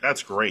here.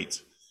 That's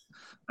great.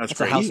 That's a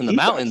great. house in the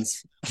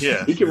mountains.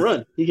 Yeah, he can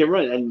run. He can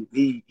run, and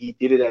he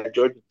did it at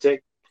Georgia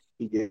Tech.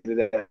 He did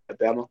it at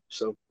Alabama.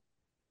 So,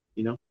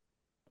 yeah.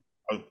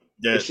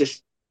 It's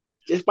just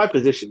my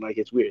position. Like,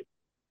 it's weird,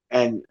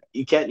 and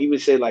you can't even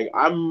say like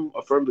I'm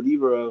a firm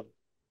believer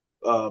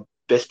of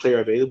best player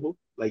available.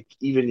 Like,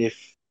 even if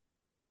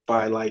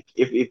by like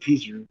if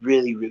he's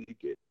really really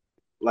good,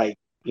 like,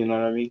 you know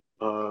what I mean.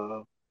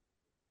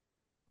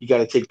 You got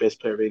to take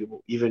best player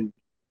available, even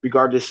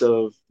regardless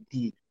of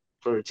need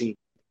for a team.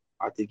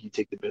 I think you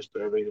take the best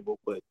player available,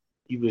 but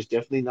he was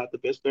definitely not the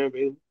best player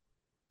available.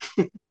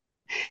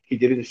 He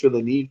didn't feel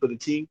the need for the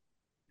team.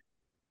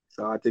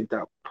 So I think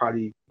that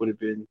probably would have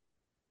been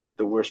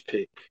the worst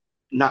pick.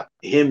 Not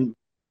him,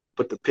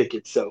 but the pick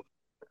itself.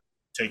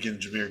 Taking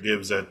Jahmyr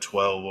Gibbs at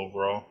 12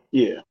 overall.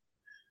 Yeah.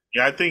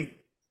 Yeah, I think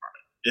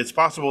it's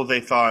possible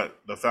they thought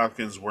the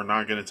Falcons were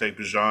not going to take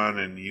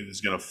Bijan and he was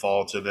going to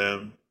fall to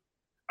them.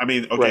 I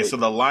mean, okay, Right. so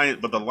the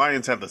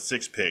Lions had the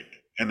 6th pick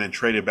and then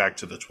traded back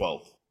to the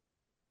 12th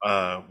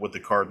with the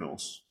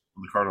Cardinals.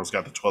 And the Cardinals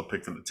got the 12th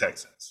pick from the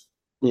Texans.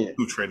 Yeah.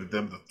 Who traded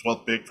them the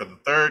 12th pick for the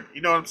 3rd?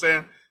 You know what I'm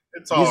saying?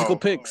 It's all Musical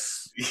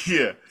picks.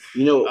 Yeah.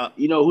 You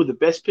know who the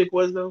best pick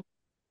was though?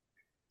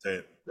 Say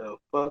it. The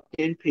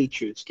fucking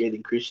Patriots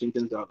getting Christian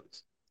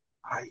Gonzalez.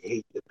 I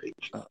hate the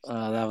Patriots.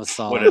 That was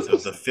solid. What is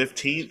it? The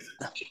 15th?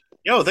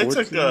 Yo, they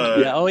 14? took.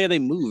 Yeah. They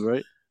moved,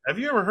 right? Have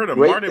you ever heard of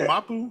Right. Martin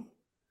Mapu?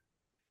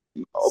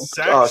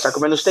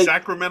 Sacramento State.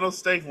 Sacramento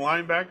State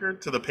linebacker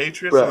to the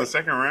Patriots Bruh. in the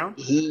 2nd round.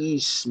 He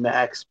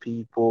smacks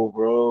people,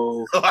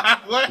 bro.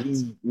 What?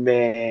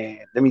 Man,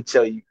 let me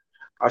tell you,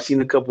 I've seen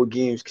a couple of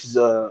games because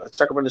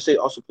Sacramento State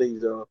also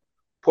plays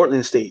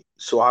Portland State,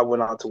 so I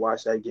went out to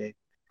watch that game.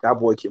 That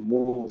boy can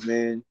move,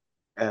 man,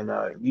 and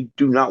you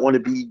do not want to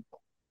be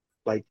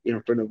like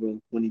in front of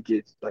him when he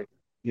gets like,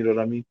 you know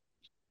what I mean?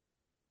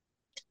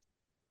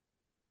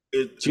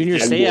 Junior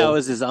Yeah. Seau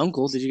is his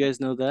uncle. Did you guys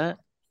know that?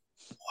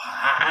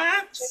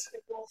 What?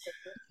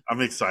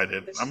 I'm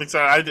excited.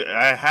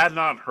 I had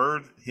not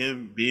heard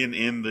him being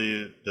in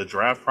the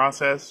draft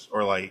process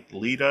or like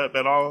lead up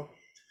at all.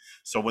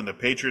 So when the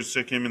Patriots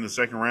took him in the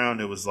 2nd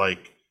round, it was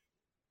like,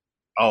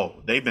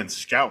 oh, they've been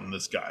scouting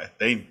this guy.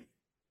 They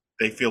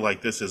feel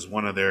like this is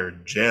one of their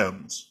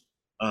gems.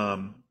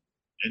 And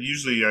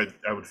usually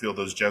I would feel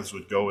those gems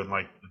would go in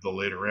like the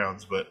later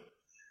rounds, but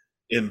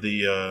in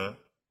the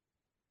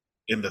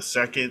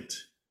 2nd,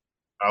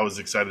 I was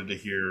excited to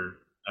hear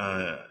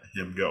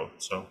him go.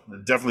 So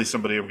definitely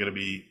somebody I'm going to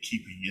be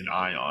keeping an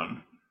eye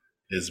on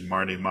is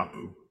Marty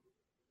Mapu.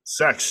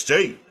 Sac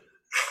State.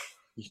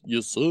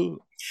 Yes, sir.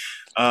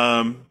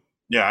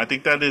 Yeah, I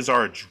think that is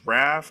our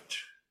draft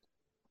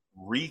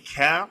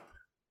recap.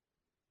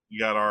 You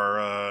got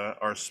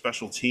our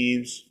special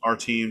teams, our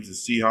teams, the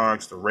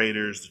Seahawks, the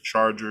Raiders, the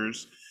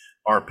Chargers,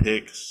 our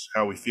picks,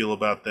 how we feel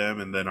about them,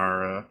 and then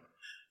our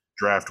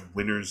draft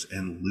winners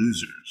and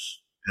losers.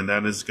 And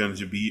that is going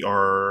to be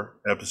our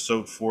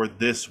episode for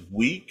this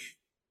week.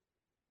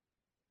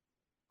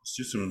 Let's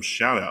do some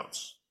shout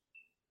outs.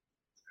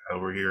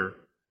 Over here.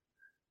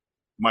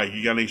 Mike,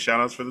 you got any shout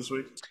outs for this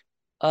week?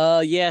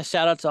 Yeah,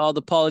 shout out to all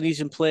the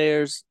Polynesian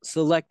players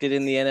selected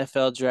in the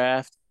NFL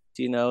draft.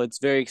 You know, it's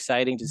very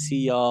exciting to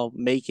see y'all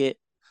make it.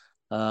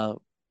 We're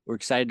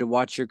excited to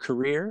watch your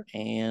career,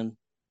 and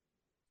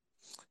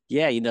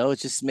yeah, you know, it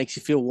just makes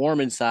you feel warm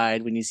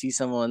inside when you see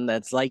someone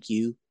that's like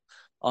you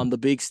on the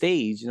big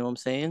stage. You know what I'm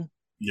saying?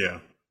 Yeah.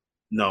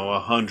 No,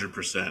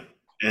 100%.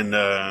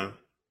 And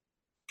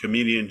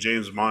comedian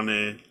James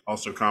Mane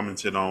also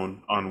commented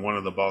on one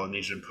of the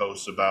Polynesian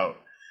posts about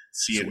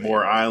seeing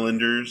more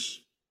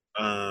Islanders,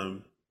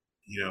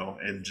 you know,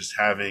 and just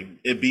having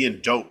it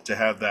being dope to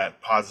have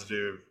that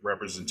positive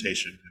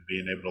representation and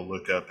being able to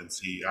look up and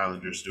see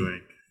Islanders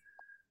doing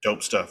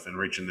dope stuff and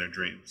reaching their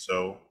dreams.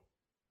 So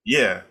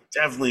yeah,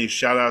 definitely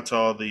shout out to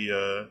all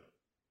the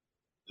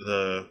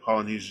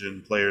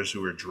Polynesian players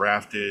who were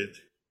drafted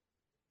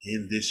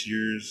in this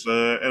year's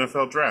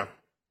NFL draft.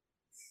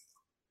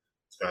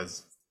 This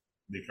guy's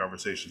mid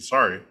conversation.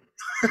 Sorry.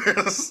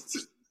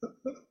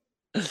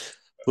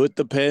 Put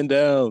the pen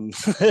down.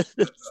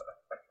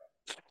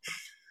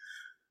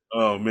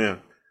 Oh man,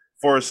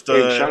 Forrest.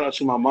 Hey, shout out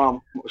to my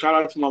mom. Shout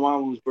out to my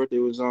mom whose birthday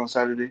was on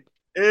Saturday.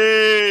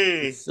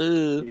 Hey,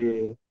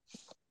 Yeah,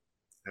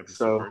 happy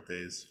So-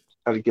 birthdays.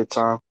 had a good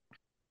time.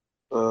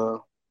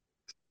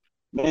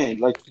 Man,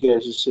 like you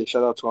guys just said,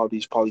 shout out to all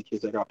these poly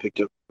kids that got picked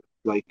up.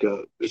 Like,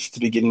 it's the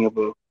beginning of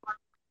a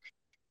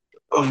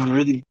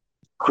really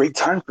great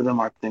time for them,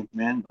 I think,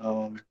 man.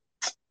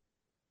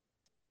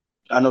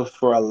 I know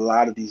for a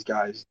lot of these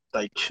guys,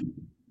 like,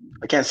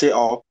 I can't say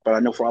all, but I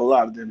know for a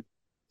lot of them,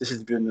 this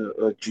has been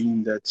a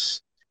dream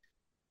that's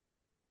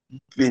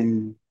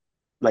been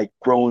like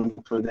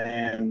growing for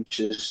them,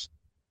 just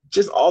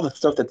all the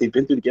stuff that they've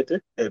been through to get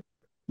there. It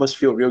must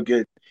feel real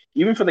good,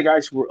 even for the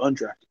guys who were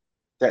undrafted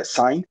that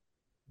signed.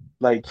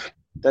 Like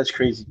that's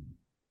crazy.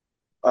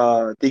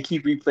 They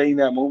keep replaying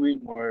that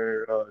moment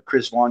where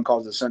Chris Vaughn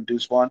calls his son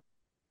Deuce Vaughn.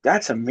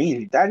 That's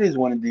amazing. That is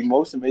one of the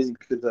most amazing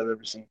clips I've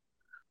ever seen.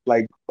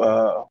 Like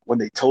when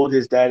they told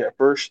his dad at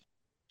first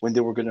when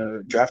they were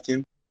gonna draft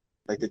him,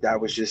 like the dad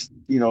was just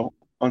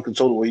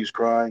uncontrollable. He was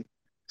crying,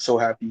 so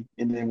happy.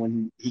 And then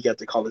when he got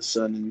to call his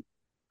son and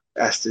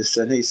asked his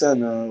son, "Hey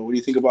son, what do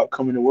you think about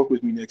coming to work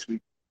with me next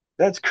week?"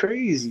 That's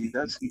crazy.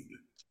 That's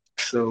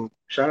so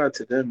shout out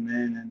to them,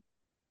 man.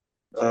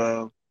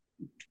 And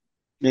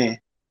man,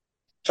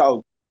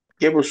 child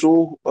Gabriel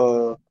Sewell,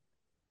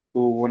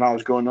 who when I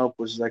was growing up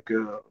was like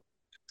a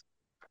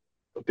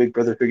big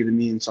brother figure to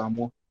me in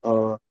Samoa.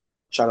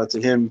 Shout out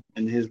to him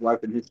and his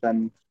wife and his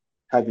family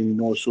having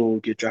Noah Sewell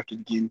get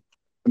drafted again.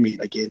 I mean,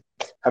 again,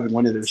 having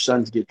one of their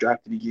sons get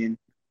drafted again,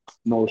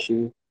 Noah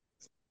Sewell.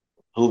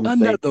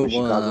 Another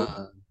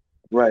one.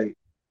 Right.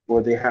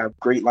 Where they have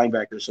great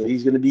linebackers. So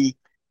he's going to be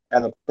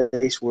at a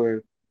place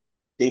where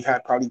they've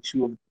had probably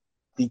two of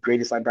the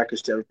greatest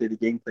linebackers to ever play the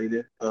game play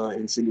there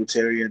in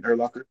Singletary and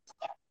Urlacher.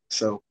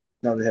 So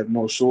now they have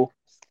Noah Sewell,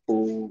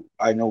 who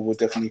I know will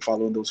definitely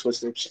follow in those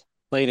footsteps.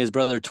 Playing his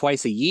brother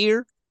twice a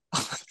year.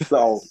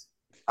 So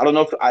I don't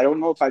know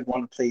if I'd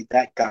want to play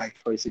that guy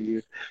twice a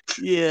year.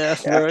 Yeah.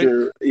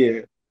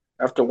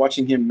 After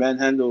watching him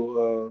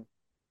manhandle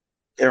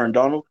Aaron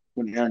Donald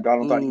when Aaron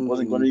Donald thought he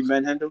wasn't going to be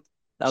manhandled.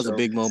 That was a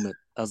big moment.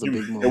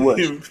 It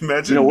was.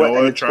 Imagine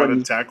Noah trying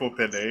to tackle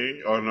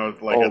Penei on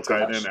a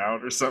tight end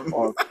out or something.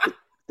 Oh,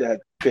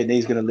 that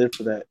Penei's going to live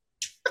for that.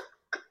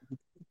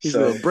 He's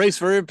going to brace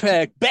for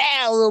impact.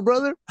 Bow, little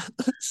brother.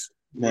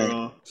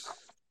 Man.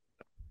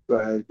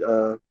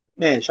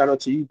 Man, shout out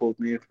to you both,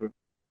 man, for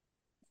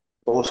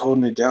both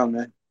holding it down,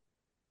 man.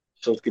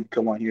 So it's good to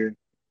come on here,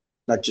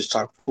 not just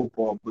talk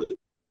football, but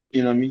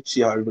you know what I mean?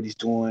 See how everybody's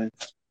doing,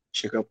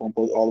 check up on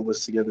all of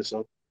us together.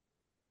 So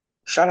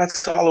shout out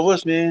to all of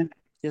us, man.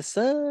 Yes,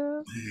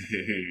 sir.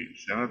 Hey,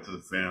 shout out to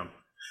the fam.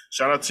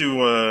 Shout out to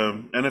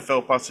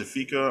NFL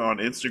Pacifica on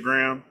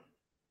Instagram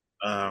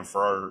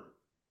for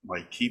our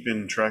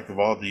keeping track of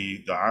all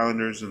the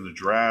Islanders in the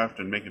draft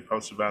and making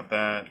posts about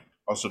that.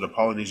 Also to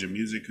Polynesian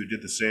Music, who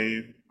did the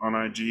same on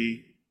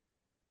IG.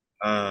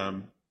 Yeah,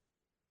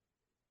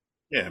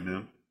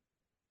 man.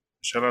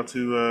 Shout out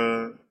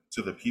to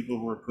the people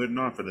who are putting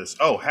on for this.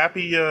 Oh,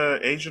 happy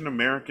Asian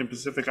American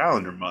Pacific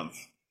Islander month.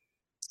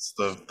 It's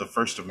the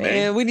 1st of May.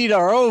 Man, we need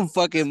our own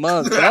fucking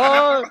month,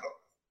 dog.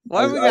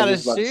 Why we gotta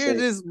share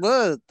this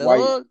month,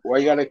 dog? Why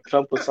you gotta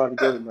clump us all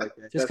together like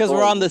that? Just because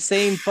we're on the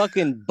same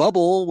fucking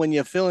bubble when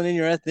you're filling in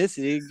your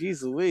ethnicity.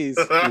 Jeez Louise.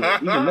 Even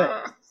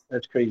that.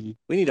 That's crazy.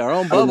 We need our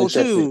own bubble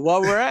too while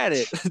we're at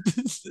it.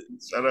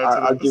 Shout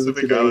out to the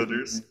Pacific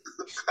Islanders.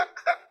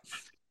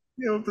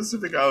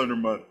 Pacific Islander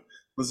month.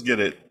 Let's get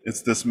it.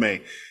 It's this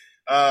May.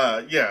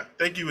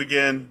 Thank you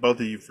again,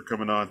 both of you, for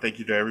coming on. Thank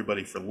you to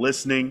everybody for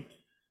listening.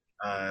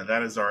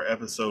 That is our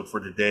episode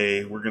for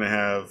today. We're going to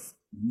have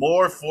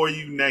more for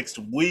you next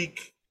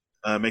week.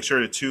 Make sure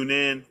to tune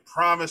in.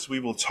 Promise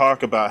we will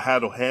talk about how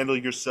to handle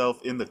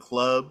yourself in the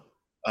club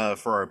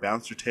for our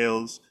Bouncer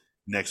Tales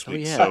next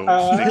week. So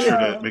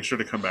make sure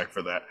to come back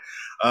for that.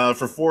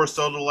 For Forrest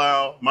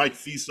Odelau, Mike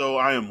Fiso,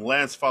 I am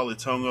Lance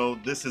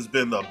Falitongo. This has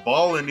been the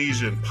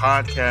Polynesian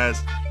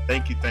Podcast.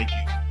 Thank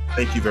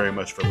you very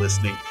much for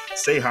listening.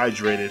 Stay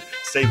hydrated,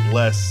 stay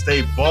blessed,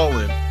 stay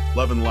ballin',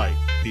 love and light.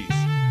 Peace.